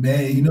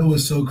 Man,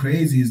 what's so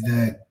crazy is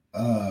that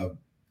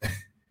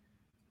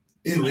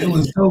it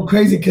was so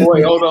crazy because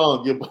wait, hold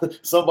on.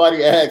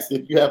 Somebody asked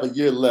if you have a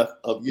year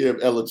of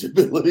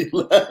eligibility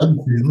left.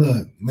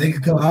 Look,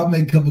 I'll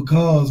make a couple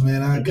calls,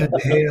 man. I cut the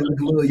hair, look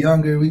a little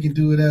younger. We can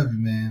do whatever,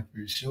 man,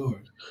 for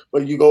sure.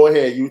 But you go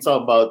ahead. You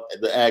talking about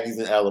the Aggies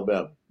in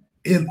Alabama?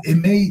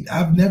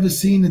 I've never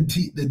seen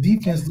the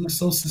defense look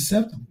so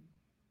susceptible.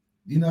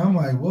 I'm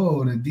like,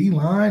 whoa, the D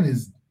line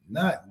is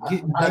not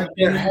getting back.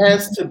 There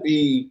has to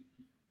be,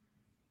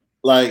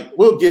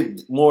 we'll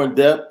get more in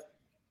depth.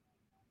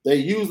 They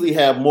usually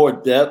have more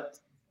depth,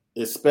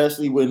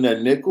 especially when they're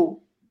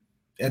nickel.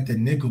 At the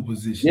nickel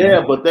position.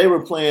 Yeah, but they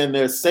were playing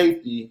their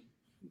safety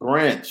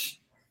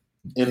Branch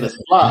in the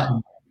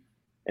slot,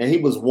 and he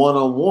was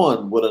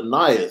one-on-one with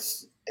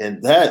Anias.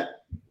 And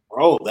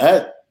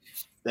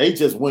they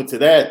just went to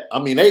that. I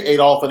mean, they ate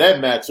off of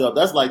that matchup.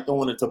 That's like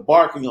throwing it to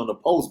Barkley on the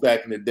post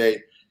back in the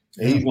day,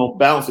 and he's going to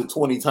bounce it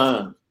 20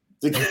 times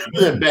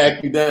to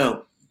back you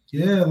down.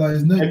 Yeah,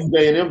 next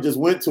day, and them just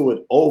went to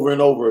it over and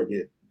over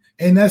again.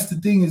 And that's the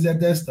thing, is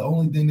that's the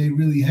only thing they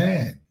really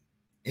had,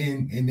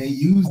 and they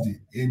used it.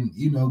 And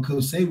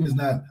Coach Saban's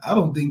not. I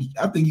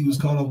think he was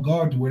caught off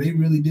guard to where they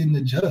really didn't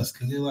adjust,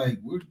 because they're like,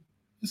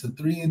 it's a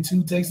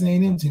 3-2 Texas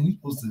A&M team. We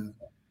supposed to.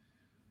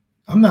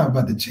 I'm not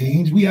about to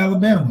change. We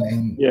Alabama,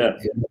 and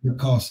it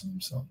cost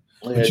them. So,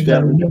 but you got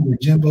to remember,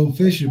 Jimbo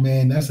Fisher,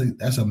 man, that's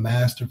a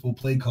masterful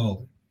play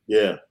caller.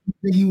 Yeah, I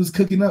think he was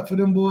cooking up for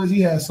them boys. He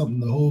had something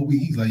the whole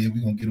week. He's like, yeah,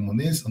 we're gonna get him on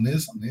this, and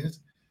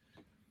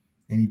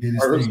he did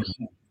his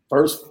thing.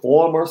 First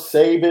former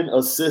Saban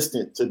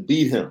assistant to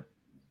beat him.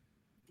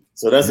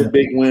 So that's a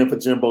big win for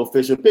Jimbo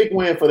Fisher. Big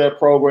win for that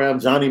program.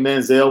 Johnny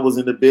Manziel was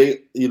in the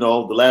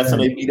last time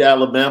they beat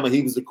Alabama,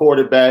 he was the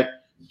quarterback.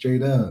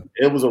 Straight up.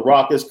 It was a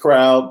raucous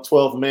crowd.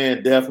 12th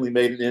man definitely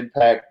made an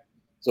impact.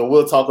 So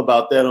we'll talk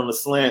about that on the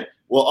slant.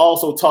 We'll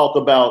also talk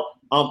about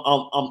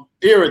I'm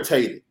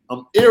irritated.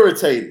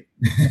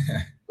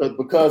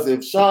 Because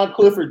if Sean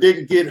Clifford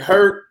didn't get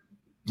hurt,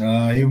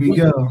 here we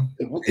go.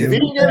 If he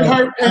didn't get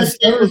hurt, Penn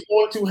State was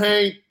going to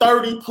hang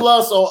 30+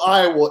 on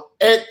Iowa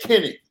at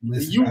Kinnick.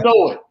 You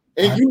know it.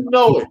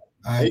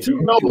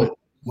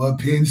 What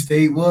Penn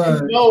State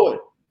was.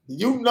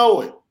 You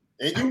know it.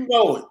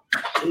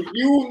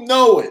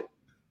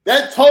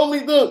 That totally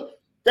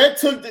that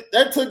took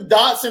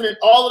Dotson and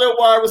all of their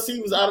wide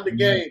receivers out of the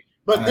game.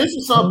 But this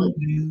is something.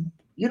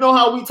 You know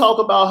how we talk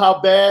about how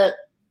bad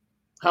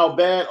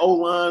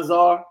O-lines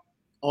are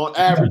on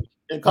average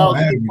in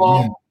college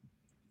football? Yeah.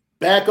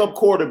 Backup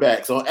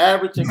quarterbacks on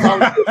average in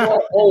college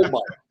football.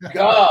 Oh my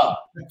God.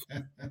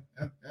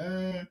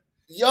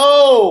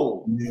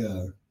 Yo.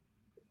 Yeah.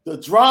 The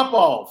drop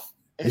off.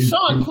 And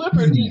Sean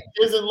Clifford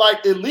isn't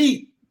like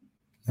elite.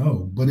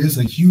 No, but it's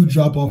a huge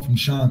drop off from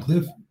Sean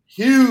Clifford.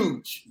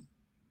 Huge.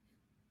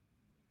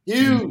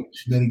 You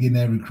better get in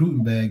that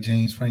recruiting bag,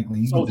 James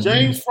Franklin. So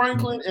James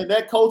Franklin and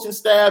that coaching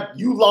staff,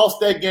 you lost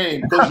that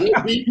game because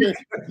your defense.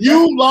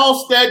 You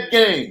lost that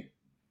game.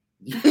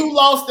 You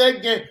lost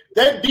that game.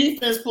 That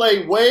defense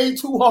played way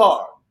too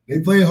hard. They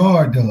play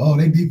hard though. Oh,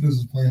 their defense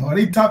was playing hard.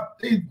 They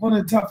one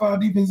of the top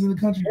 5 defenses in the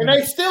country. And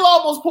they still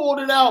almost pulled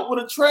it out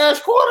with a trash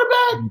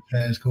quarterback.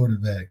 Trash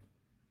quarterback.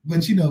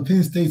 But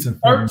Penn State's a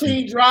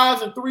 13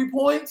 drives and 3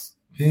 points.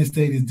 Penn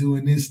State is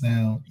doing this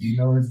now.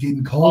 It's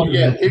getting colder. Oh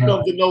yeah, here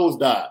comes the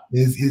nosedive.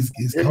 It's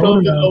here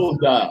comes the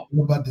nosedive.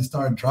 We're about to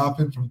start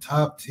dropping from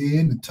top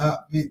 10 to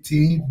top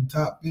 15, from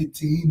top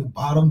 15 to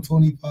bottom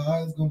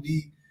 25.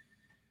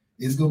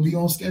 It's gonna be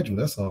on schedule.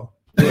 That's all.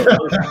 Yeah,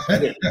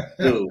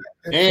 dude.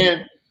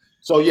 And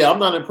so I'm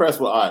not impressed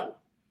with Iowa.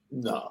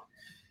 No,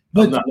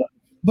 but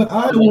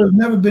Iowa has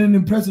never been an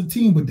impressive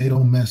team, but they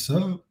don't mess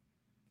up.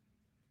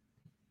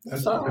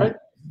 That's all right.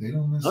 They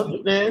don't mess up.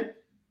 Man.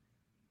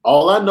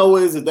 All I know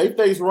is if they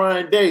face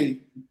Ryan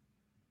Day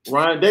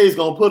is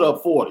gonna put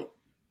up 40.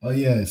 Oh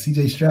yeah,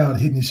 CJ Stroud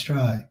hitting his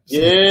stride.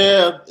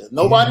 Yeah,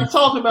 nobody's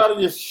talking about it.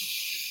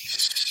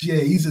 Just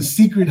yeah, he's a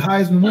secret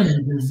Heisman winner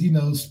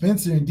because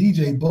Spencer and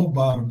DJ both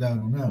bottomed out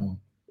on that one.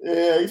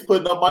 Yeah, he's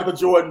putting up Michael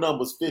Jordan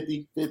numbers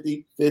 50,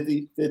 50,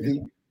 50,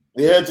 50.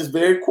 Yeah, just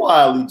very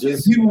quietly.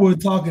 People were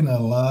talking a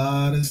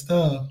lot of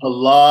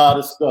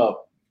stuff.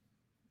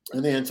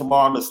 And then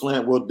tomorrow on the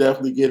slant, we'll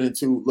definitely get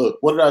into. Look,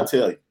 what did I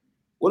tell you?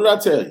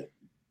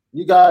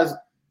 You guys,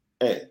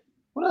 hey,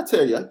 what did I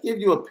tell you? I give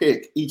you a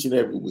pick each and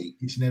every week.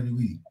 And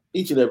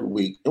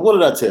what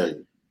did I tell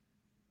you?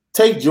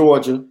 Take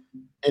Georgia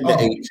in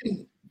the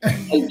 18.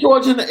 Take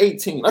Georgia in the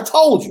 18. I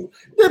told you.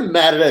 It didn't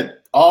matter that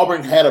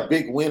Auburn had a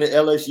big win at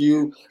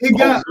LSU. It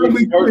got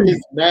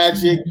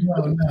Magic.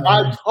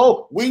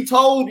 No. We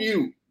told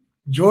you.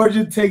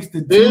 Georgia takes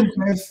the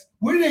defense.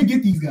 Where did they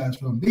get these guys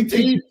from? They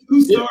take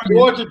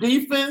Georgia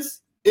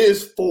defense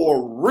is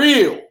for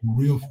real.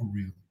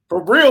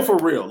 For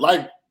real.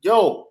 Like,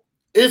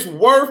 it's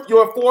worth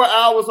your 4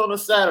 hours on a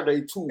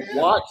Saturday to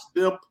watch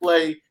them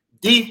play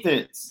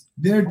defense.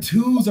 Their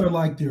twos are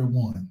like their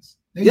ones.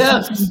 They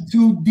put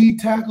 2 D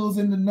tackles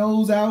in the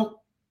nose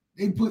out.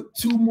 They put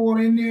 2 more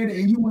in there,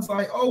 and you was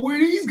like, "Oh, where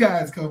these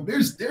guys come?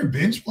 They're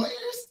bench players."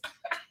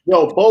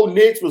 Bo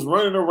Nix was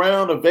running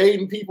around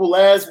evading people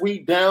last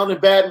week down in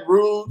Baton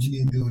Rouge,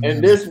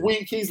 and this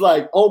week he's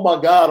like, "Oh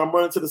my God, I'm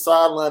running to the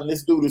sideline, and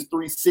this dude is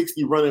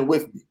 360 running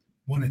with me."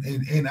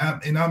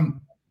 And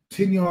I'm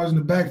 10 yards in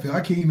the backfield.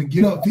 I can't even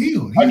get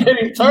upfield. I can't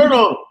even turn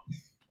on.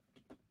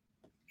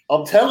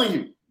 I'm telling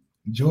you,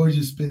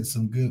 Georgia spent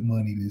some good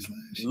money this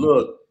last year.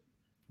 Look,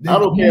 I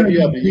don't care if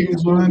you have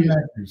the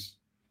linebackers.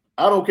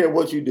 I don't care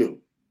what you do.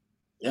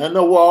 And I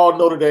know we're all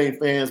Notre Dame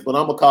fans, but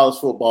I'm a college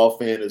football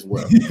fan as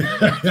well.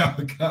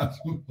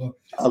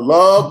 I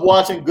love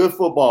watching good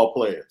football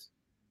players.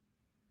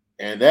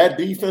 And that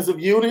defensive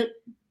unit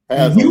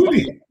has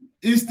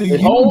It's the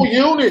whole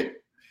unit.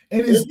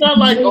 And it's not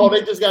like,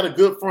 they just got a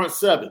good front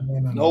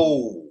 7.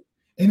 No.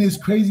 And it's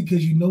crazy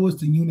because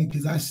it's the unit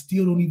because I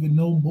still don't even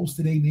know most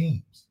of their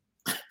names.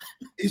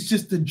 It's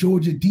just the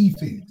Georgia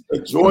defense.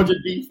 There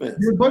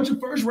are a bunch of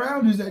first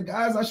rounders that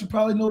guys I should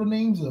probably know the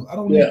names of. I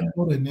don't even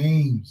know the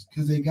names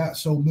because they got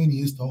so many.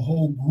 It's the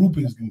whole group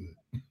is good.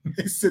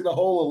 They send the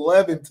whole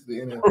 11 to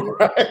the NFL.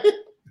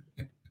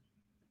 Right?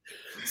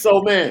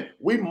 So, man,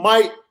 we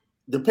might,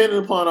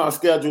 depending upon our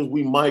schedules,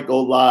 we might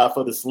go live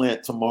for the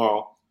slant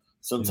tomorrow,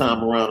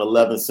 sometime around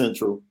 11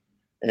 Central,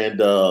 and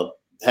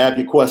have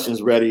your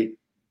questions ready.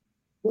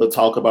 We'll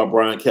talk about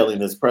Brian Kelly in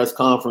his press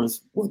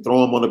conference. We'll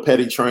throw him on the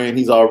petty train.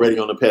 He's already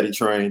on the petty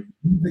train.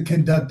 He's the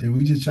conductor.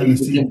 We just trying to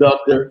see the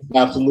conductor,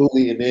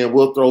 absolutely. And then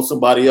we'll throw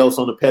somebody else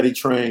on the petty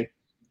train.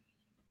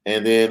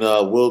 And then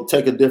we'll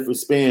take a different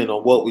spin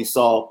on what we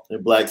saw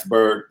in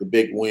Blacksburg, the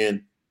big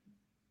win.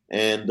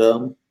 And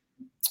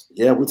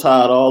we'll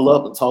tie it all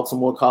up and talk some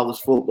more college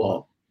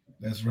football.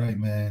 That's right,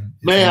 man.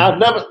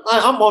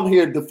 I'm on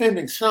here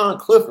defending Sean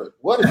Clifford.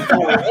 What is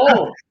going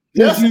on?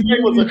 Yes, you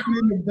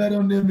couldn't have bet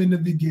on them in the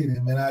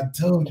beginning, man. I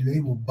told you they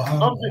will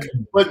bottom.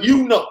 But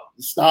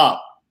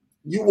stop.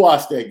 You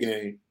watched that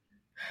game.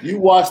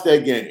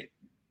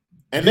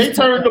 And they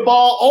turned the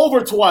ball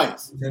over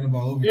twice.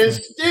 And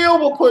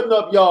still were putting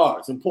up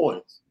yards and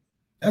points.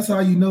 That's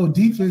how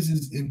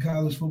defenses in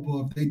college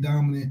football, if they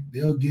dominant,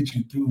 they'll get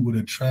you through with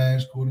a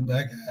trash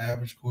quarterback, an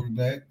average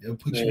quarterback. They'll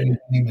put you in the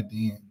game at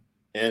the end.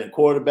 And the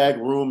quarterback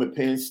room at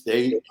Penn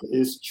State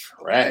is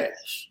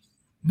trash.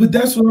 But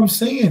that's what I'm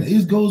saying.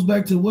 It goes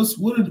back to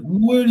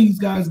where are these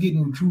guys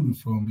getting recruited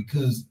from?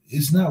 Because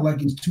it's not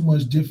like it's too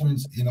much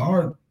difference in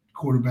our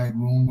quarterback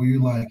room where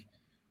you're like,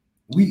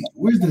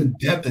 where's the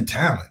depth of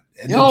talent?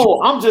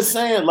 I'm just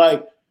saying,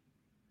 like,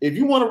 if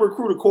you want to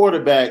recruit a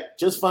quarterback,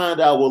 just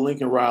find out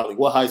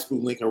what high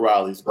school Lincoln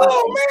Riley's going.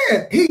 Oh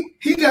man,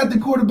 he got the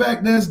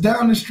quarterback that's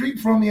down the street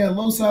from me at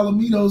Los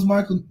Alamitos,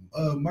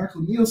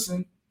 Michael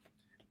Nielsen.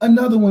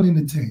 Another one in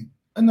the tank.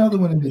 Another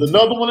one in the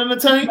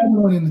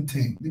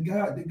tank.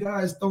 The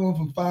guy is throwing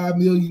for 5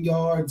 million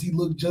yards. He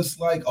looked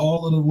just like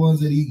all of the ones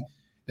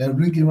that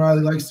Lincoln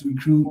Riley likes to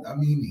recruit. I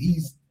mean,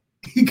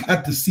 he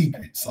got the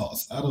secret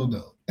sauce. I don't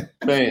know.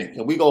 Man,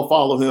 can we go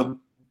follow him?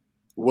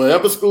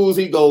 Wherever schools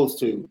he goes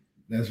to.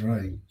 That's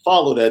right.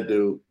 Follow that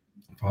dude.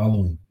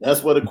 Following.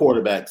 That's where the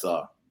quarterbacks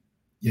are.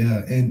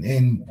 Yeah,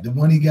 and the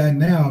one he got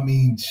now, I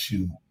mean,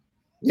 shoot.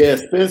 Yeah,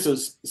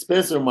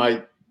 Spencer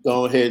might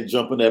go ahead and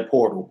jump in that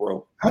portal,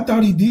 bro. I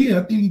thought he did.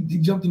 I think he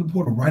jumped in the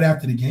portal right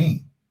after the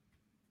game.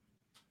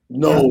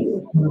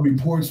 No. The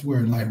reports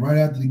were like right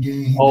after the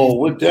game.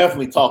 We're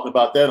definitely talking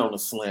about that on the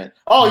slant.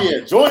 Oh,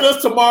 yeah. Join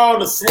us tomorrow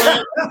on the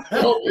slant.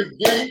 We're going to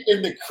get deep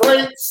in the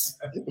crates.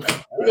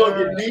 We're going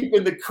to get deep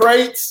in the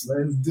crates.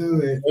 Let's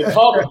do it. And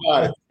talk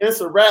about it.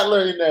 Spencer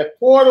Rattler in that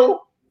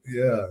portal.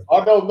 Yeah.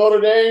 I know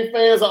Notre Dame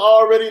fans are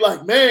already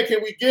like, man,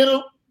 can we get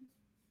him?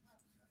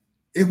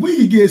 If we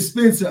could get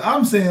Spencer,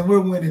 I'm saying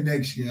we're winning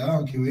next year. I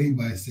don't care what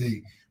anybody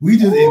say. We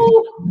just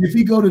if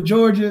he go to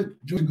Georgia,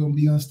 Georgia gonna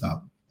be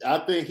unstoppable. I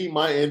think he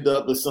might end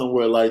up with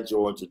somewhere like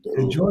Georgia, dude.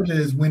 And Georgia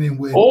is winning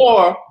with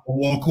or a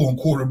walk-on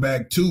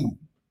quarterback too.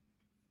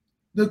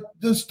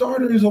 The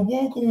starter is a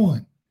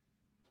walk-on.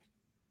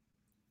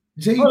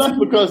 JT,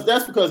 well,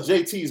 that's because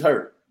JT's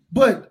hurt.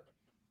 But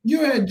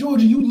you're at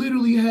Georgia, you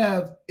literally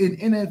have an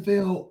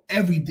NFL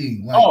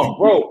everything.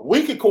 Bro,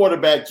 we could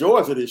quarterback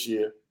Georgia this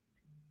year.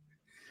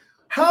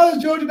 How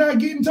is Georgia not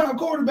getting top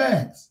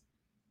quarterbacks?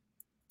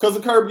 Because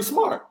of Kirby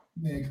Smart.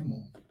 Man, come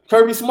on.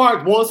 Kirby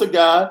Smart wants a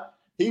guy.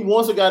 He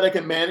wants a guy that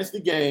can manage the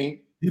game.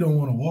 He don't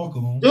want to walk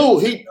on.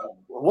 Dude,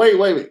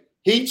 wait.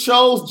 He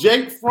chose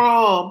Jake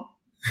Fromm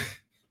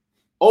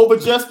over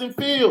Justin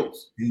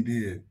Fields. He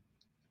did.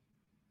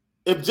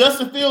 If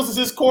Justin Fields is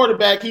his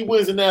quarterback, he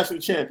wins the national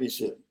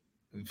championship.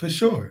 For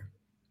sure.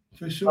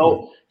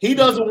 So he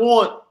doesn't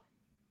want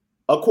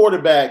a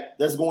quarterback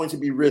that's going to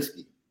be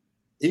risky.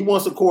 He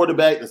wants a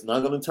quarterback that's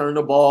not going to turn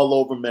the ball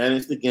over,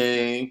 manage the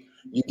game.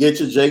 You get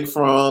your Jake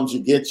Fromms, you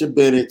get your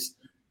Bennett's.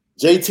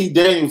 JT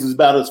Daniels is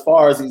about as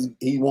far as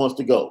he wants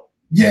to go.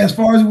 Yeah, as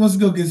far as he wants to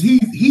go, because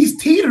he's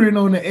teetering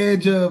on the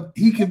edge of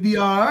he could be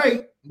all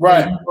right.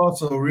 Right. He's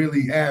also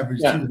really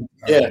average too.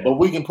 Yeah, but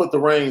we can put the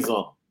reins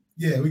on.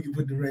 Yeah, we can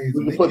put the reins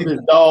on. We can put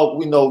this dog,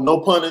 we know, no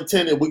pun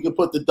intended, we can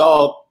put the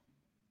dog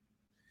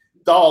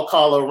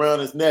collar around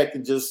his neck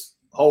and just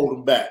hold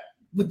him back.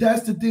 But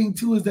that's the thing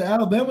too, is that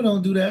Alabama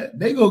don't do that.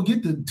 They go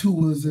get the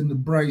Tuas and the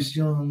Bryce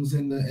Youngs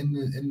and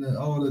the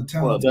all the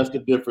talent. Well, that's the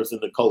difference in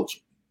the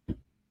coaching.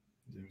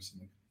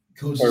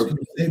 Coaches,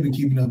 they've been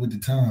keeping up with the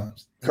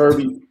times.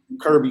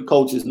 Kirby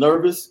coach is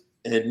nervous,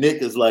 and Nick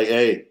is like,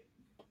 "Hey,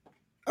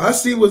 I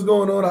see what's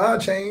going on. I'll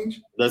change.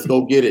 Let's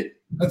go get it.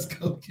 Let's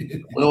go get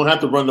it. We don't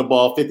have to run the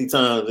ball 50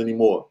 times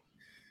anymore.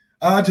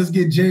 I'll just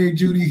get Jerry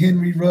Jeudy,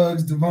 Henry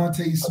Ruggs,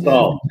 Devontae Smith,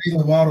 and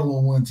Jalen Waddle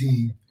on one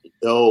team.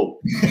 Yo,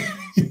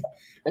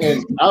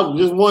 and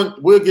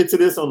we'll get to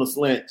this on the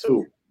slant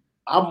too.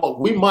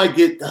 We might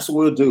get. That's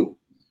what we'll do.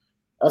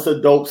 That's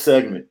a dope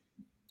segment.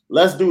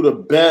 Let's do the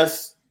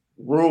best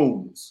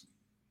rooms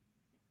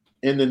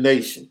in the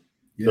nation.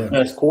 Yeah. The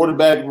best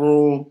quarterback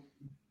room,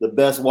 the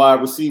best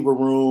wide receiver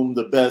room,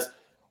 the best.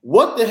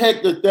 What the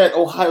heck did that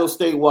Ohio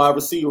State wide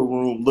receiver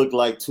room look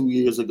like 2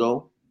 years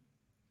ago?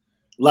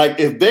 Like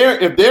if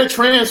their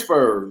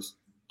transfers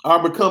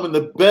are becoming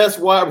the best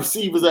wide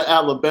receivers at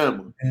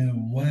Alabama.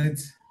 And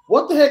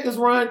what the heck is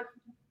Ryan?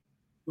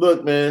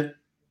 Look, man.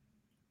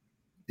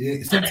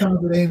 Yeah,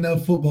 sometimes it ain't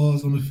enough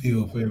footballs on the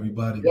field for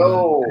everybody.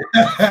 Yo,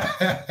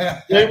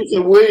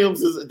 Jameson Williams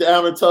is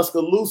down in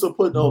Tuscaloosa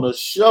putting on a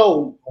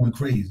show. Going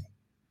crazy.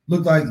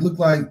 Look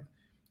like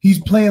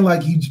he's playing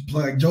like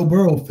Joe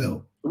Burrow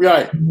felt.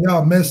 Right.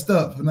 Y'all messed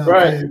up for not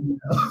playing.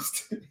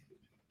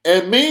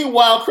 And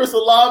meanwhile, Chris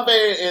Olave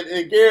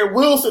and Garrett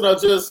Wilson are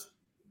just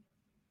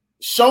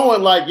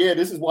showing like, yeah,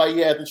 this is why he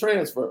had to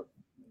transfer.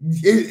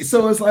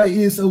 So it's like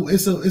it's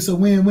a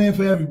win-win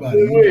for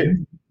everybody.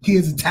 Win-win.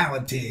 Kids are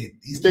talented.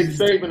 Nick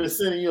Saban is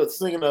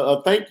singing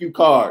a thank you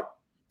card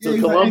to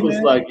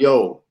Columbus, like,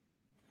 yo,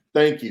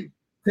 thank you.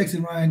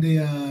 Texting Ryan Day,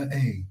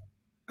 hey,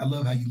 I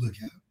love how you look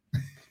at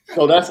him.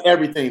 So that's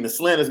everything. The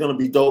slant is going to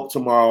be dope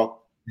tomorrow.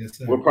 Yes,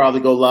 sir. We'll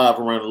probably go live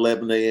around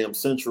 11 a.m.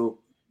 Central.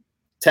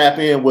 Tap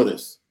in with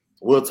us.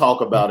 We'll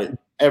talk about it,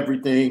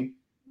 everything,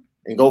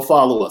 and go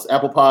follow us.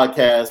 Apple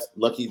Podcasts,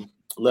 Lucky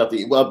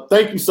Lefty. Well,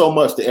 thank you so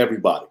much to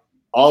everybody.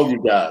 All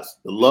you guys,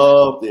 the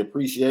love, the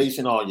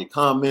appreciation, all your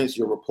comments,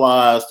 your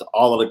replies to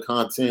all of the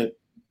content.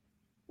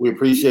 We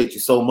appreciate you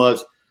so much.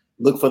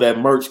 Look for that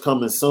merch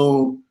coming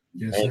soon.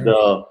 Yes, and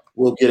sir.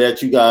 We'll get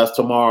at you guys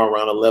tomorrow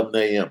around 11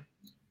 a.m.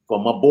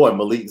 For my boy,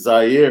 Malik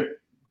Zaire,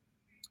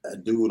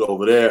 that dude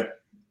over there,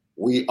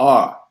 we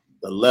are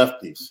the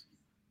lefties.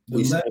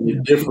 We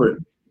stand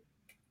different.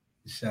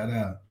 Shout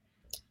out.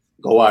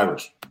 Go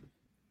Irish.